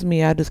if it was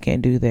me, I just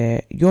can't do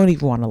that. You don't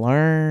even want to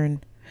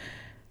learn.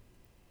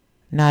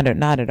 Not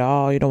at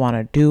all. You don't want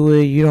to do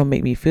it. You don't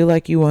make me feel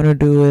like you want to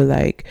do it.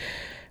 Like,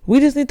 we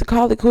just need to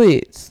call it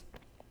quits.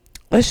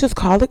 Let's just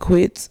call it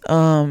quits.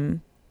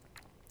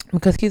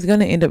 Because he's going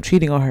to end up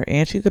cheating on her.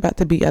 And she's about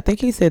to be, I think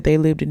he said they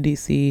lived in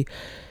DC.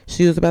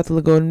 She was about to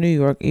go to New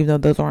York, even though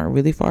those aren't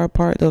really far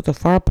apart. Those are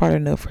far apart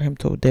enough for him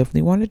to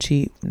definitely want to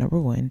cheat, number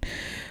 1.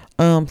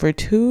 For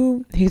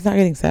 2, he's not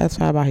getting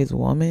satisfied by his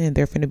woman, and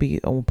they're going to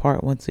be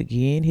apart once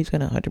again. He's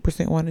going to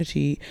 100% want to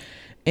cheat.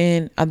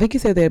 And I think he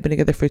said they had been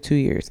together for 2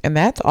 years. And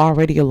that's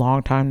already a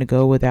long time to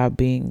go without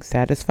being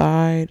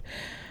satisfied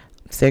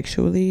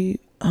sexually.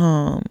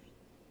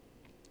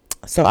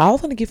 So I was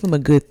going to give him a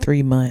good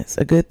 3 months,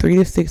 a good 3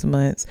 to 6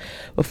 months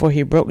before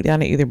he broke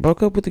down and either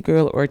broke up with the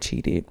girl or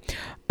cheated.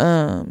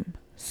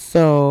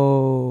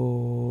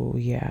 So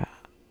yeah,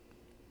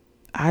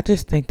 I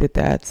just think that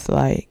that's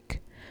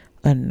like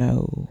a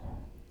no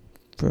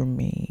for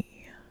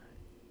me.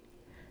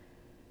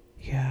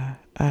 Yeah,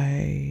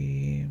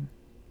 I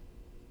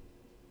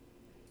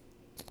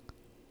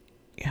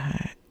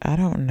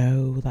don't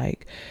know.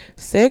 Like,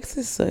 sex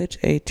is such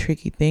a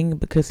tricky thing,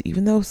 because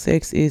even though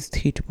sex is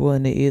teachable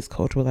and it is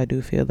cultural, I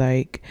do feel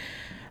like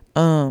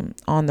on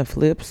the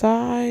flip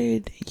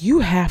side, you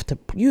have to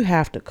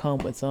come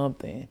with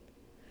something.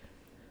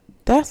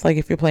 That's like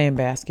if you're playing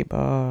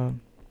basketball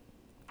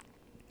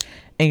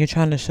and you're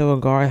trying to show a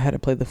guard how to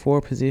play the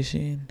 4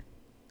 position,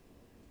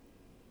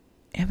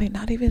 and they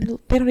don't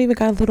even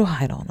got a little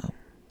height on them.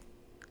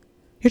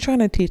 You're trying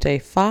to teach a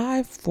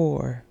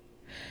 5'4".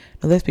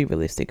 Now, let's be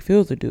realistic.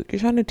 Phil's a dude.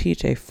 You're trying to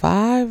teach a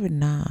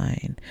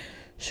 5'9"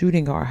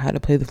 shooting guard how to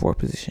play the 4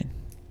 position.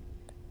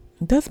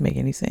 It doesn't make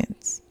any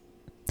sense.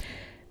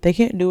 They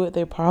can't do it.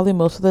 They probably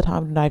most of the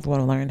time do not even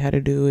want to learn how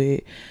to do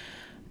it.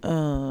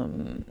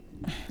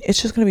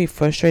 It's just going to be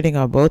frustrating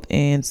on both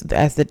ends.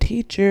 As the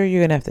teacher,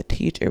 you're going to have to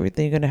teach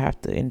everything. You're going to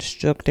have to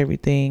instruct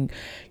everything.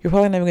 You're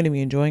probably not going to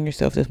be enjoying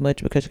yourself as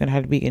much, because you're going to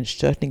have to be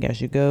instructing as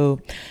you go.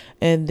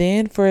 And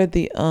then for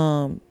the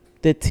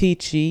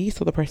teachee,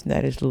 so the person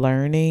that is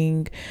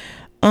learning,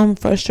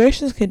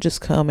 frustrations can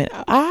just come. And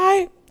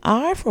I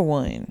for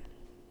one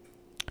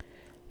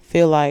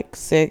feel like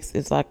sex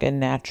is like a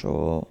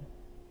natural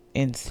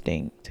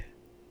instinct.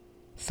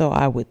 So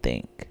I would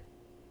think,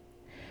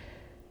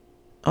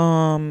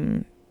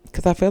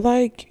 because I feel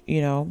like,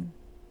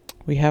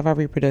 we have our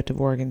reproductive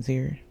organs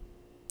here,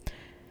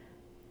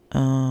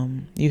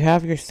 You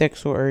have your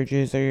sexual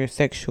urges or your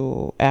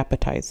sexual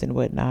appetites and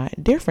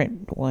whatnot,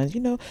 different ones.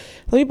 Some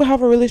people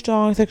have a really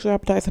strong sexual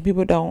appetite, some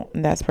people don't,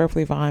 and that's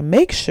perfectly fine.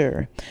 Make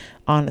sure,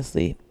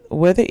 honestly,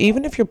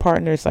 even if your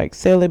partner is like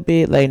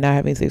celibate, like not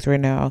having sex right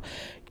now,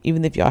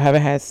 even if y'all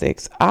haven't had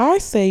sex, I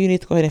say you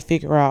need to go ahead and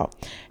figure out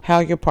how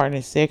your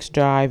partner's sex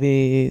drive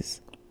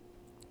is,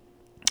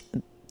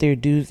 their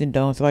do's and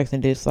don'ts, likes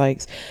and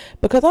dislikes,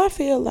 because I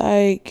feel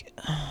like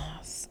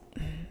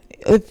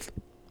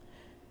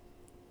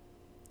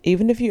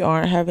even if you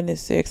aren't having the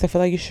sex, I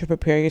feel like you should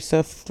prepare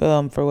yourself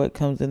for what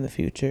comes in the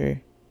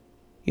future,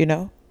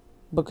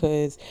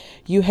 because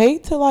you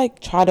hate to like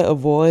try to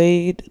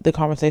avoid the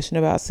conversation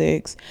about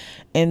sex,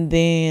 and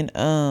then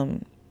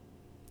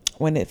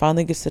when it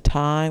finally gets to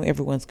time,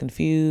 everyone's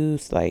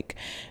confused, like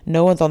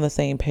no one's on the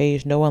same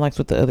page, no one likes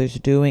what the other's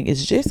doing.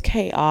 It's just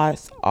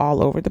chaos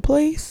all over the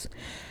place.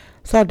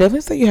 So I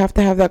definitely say you have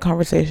to have that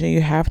conversation.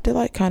 You have to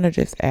like kind of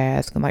just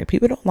ask, and like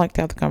people don't like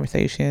to have the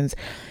conversations.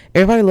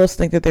 Everybody loves to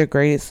think that they're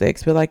great at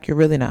sex, but like you're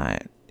really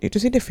not. You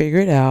just need to figure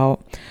it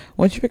out.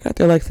 Once you figure out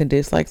their likes and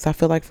dislikes, I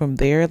feel like from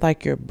there,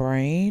 like your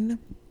brain,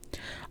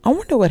 I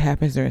wonder what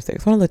happens during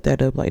sex. I want to look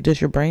that up. Like,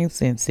 does your brain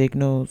send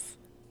signals?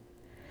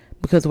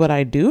 Because what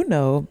I do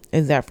know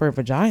is that for a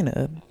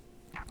vagina,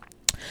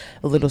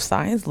 a little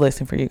science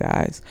lesson for you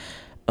guys.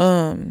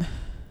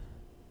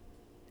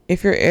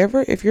 If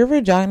your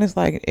vagina is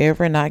like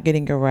ever not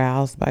getting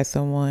aroused by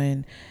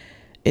someone,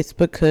 it's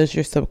because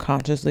you're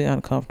subconsciously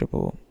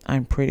uncomfortable.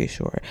 I'm pretty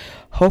sure.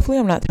 Hopefully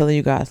I'm not telling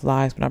you guys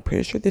lies, but I'm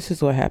pretty sure this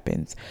is what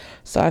happens.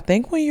 So I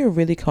think when you're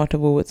really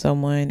comfortable with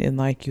someone and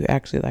like you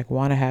actually like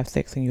want to have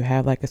sex and you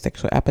have like a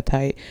sexual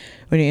appetite,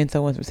 when you're in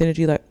someone's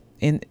vicinity, like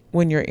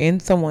when you're in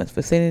someone's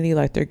vicinity,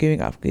 like they're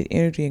giving off good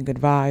energy and good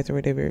vibes or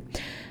whatever,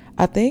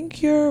 I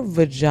think your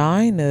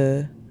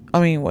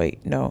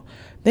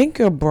I think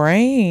your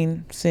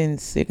brain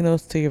sends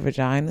signals to your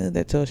vagina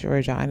that tells your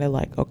vagina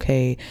like,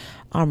 okay,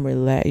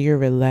 you're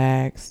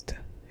relaxed,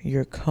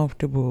 you're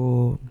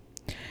comfortable,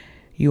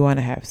 you want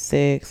to have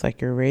sex, like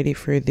you're ready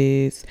for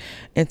this.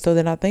 And so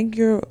then I think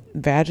your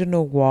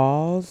vaginal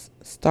walls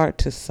start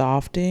to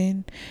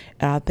soften,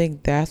 and I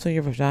think that's when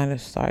your vagina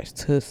starts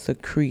to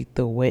secrete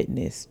the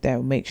wetness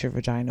that makes your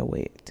vagina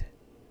wet.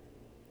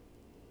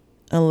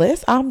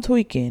 Unless I'm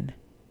tweaking,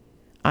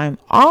 I'm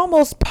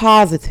almost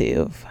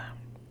positive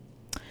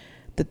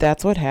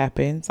that's what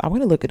happens. I'm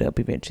gonna look it up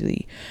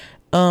eventually.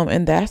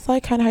 And that's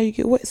like kind of how you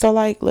get wet. So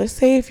like, let's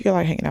say if you're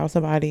like hanging out with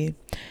somebody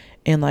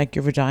and like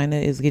your vagina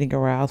is getting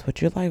aroused,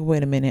 but you're like,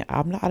 wait a minute,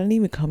 I didn't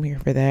even come here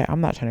for that.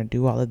 I'm not trying to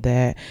do all of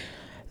that.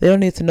 They don't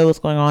need to know what's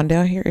going on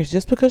down here. It's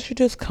just because you're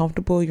just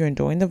comfortable, you're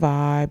enjoying the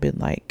vibe, and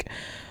like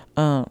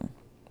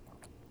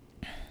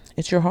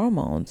it's your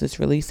hormones. It's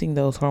releasing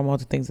those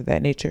hormones and things of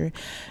that nature.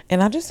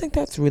 And I just think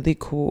that's really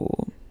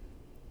cool.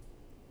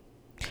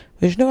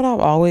 But you know what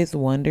I've always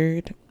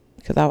wondered?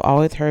 Because I've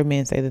always heard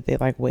men say that they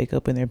like wake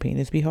up and their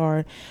penis be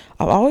hard.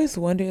 I've always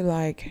wondered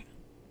like,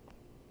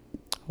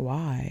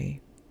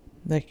 why?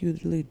 Like you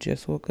literally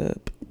just woke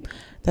up.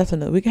 That's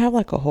another. We can have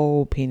like a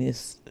whole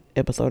penis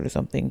episode or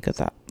something,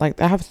 because I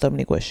have so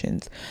many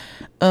questions.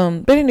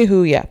 But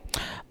anywho, yeah.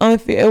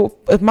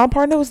 If my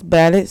partner was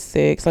bad at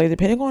sex, like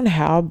depending on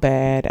how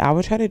bad, I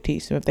would try to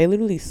teach them. If they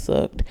literally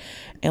sucked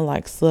and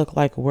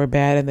like were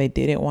bad and they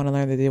didn't want to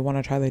learn, they didn't want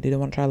to try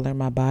to learn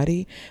my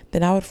body,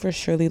 then I would for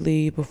surely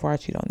leave before I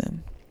cheat on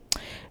them.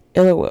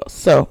 LOL.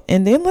 So,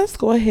 and then let's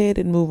go ahead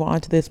and move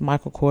on to this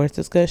Michael Kors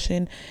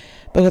discussion,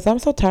 because I'm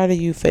so tired of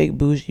you fake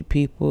bougie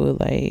people.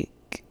 Like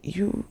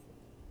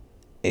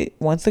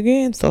once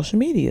again, social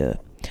media.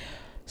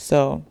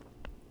 So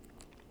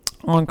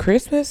on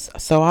Christmas,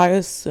 so I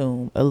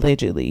assume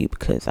allegedly,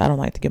 because I don't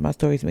like to get my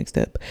stories mixed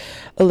up,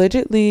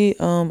 allegedly,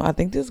 I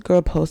think this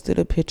girl posted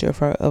a picture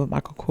of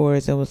Michael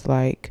Kors and was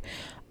like,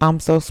 I'm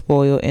so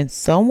spoiled, and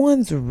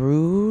someone's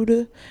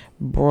rude,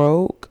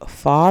 broke,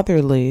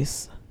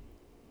 fatherless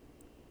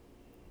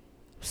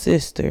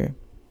sister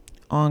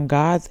on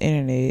God's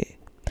internet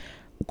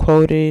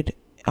quoted,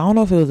 I don't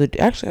know if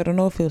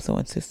it was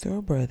someone's sister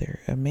or brother,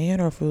 a man,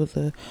 or if it was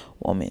a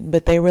woman,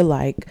 but they were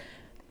like,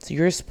 so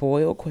you're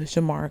spoiled, ?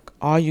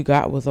 All you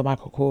got was a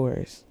Michael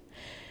Kors.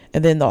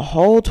 And then the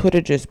whole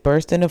Twitter just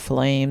burst into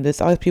flame.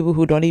 There's all these people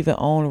who don't even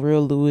own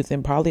real Louis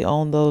and probably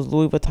own those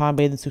Louis Vuitton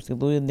bathing suits that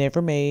Louis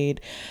never made.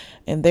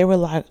 And they were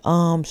like,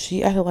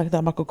 she acted like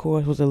that Michael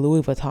Kors was a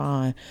Louis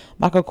Vuitton.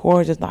 Michael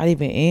Kors is not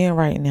even in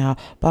right now.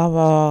 Blah,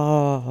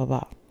 blah, blah,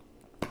 blah.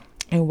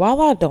 And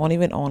while I don't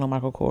even own a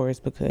Michael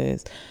Kors,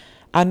 because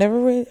I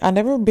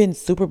never been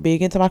super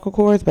big into Michael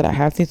Kors, but I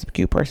have seen some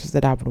cute purses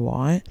that I would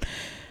want.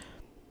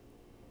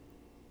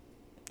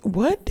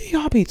 What do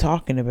y'all be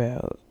talking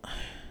about?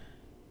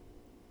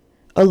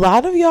 A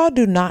lot of y'all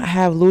do not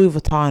have Louis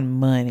Vuitton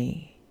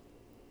money.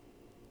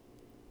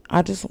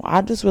 I just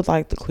would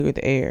like to clear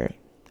the air.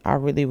 I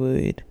really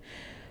would.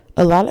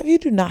 A lot of you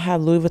do not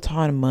have Louis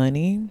Vuitton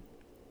money.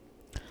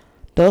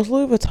 Those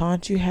Louis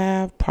Vuittons you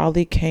have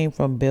probably came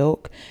from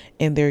Belk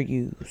and they're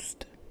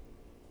used.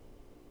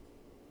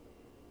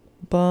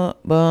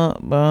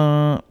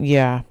 Yeah,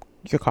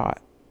 you're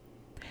caught.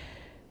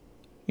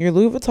 Your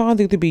Louis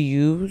Vuittons either be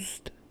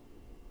used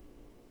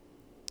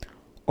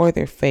or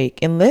they're fake.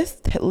 And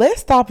let's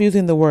stop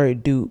using the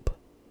word dupe,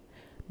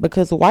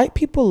 because white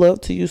people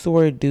love to use the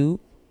word dupe.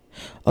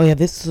 Oh yeah,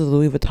 this is a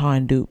Louis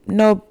Vuitton dupe.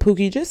 No,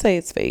 Pookie, just say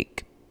it's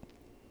fake.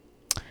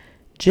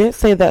 Just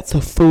say that's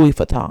a Louis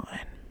Vuitton.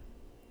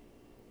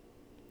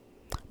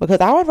 Because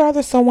I would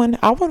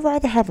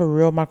rather have a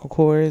real Michael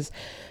Kors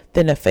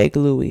than a fake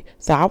Louis.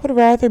 So I would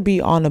rather be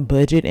on a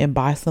budget and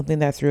buy something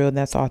that's real and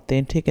that's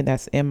authentic and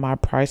that's in my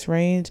price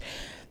range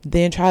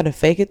than try to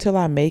fake it till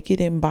I make it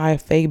and buy a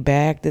fake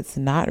bag that's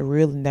not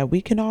real and that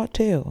we can all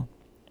tell.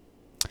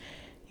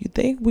 You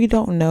think we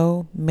don't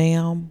know,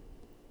 ma'am?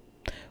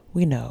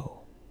 We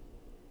know.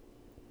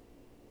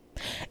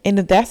 And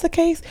if that's the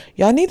case,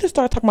 y'all need to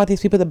start talking about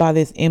these people that buy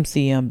these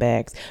MCM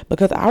bags,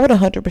 because I would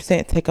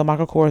 100% take a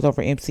Michael Kors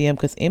over MCM,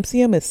 because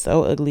MCM is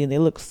so ugly and they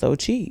look so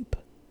cheap.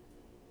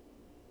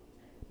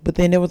 But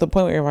then there was a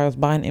point where everybody was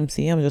buying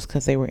MCM just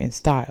because they were in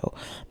style,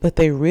 but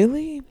they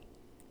really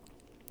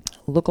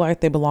look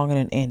like they belong in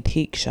an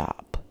antique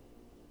shop.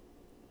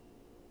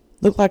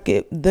 Look like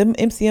them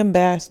MCM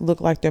bags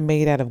look like they're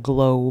made out of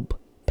globe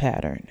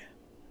pattern.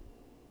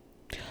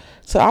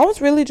 So I was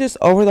really just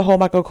over the whole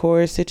Michael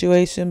Kors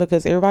situation,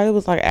 because everybody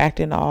was like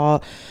acting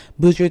all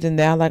bougie and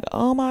down, like,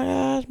 oh my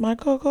gosh,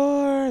 Michael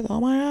Kors, oh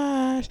my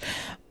gosh.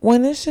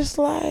 When it's just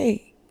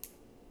like,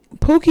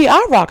 Pookie,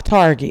 I rock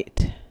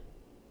Target,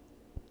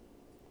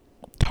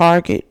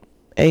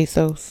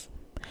 ASOS,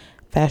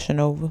 Fashion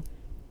Nova.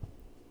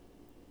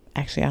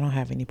 Actually, I don't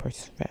have any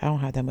purses. I don't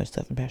have that much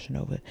stuff in Fashion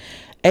Nova.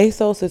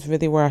 ASOS is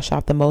really where I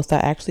shop the most. I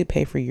actually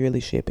pay for yearly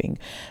shipping.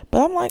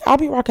 But I'm like, I'll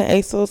be rocking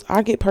ASOS.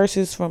 I get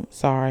purses from,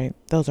 sorry,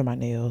 those are my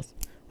nails.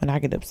 When I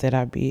get upset,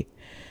 I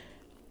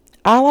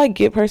like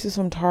get purses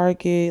from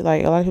Target.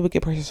 Like, a lot of people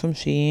get purses from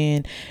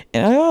Shein.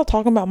 And I all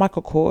talking about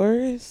Michael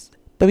Kors,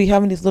 but we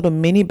having these little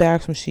mini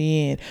bags from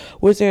Shein,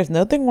 which there's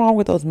nothing wrong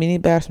with those mini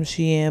bags from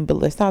Shein. But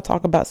let's not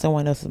talk about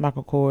someone else's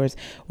Michael Kors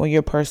when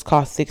your purse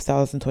costs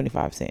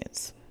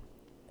 $6.25.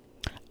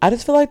 I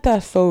just feel like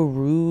that's so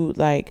rude.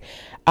 Like,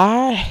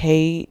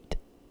 I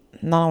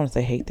don't want to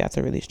say hate, that's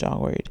a really strong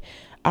word.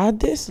 I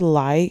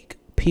dislike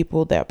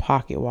people that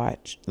pocket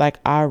watch. Like,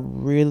 I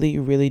really,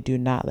 really do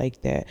not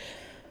like that.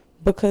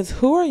 Because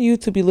who are you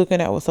to be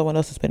looking at what someone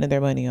else is spending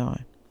their money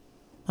on?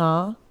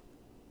 Huh?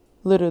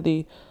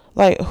 Literally.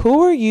 Like,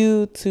 who are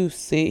you to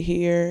sit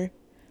here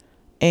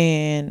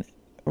and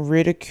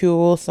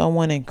ridicule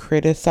someone and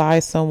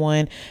criticize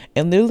someone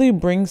and literally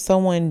bring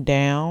someone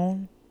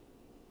down?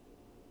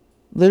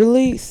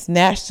 Literally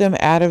snatch them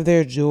out of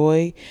their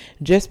joy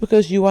just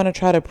because you want to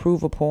try to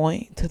prove a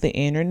point to the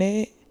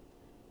internet?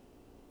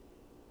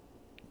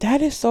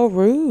 That is so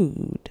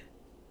rude.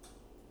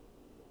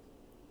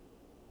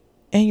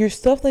 And your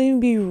stuff don't even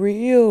be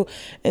real.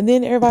 And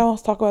then everybody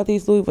wants to talk about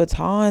these Louis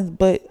Vuittons,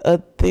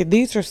 but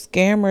these are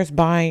scammers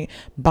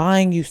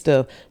buying you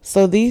stuff.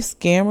 So these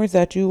scammers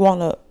that you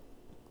want to,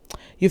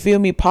 you feel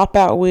me, pop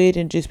out with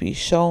and just be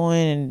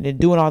showing and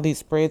doing all these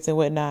spreads and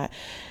whatnot,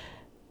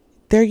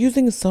 they're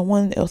using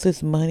someone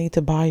else's money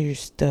to buy your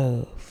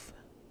stuff.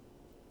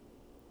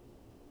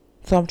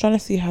 So I'm trying to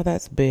see how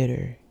that's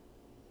better.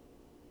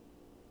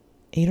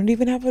 You don't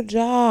even have a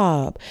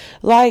job.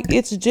 Like,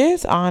 it's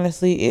just,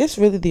 honestly, it's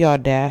really the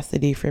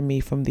audacity for me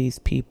from these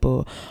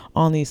people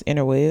on these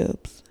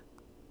interwebs.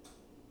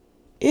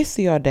 It's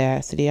the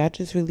audacity. I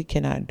just really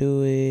cannot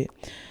do it.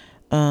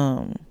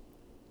 I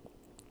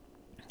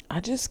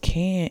just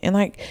can't. And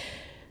like,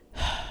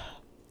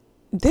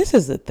 this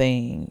is the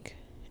thing.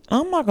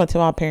 I'm not going to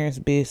tell my parents'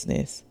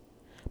 business,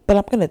 but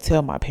I'm going to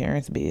tell my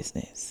parents'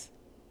 business.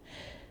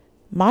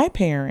 My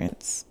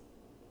parents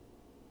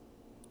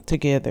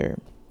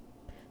together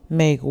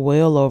make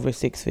well over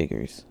 6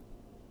 figures.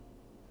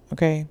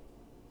 Okay?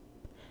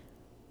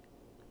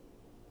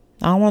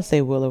 I don't want to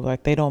say well over,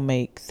 like they don't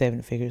make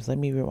 7 figures. Let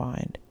me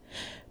rewind.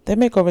 They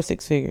make over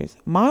 6 figures.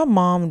 My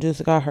mom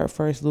just got her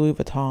first Louis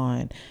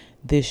Vuitton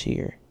this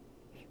year.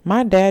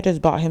 My dad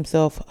just bought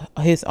himself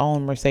his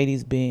own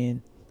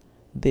Mercedes-Benz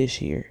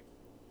this year.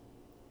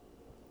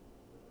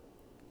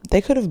 They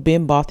could have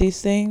been bought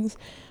these things,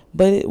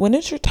 but when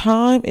it's your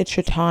time, it's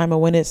your time. And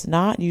when it's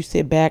not, you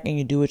sit back and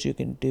you do what you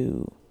can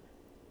do.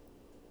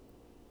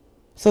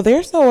 So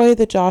there's no way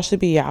that y'all should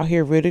be out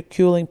here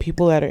ridiculing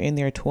people that are in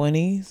their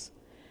 20s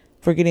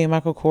for getting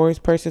Michael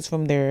Kors purses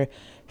from their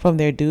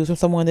dudes, from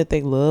someone that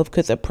they love.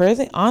 Because a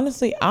present,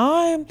 honestly,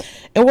 and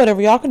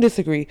whatever, y'all can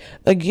disagree,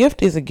 a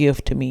gift is a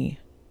gift to me.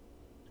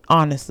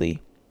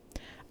 Honestly.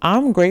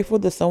 I'm grateful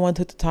that someone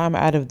took the time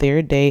out of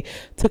their day,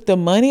 took the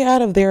money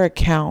out of their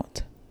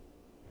account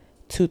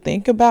to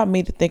think about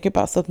me, to think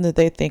about something that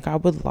they think I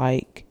would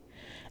like,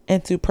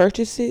 and to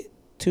purchase it,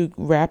 to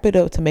wrap it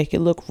up, to make it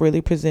look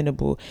really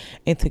presentable,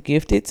 and to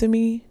gift it to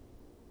me.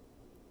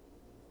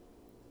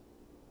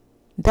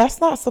 That's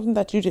not something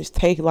that you just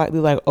take lightly,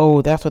 like,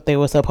 oh, that's what they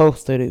were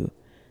supposed to do.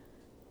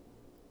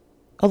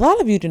 A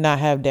lot of you do not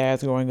have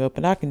dads growing up,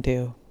 and I can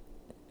tell.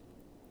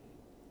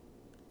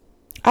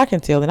 I can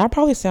tell, and I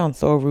probably sound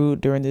so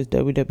rude during this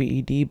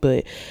WWED,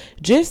 but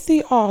just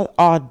the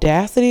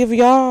audacity of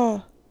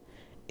y'all,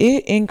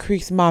 it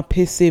increased my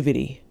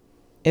passivity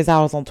as I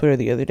was on Twitter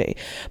the other day.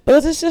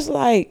 But it's just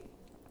like,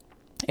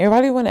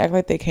 everybody want to act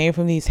like they came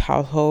from these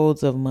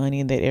households of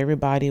money and that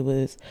everybody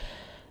was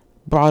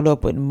brought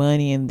up with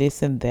money and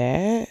this and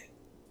that.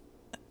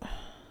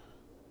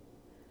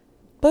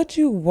 But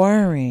you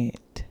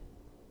weren't.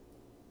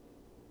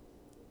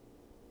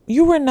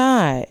 You were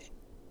not.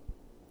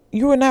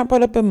 You were not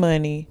brought up in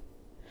money.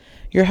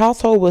 Your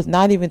household was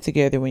not even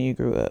together when you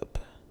grew up.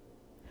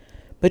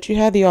 But you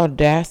had the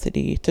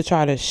audacity to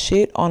try to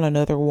shit on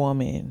another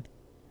woman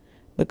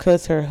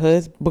because her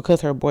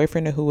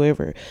boyfriend or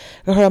whoever,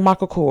 or her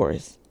Michael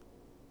Kors,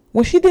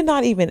 when she did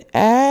not even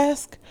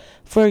ask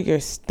for your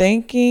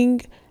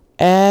stinking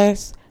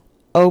ass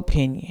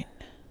opinion.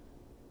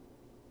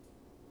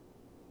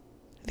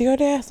 The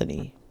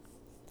audacity.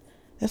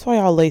 That's why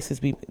y'all laces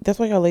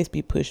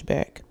be pushed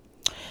back.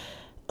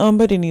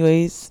 But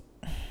anyways,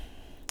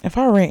 if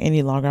I rant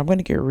any longer, I'm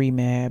gonna get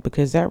mad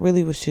because that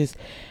really was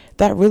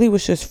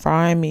just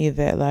frying me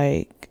that,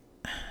 like,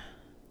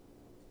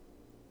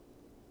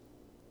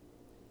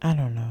 I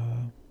don't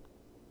know.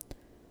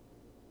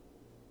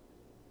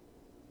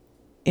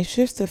 It's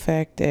just the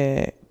fact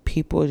that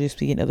people just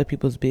be in other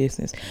people's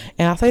business.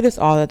 And I say this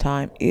all the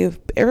time. If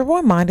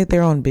everyone minded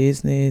their own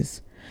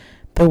business,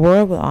 the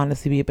world would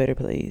honestly be a better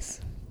place.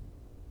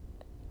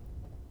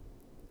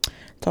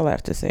 That's all I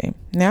have to say.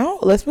 Now,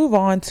 let's move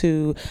on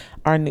to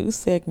our new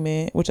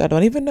segment, which I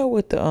don't even know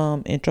what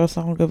the intro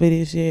song of it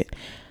is yet.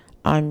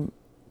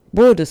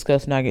 We'll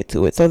discuss when I get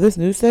to it. So this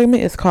new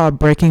segment is called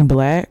Breaking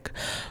Black.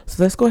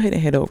 So let's go ahead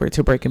and head over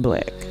to Breaking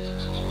Black.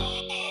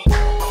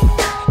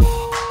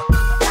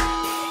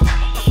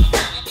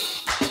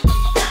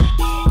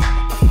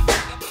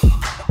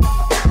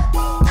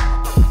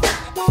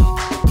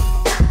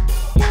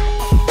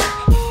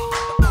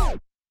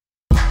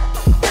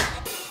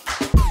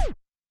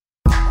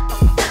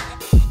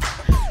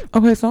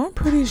 Okay, so I'm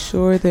pretty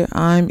sure that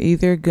I'm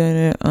either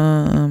gonna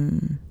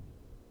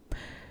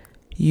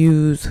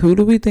use Who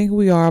Do We Think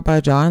We Are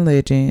by John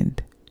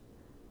Legend,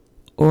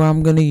 or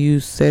I'm gonna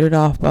use Set It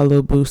Off by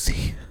Lil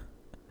Boosie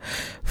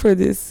for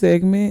this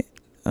segment.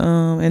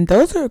 And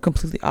those are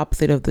completely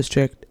opposite of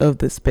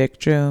the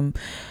spectrum,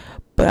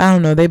 but I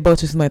don't know, they both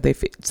just seem like they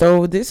fit.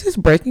 So this is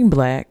Breaking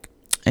Black,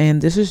 and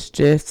this is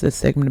just a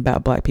segment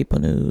about Black people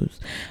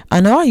news.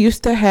 I know I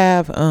used to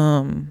have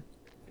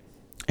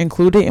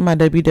included in my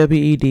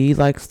WWED,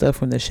 like, stuff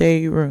from the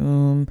Shade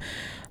Room,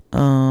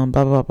 blah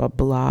blah blah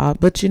blah,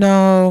 but you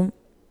know,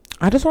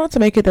 I just wanted to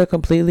make it a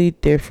completely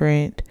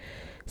different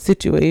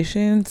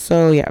situation.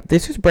 So yeah,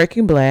 this is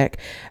Breaking Black.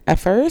 At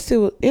first it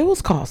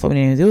was called so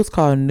many names. It was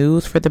called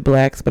News for the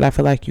Blacks, but I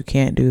feel like you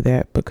can't do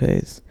that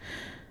because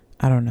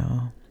I don't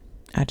know,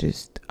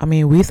 I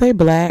mean, we say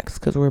blacks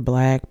because we're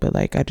black, but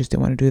like, I just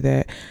didn't want to do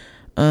that.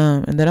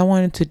 And then I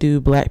wanted to do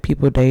Black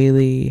People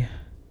Daily,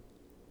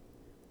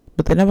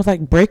 but then I was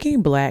like,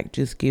 Breaking Black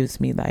just gives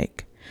me,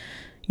 like,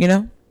 you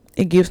know,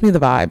 it gives me the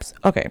vibes.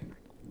 Okay.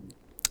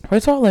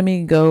 First of all, let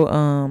me go.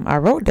 I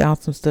wrote down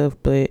some stuff,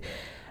 but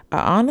I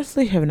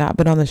honestly have not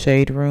been on the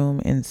Shade Room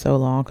in so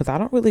long because I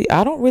don't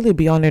really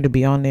be on there to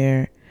be on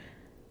there.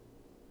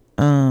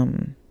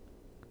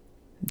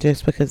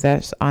 Just because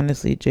that's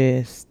honestly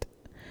just,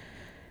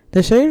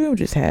 the Shade Room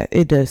just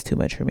it does too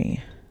much for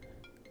me.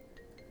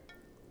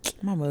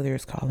 My mother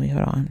is calling me.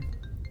 Hold on.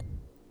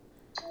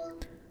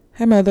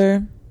 Hey,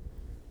 Mother.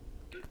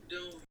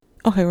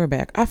 Okay, we're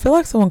back. I feel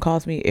like someone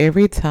calls me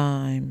every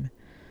time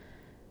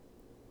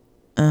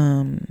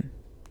I'm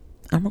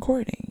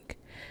recording.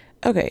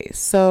 Okay,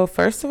 so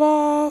first of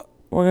all,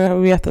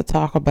 we have to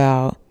talk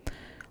about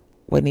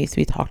what needs to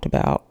be talked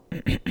about.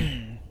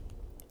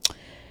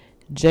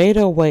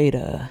 Jada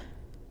Waiter.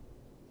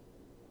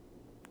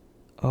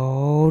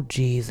 Oh,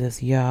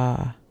 Jesus,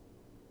 yeah.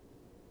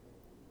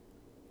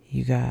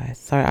 You guys,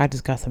 sorry, I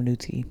just got some new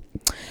tea.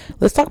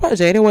 Let's talk about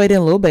Jada Waiter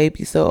and Lil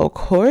Baby. So, of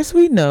course,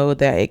 we know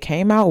that it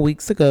came out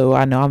weeks ago.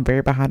 I know I'm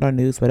very behind on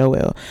news, but oh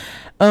well.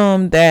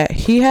 That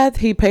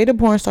he paid a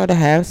porn star to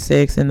have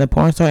sex, and the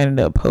porn star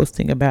ended up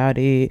posting about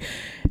it.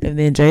 And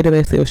then Jada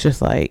basically was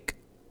just like,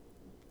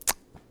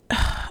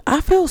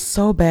 I feel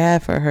so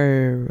bad for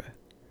her.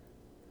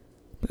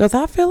 Because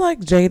I feel like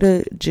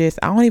Jada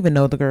I don't even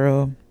know the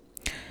girl.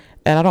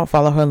 And I don't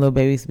follow her and Lil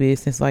Baby's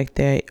business like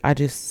that. I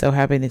just so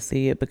happen to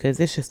see it because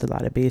it's just a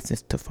lot of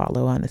business to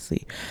follow,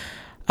 honestly.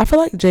 I feel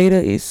like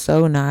Jada is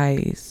so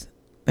nice.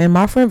 And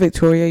my friend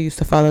Victoria used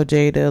to follow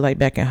Jada, like,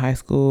 back in high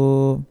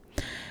school.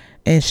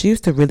 And she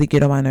used to really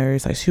get on my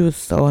nerves. Like, she was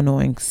so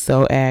annoying,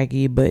 so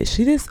aggy. But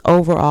she just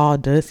overall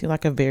does seem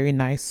like a very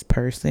nice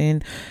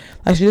person.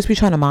 Like, she just be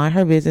trying to mind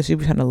her business. She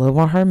be trying to love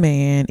on her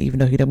man, even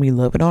though he don't be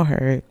loving on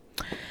her.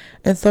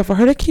 And so for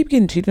her to keep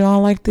getting cheated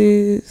on like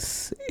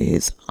this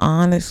is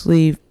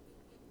honestly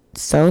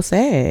so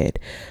sad.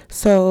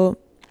 So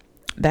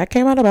that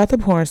came out about the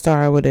porn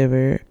star or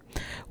whatever,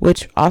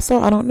 which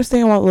also I don't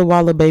understand why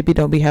Lil Baby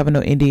don't be having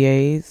no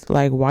NDAs.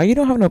 Like, why you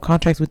don't have no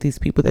contracts with these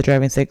people that you're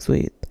having sex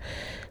with?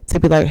 to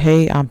be like,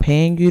 hey, I'm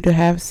paying you to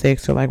have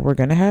sex, or like, we're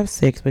gonna have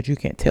sex, but you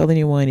can't tell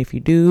anyone. If you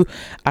do,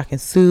 I can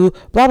sue,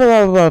 blah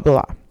blah blah blah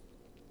blah.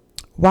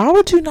 Why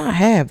would you not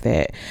have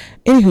that?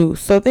 Anywho,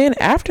 so then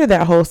after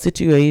that whole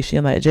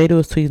situation, like, Jada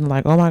was tweeting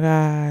like, oh my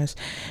gosh,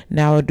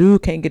 now a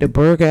dude can't get a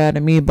burger out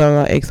of me, blah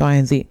blah, X, Y,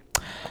 and Z.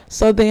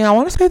 So then I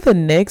want to say the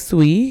next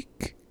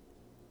week,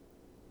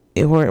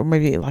 or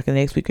maybe like the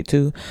next week or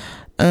two,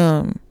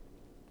 Jada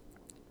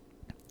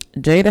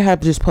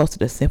had just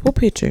posted a simple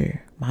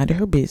picture, minding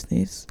her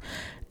business,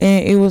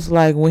 and it was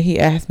like, when he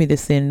asked me to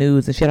send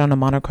nudes, and she had on a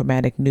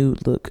monochromatic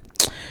nude look.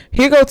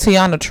 Here go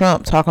Tiana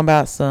Trump talking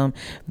about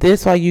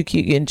this why you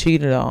keep getting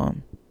cheated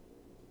on.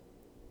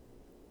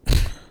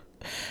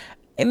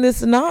 And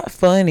it's not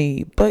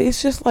funny, but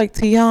it's just like,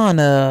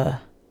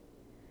 Tiana,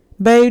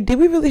 babe, did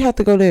we really have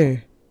to go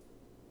there?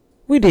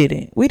 We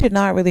didn't. We did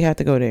not really have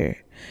to go there.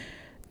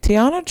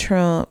 Tiana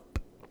Trump,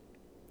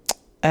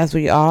 as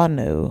we all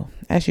know,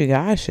 as you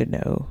guys should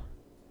know,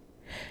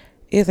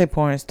 is a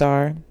porn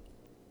star.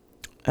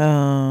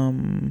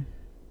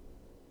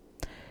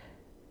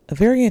 A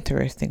very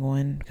interesting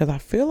one, because I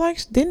feel like,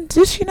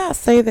 did she not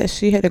say that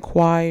she had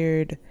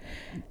acquired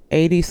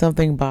 80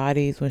 something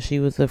bodies when she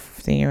was a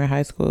senior in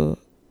high school?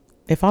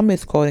 If I'm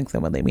misquoting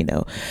someone, let me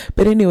know.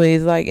 But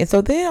anyways, like, and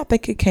so then I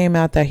think it came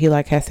out that he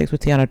like had sex with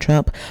Tiana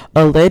Trump,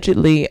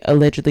 allegedly,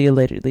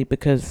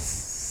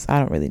 because I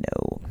don't really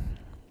know,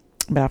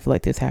 but I feel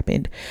like this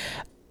happened.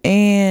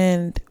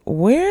 And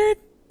when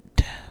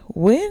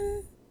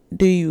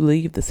do you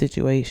leave the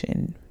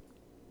situation?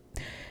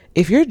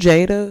 If you're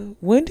Jada,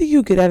 when do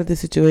you get out of the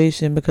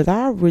situation? Because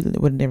I really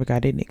would have never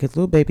got in it, because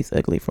Lil Baby's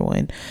ugly for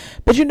one.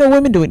 But you know,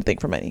 women do anything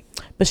for money.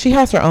 But she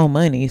has her own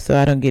money, so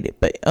I don't get it.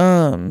 But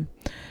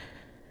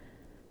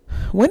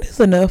when is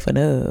enough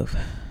enough?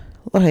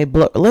 Okay,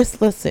 let's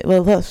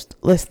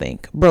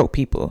think. Broke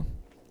people.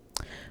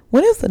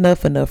 When is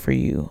enough for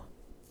you?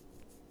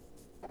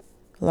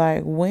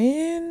 Like,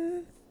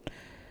 when?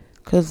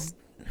 Because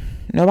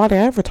nobody I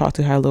ever talked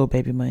to had Lil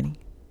Baby money.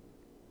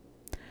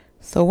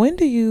 So when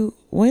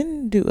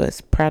do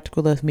us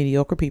practical, us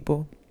mediocre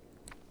people,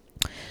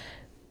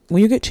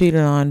 when you get cheated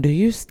on, do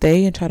you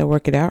stay and try to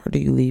work it out, or do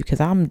you leave? Because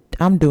I'm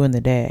doing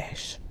the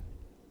dash.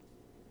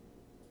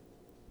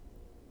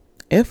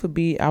 F would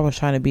be, I was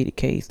trying to beat the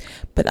case,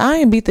 but I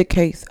ain't beat the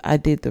case. I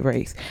did the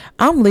race.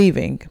 I'm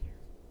leaving.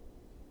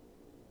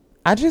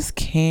 I just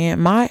can't.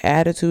 My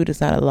attitude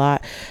is not a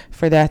lot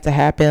for that to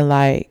happen.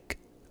 Like,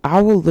 I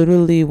will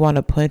literally want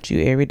to punch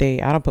you every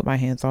day. I don't put my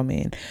hands on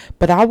men,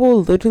 but I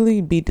will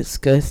literally be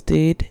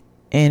disgusted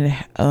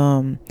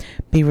and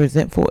be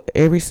resentful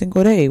every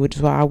single day, which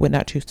is why I would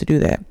not choose to do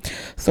that.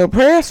 So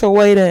prayers for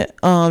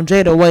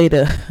Jada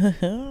Waiter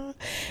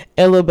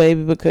and Lil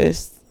Baby,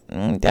 because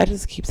that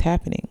just keeps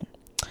happening.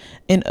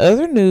 In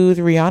other news,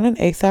 Rihanna and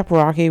A$AP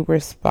Rocky were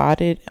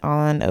spotted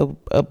on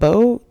a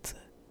boat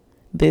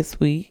this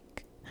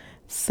week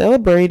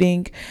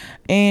celebrating,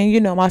 and you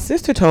know, my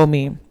sister told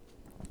me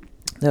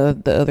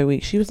the other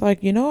week, she was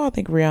like, you know, I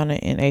think Rihanna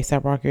and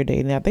A$AP Rocky are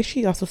dating. I think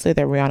she also said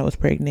that Rihanna was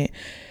pregnant.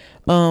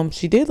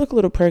 She did look a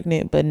little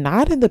pregnant, but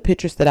not in the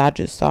pictures that I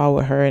just saw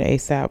with her and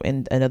A$AP,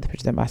 and another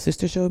picture that my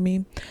sister showed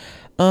me.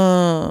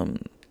 But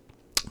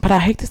I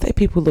hate to say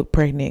people look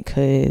pregnant,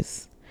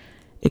 because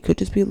it could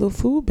just be a little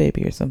food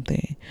baby or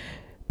something.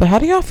 But how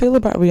do y'all feel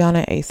about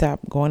Rihanna and A$AP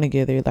going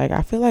together? Like,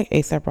 I feel like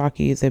A$AP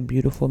Rocky is a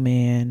beautiful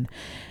man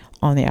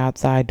on the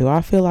outside. Do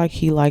I feel like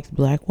he likes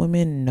black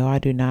women? No, I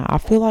do not. I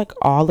feel like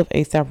all of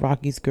A$AP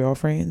Rocky's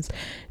girlfriends,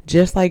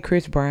 just like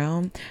Chris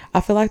Brown,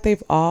 I feel like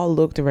they've all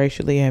looked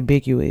racially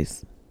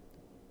ambiguous.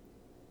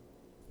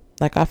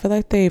 Like, I feel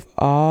like they've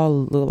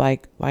all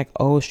looked like,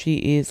 oh,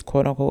 she is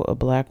quote unquote a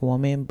black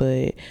woman,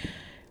 but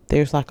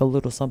there's like a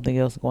little something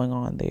else going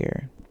on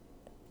there.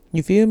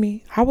 You feel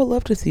me? I would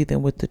love to see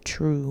them with the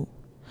true,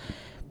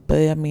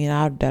 but I mean,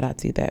 I doubt I'd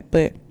see that.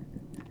 But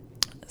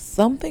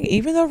something,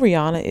 even though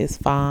Rihanna is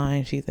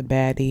fine, she's a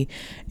baddie,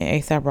 and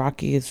A$AP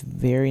Rocky is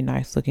very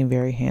nice looking,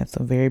 very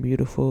handsome, very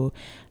beautiful,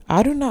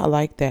 I do not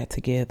like that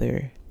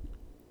together.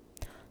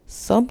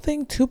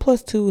 Something 2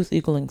 + 2 is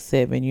equaling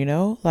 7, you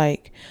know?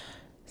 Like,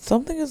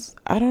 something is,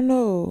 I don't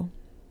know.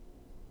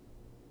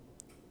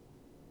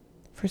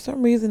 For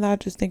some reason, I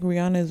just think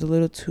Rihanna is a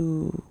little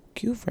too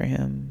cute for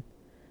him.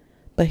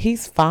 But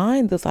he's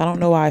fine, thus I don't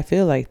know why I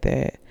feel like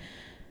that.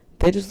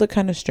 They just look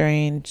kind of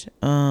strange.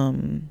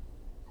 They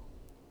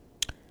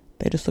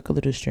just look a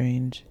little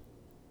strange.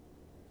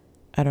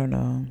 I don't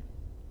know.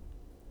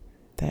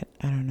 I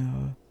don't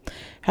know.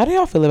 How do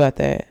y'all feel about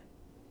that?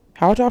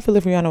 How would y'all feel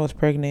if Rihanna was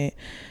pregnant?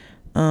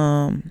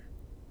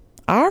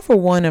 I, for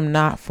one, am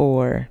not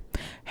for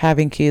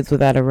having kids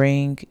without a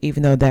ring,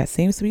 even though that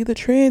seems to be the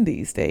trend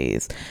these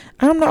days.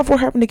 I'm not for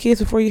having the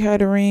kids before you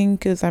had a ring,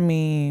 because, I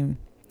mean,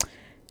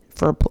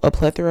 for a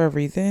plethora of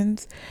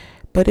reasons.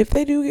 But if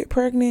they do get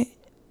pregnant,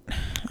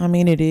 I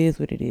mean, it is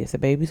what it is. The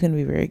baby's going to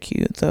be very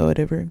cute, so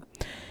whatever.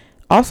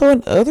 Also,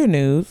 in other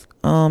news,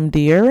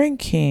 De'Ara and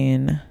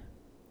Ken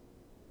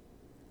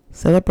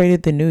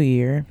celebrated the new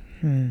year.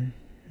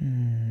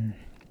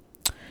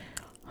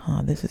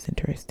 This is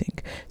interesting.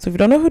 So if you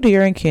don't know who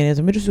De'Aaron Ken is,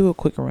 let me just do a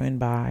quick run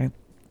by.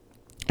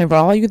 And for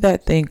all of you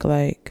that think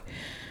like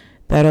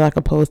that are like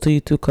opposed to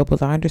YouTube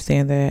couples, I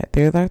understand that.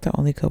 They're like the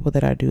only couple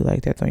that I do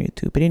like that's on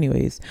YouTube. But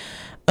anyways,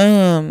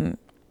 long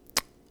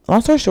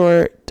story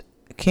short,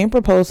 Ken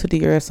proposed to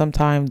De'Aaron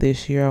sometime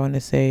this year, I want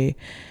to say.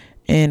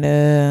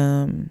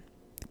 And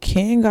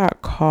Ken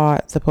got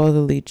caught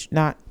supposedly,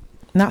 not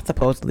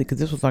supposedly, because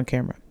this was on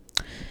camera.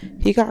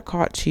 He got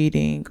caught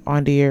cheating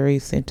on De'Aaron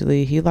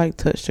essentially. He like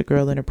touched a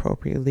girl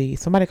inappropriately.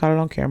 Somebody caught it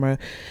on camera.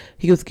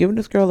 He was giving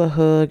this girl a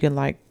hug and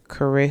like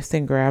caressed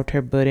and grabbed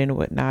her butt and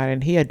whatnot.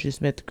 And he had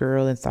just met the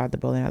girl inside the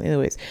bowling alley.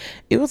 Anyways,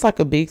 it was like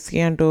a big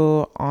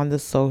scandal on the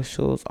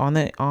socials,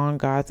 on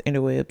God's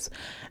interwebs.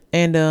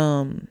 And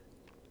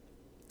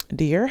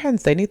De'Aaron hadn't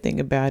said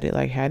anything about it,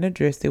 like hadn't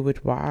addressed it,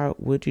 which why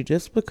would you?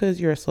 Just because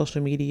you're a social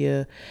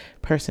media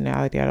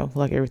personality, I don't feel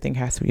like everything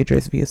has to be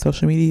addressed via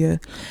social media.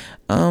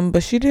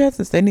 But she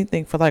hasn't said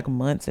anything for like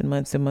months and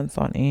months and months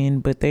on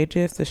end. But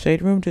the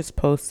Shade Room just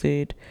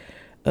posted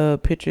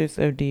pictures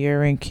of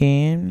De'Aaron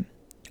Ken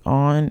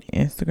on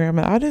Instagram,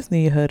 and I just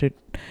need her to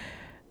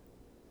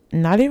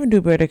not even do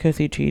better because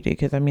he cheated,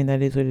 because I mean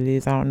that is what it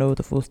is. I don't know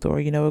the full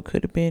story, it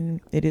could have been,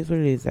 it is what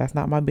it is. That's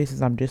not my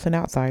business. I'm just an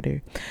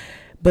outsider.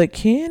 But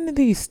Ken,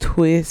 these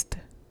twists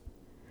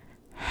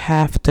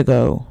have to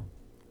go.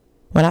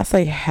 When I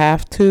say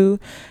have to,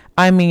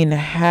 I mean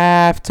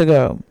have to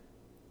go.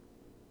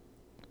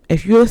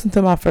 If you listen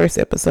to my first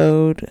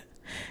episode,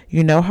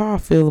 you know how I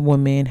feel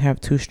when men have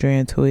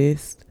two-strand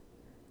twists.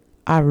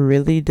 I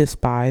really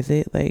despise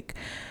it. Like,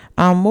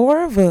 I'm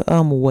more of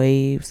a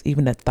waves,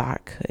 even a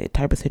thought cut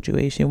type of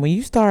situation. When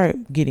you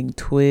start getting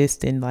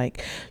twists and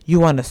like you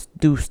want to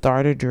do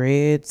starter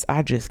dreads,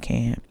 I just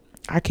can't.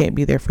 I can't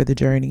be there for the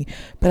journey,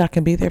 but I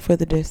can be there for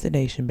the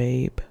destination,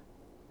 babe.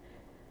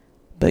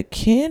 But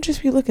Ken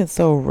just be looking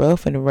so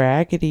rough and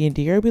raggedy, and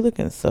De'Aaron be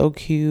looking so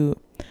cute.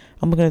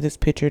 I'm looking at this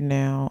picture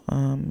now.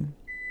 Oh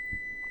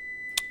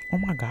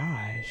my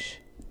gosh.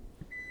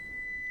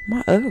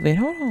 My oven,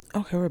 hold on.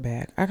 Okay, we're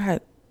back.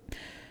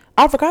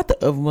 I forgot the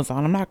oven was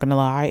on, I'm not gonna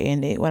lie.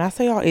 And when I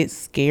say y'all, it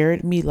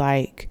scared me,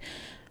 like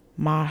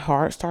my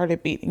heart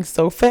started beating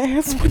so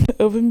fast when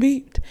the oven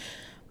beeped.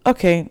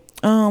 Okay,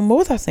 what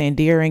was I saying?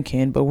 De'Aaron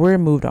Ken, but we're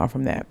moved on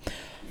from that.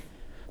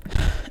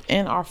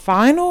 And our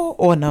final,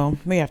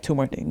 we have two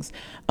more things.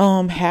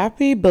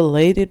 Happy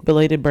belated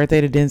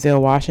birthday to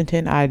Denzel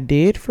Washington. I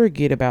did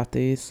forget about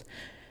this.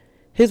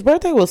 His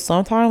birthday was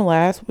sometime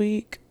last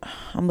week.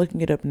 I'm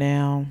looking it up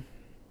now.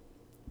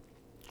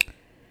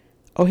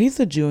 Oh, he's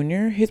a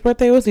junior. His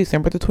birthday was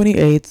December the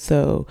 28th,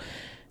 so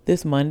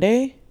this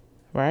Monday,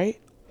 right?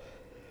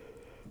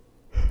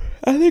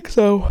 I think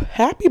so.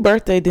 Happy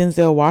birthday,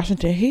 Denzel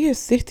Washington. He is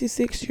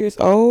 66 years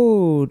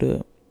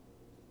old.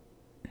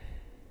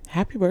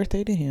 Happy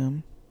birthday to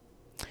him.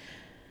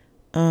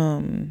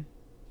 John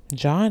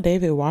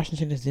David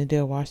Washington is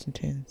Denzel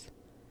Washington's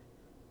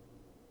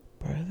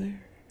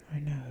brother, or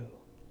no?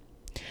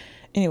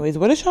 Anyways,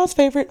 what is y'all's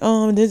favorite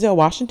Denzel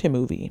Washington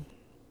movie?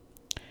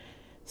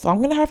 So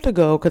I'm gonna have to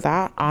go, because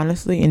I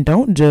honestly, and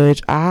don't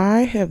judge,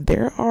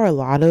 there are a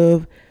lot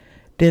of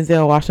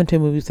Denzel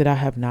Washington movies that I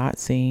have not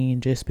seen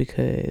just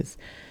because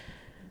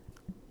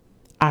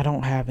I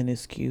don't have an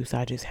excuse.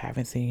 I just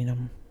haven't seen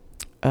them.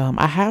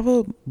 I have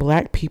a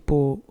Black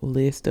people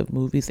list of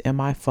movies in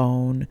my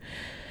phone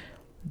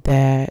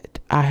that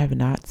I have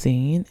not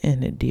seen,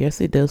 and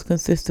yes, it does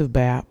consist of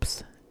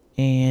BAPs,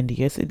 and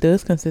yes, it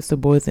does consist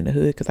of Boys in the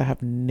Hood, because I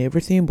have never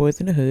seen Boys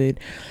in the Hood.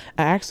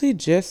 I actually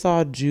just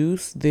saw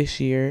Juice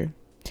this year,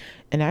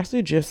 and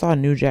actually just saw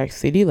New Jack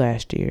City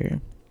last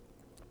year.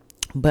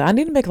 But I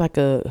need to make like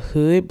a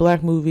hood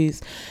Black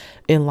movies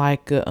and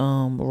like a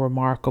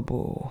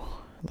remarkable,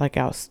 like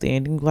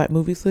outstanding Black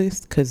movies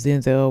list, because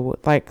Denzel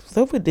would like,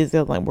 so with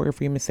Denzel, like Morgan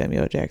Freeman,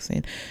 Samuel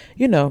Jackson,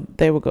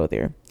 they would go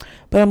there.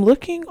 But I'm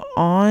looking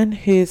on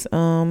his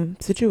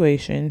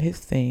situation, his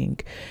thing,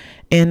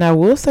 and I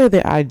will say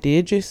that I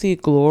did just see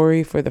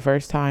Glory for the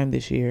first time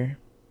this year.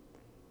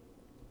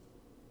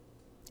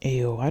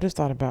 Ew, I just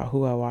thought about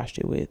who I watched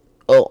it with.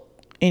 Oh,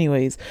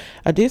 anyways,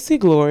 I did see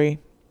Glory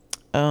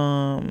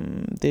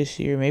this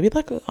year, maybe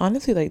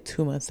honestly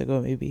 2 months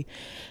ago. Maybe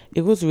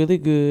it was really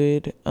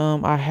good.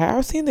 I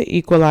have seen The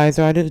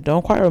Equalizer. I just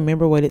don't quite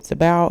remember what it's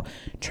about.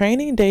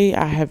 Training Day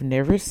I have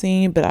never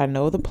seen, but I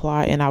know the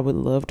plot and I would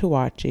love to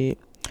watch it.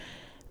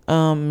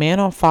 Man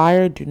on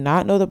Fire, do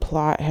not know the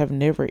plot, have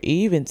never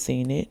even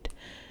seen it.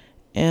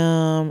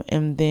 And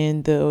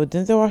then the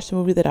Denzel Washington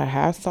movie that I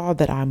have saw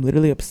that I'm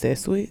literally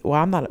obsessed with,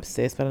 well, I'm not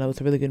obsessed, but I know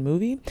it's a really good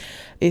movie,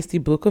 it's The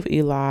Book of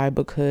Eli,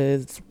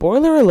 because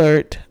spoiler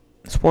alert,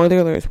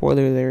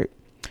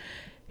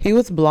 he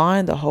was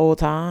blind the whole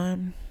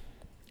time,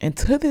 and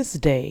to this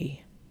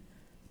day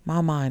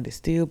my mind is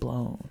still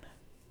blown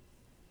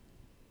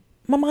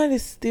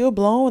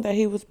that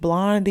he was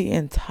blind the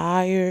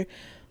entire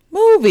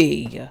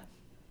movie.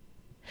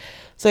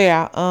 So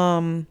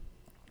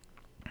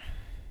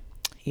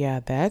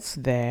yeah, that's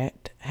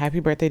that. Happy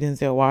birthday,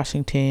 Denzel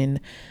Washington.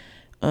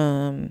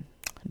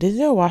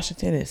 Denzel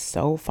Washington is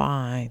so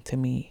fine to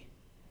me.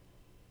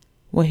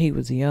 When he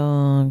was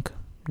young,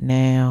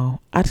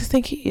 now, I just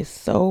think he is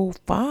so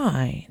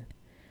fine.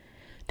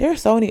 There are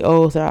so many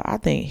olds that I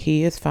think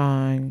he is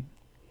fine.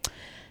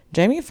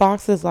 Jamie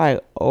Foxx is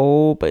like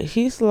old, but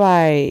he's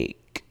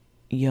like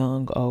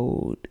young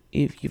old.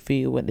 If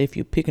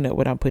you're picking up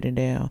what I'm putting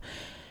down.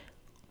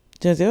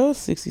 Denzel's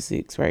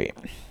 66, right?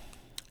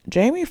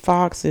 Jamie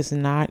Foxx is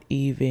not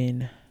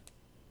even.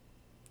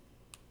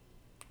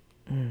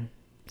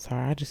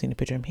 Sorry, I just seen a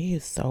picture of him. He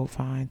is so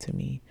fine to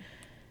me.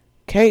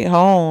 Kate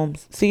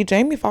Holmes. See,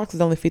 Jamie Foxx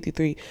is only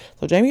 53.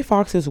 So Jamie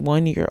Foxx is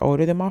 1 year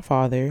older than my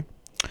father.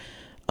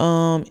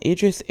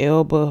 Idris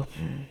Elba,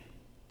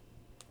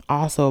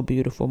 also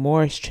beautiful.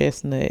 Morris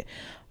Chestnut,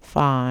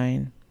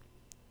 fine.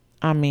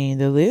 I mean,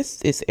 the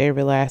list is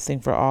everlasting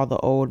for all the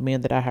old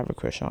men that I have a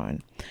crush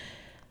on.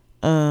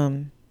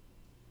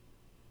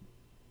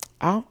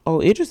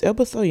 Idris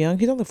Elba's so young.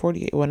 He's only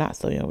 48. Well, not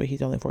so young, but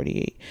he's only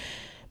 48.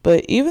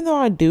 But even though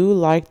I do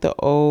like the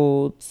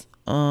olds,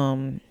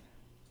 I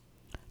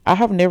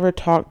have never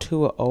talked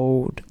to an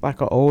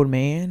old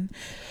man.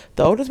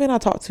 The oldest man I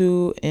talked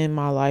to in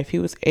my life, he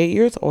was 8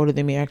 years older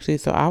than me, actually.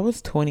 So I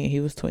was 20 and he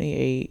was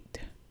 28.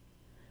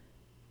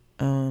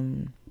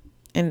 And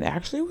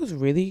actually it was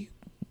really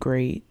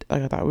great.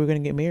 Like, I thought we were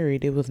going to get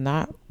married. It was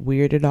not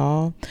weird at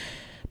all.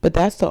 But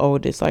that's the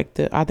oldest. I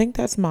think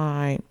that's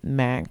my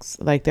max.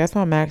 Like, that's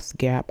my max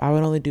gap. I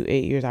would only do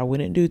 8 years. I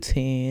wouldn't do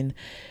 10.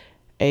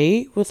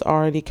 8 was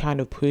already kind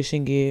of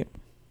pushing it.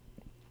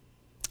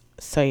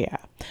 So yeah.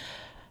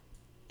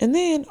 And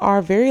then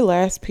our very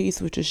last piece,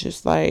 which is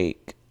just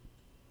like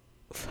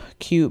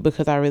cute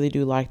because I really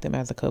do like them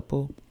as a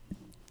couple.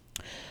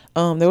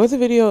 There was a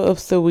video of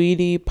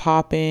Saweetie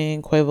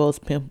popping Quavo's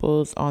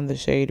pimples on the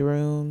Shade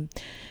Room.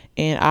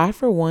 And I,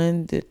 for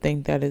one,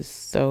 think that is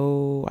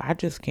so, I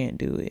just can't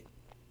do it.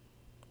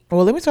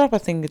 Well, let me start off by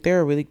saying that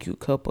they're a really cute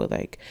couple.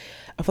 Like,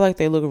 I feel like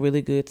they look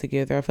really good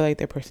together. I feel like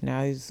their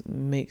personalities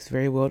mix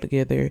very well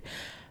together.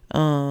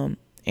 And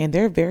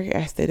they're very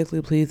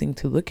aesthetically pleasing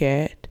to look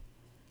at.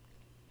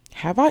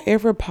 Have I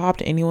ever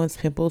popped anyone's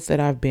pimples that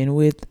I've been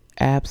with?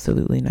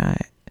 Absolutely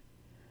not.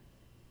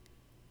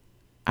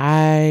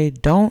 I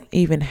don't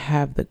even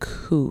have the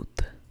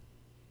couth.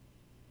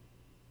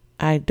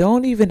 I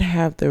don't even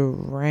have the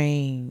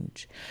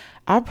range.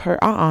 I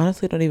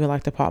honestly don't even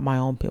like to pop my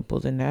own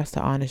pimples, and that's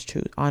the honest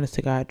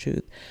to God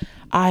truth.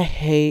 I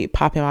hate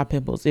popping my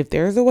pimples. If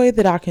there's a way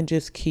that I can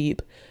just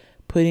keep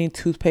putting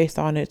toothpaste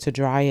on it to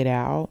dry it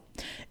out,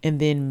 and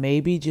then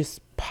maybe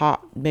just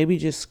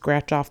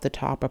scratch off the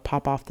top or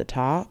pop off the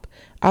top,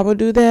 I would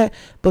do that.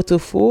 But to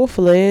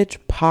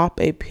full-fledged pop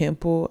a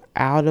pimple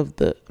out of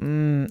the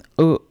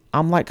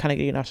I'm like kind of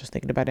getting nauseous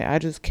thinking about it. I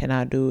just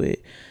cannot do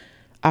it.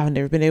 I've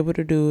never been able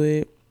to do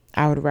it.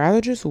 I would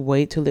rather just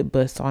wait till it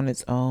busts on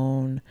its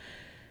own.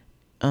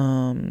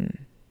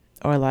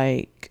 Or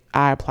like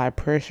I apply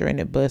pressure and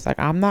it busts. Like,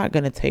 I'm not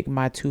going to take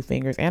my 2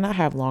 fingers, and I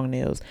have long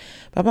nails,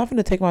 but I'm not going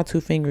to take my 2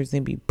 fingers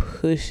and be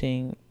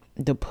pushing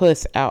the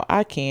pus out.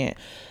 I can't.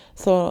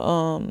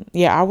 So,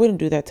 yeah, I wouldn't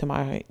do that to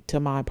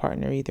my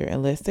partner either,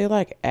 unless they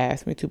like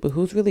ask me to, but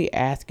who's really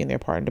asking their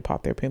partner to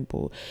pop their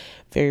pimple?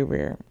 Very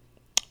rare.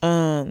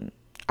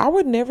 I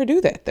would never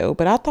do that though,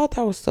 but I thought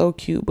that was so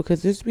cute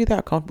because just to be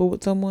that comfortable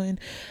with someone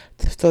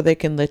so they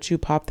can let you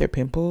pop their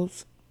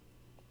pimples.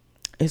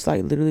 It's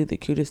like literally the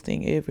cutest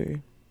thing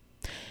ever.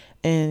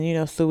 And you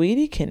know,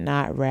 Saweetie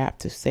cannot rap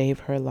to save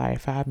her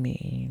life. I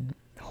mean,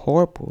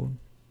 horrible.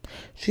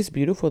 She's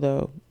beautiful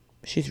though.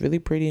 She's really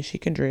pretty and she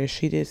can dress.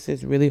 She just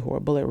is really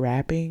horrible at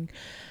rapping.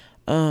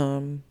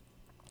 The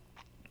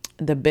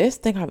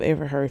best thing I've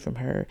ever heard from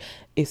her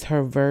is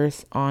her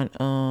verse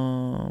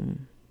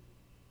on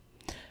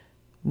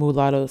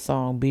Mulatto's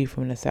song "Be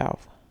From the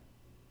South."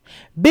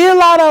 Be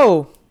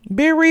Lotto,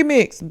 be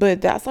remix. But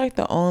that's like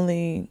the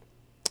only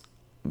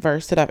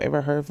verse that I've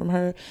ever heard from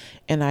her,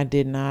 and I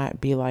did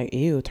not be like,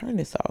 ew, turn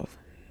this off.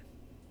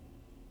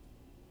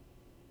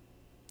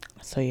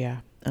 So yeah,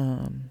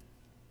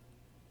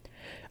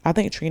 I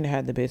think Trina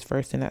had the best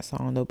verse in that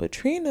song though. But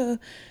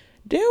Trina,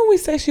 didn't we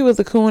say she was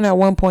a coon at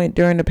one point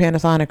during the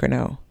Panasonic or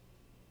no?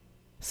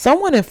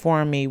 Someone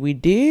informed me we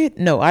did.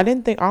 No, I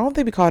don't think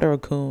we called her a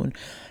coon.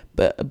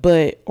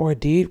 But or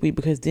did we?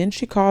 Because then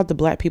she called the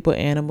black people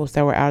animals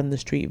that were out in the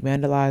street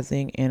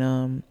vandalizing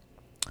and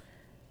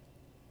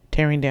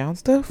tearing down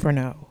stuff, or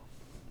no?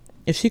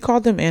 If she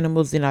called them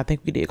animals, then I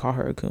think we did call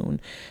her a coon.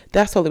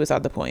 That's totally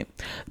beside the point.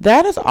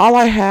 That is all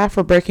I have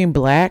for Breaking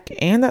Black,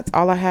 and that's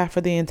all I have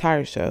for the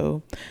entire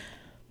show.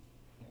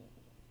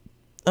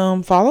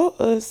 Follow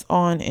us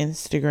on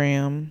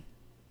Instagram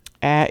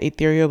at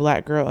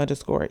etherealblackgirl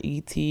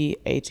 _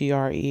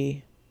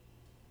 ETHEREAL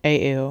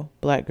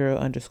black girl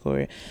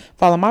 _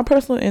 Follow my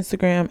personal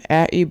Instagram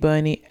at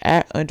ebunny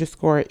at _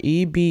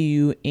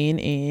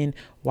 EBUNNYY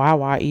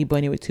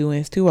ebunny with 2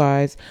 N's 2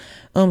 I's.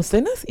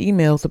 Send us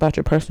emails about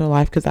your personal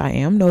life because I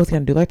am nosy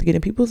and I do like to get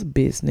in people's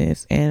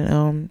business.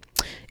 And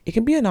It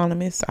can be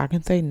anonymous. I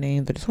can say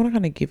names. I just want to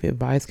kind of give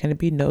advice, kind of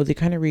be nosy,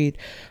 kind of read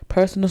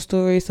personal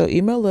stories. So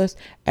email us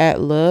at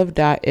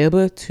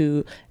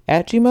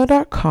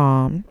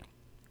love.ebba2@gmail.com.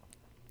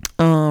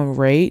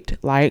 Rate,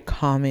 like,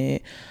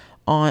 comment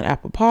on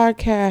Apple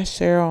Podcasts,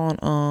 share on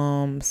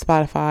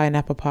Spotify and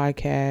Apple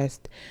Podcast,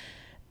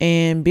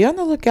 and be on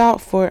the lookout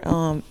for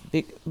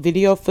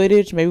video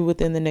footage maybe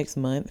within the next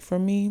month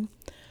from me.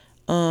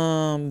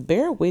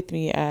 Bear with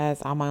me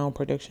as I'm my own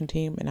production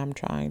team and I'm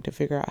trying to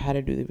figure out how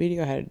to do the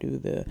video, how to do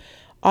the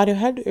audio,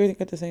 how to do everything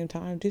at the same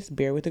time. Just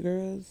bear with the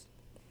girls.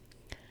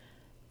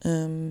 I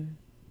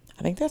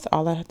think that's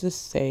all I have to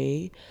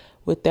say.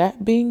 With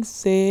that being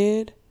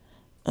said,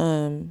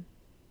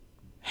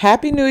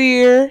 Happy New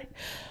Year.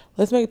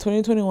 Let's make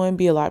 2021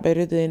 be a lot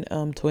better than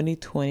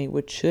 2020,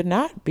 which should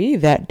not be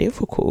that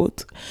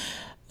difficult.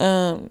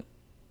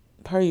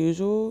 Per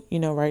usual,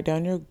 write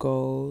down your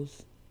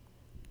goals.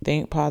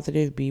 Think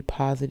positive, be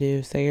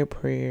positive, say your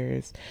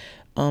prayers.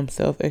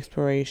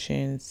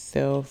 Self-exploration,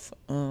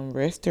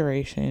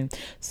 restoration,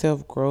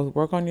 self-growth.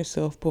 Work on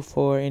yourself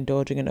before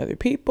indulging in other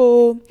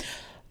people.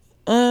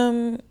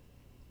 And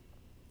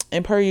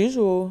per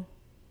usual,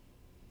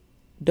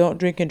 don't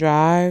drink and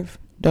drive.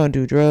 Don't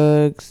do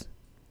drugs.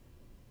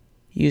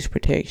 Use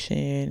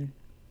protection.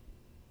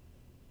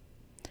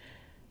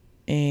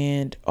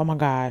 And, oh my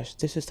gosh,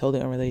 this is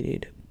totally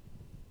unrelated.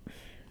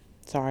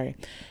 Sorry.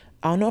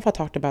 I don't know if I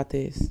talked about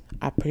this.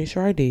 I'm pretty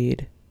sure I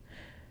did.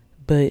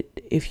 But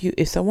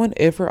if someone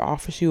ever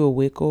offers you a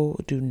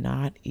Wickle, do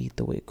not eat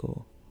the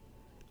Wickle.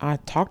 I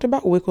talked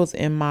about Wickles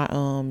in my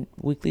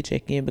weekly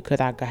check-in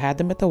because I had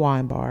them at the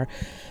wine bar.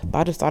 But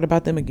I just thought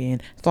about them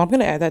again. So I'm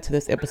going to add that to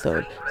this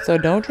episode. So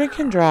don't drink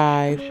and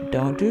drive.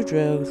 Don't do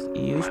drugs.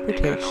 Use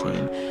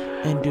protection.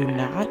 And do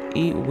not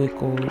eat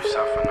Wickles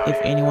if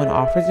anyone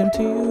offers them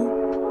to you.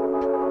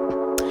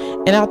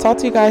 And I'll talk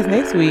to you guys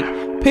next week.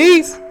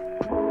 Peace.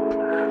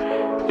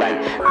 Like,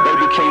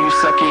 baby, can you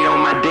suck it on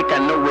my dick? I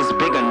know it's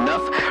big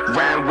enough.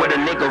 Rhyme with a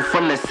nigga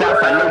from the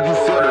south, I know you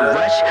feel the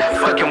rush.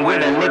 Fucking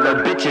with a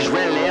nigga, bitches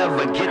rarely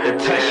ever get the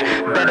touch.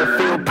 Better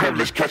feel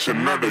privileged, catch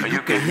another,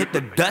 you can hit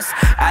the dust.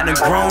 I done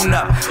grown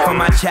up from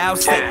my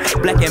child's sake.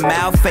 Black and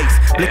mild face,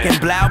 blicking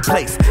blow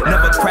place.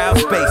 Never crowd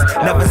space,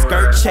 never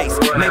skirt chase.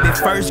 Maybe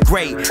first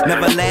grade,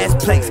 never last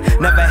place.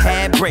 Never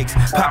had brakes,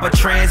 pop a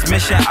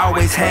transmission.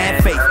 Always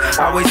had faith,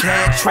 always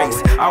had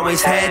trace.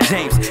 Always had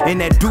James in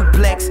that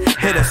duplex.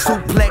 Hit a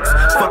suplex,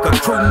 fuck a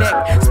crew neck.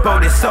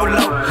 Sported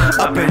solo,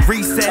 up in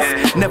recess.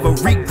 Never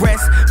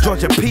regress,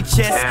 Georgia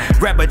peaches.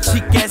 Grab a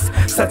cheek-ass,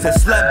 such a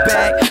slut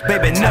bag.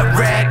 Baby nut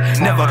rag,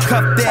 never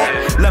cuff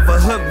that. Love a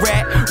hood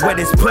rat, where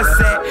this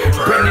pussy at?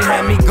 Brendan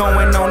had me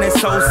going on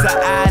this whole so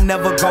I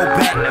never go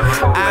back.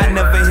 I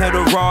never hit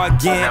a raw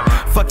again.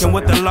 Fucking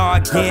with the law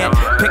again.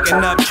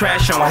 Picking up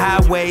trash on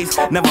highways,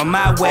 never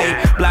my way.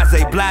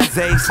 Blase,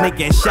 blase,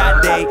 sneaking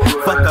shot day.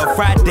 Fuck a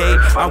Friday,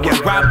 I'm with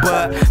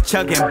Robert,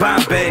 chugging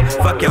Bombay.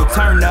 Fuck your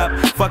turn up,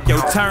 fuck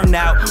your turn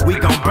out. We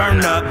gon'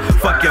 burn up,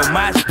 fuck your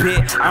mosh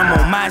pit. I'm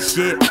on my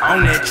shit,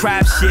 on that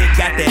trap shit.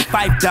 Got that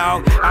fight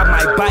dog, I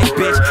might bite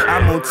bitch.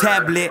 I'm on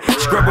tablet,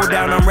 scribble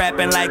down, I'm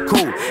rapping like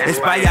cool.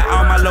 Inspire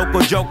all my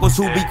local jokers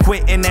who be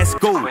quitting at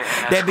school.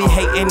 They be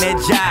hating that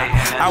job,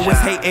 I was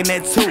hating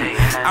that too.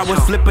 I was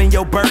flipping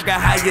your burger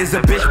high as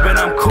a bitch, but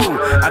I'm cool.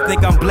 I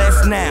think I'm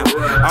blessed now.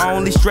 I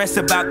only stress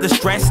about the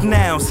stress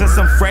now. Since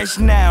I'm fresh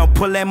now,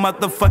 pull that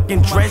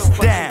motherfucking dress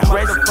down.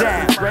 Dress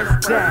down,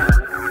 dress down.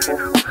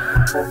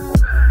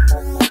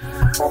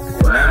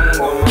 And I'm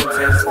gonna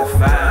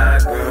testify,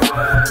 girl.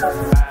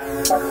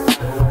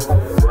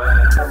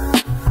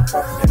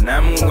 And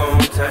I'm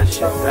gonna touch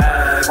your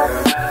thigh,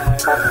 girl.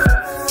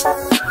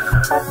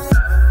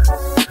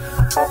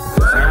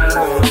 Cause I'm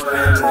gonna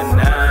spend the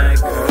night,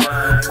 girl.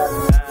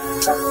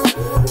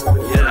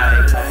 You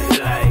like, you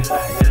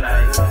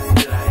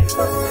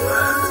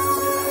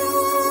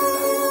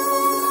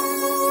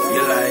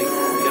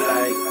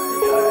like, you like,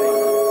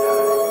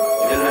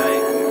 you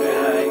like, you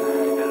like,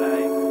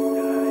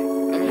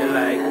 you like, you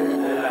like, you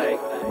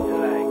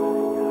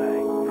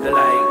like, you like,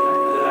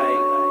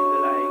 you like,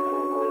 you like, you like,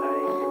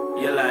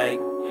 you like,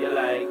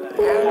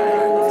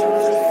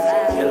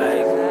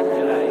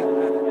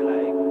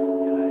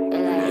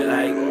 you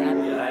like,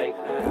 you like,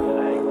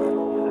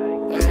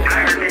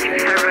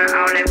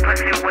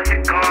 what's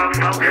it going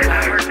for? I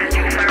heard that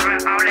you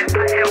serving all that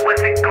pussy,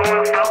 what's it going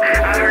for? I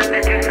heard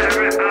that you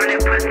serving all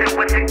that pussy,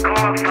 what's it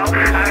going for?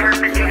 I heard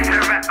that you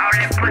serving all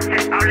that pussy,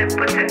 all that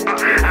pussy.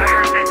 I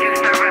heard that you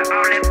serving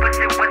all that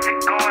pussy, what's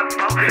it going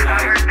for? I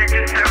heard that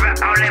you serving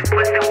all that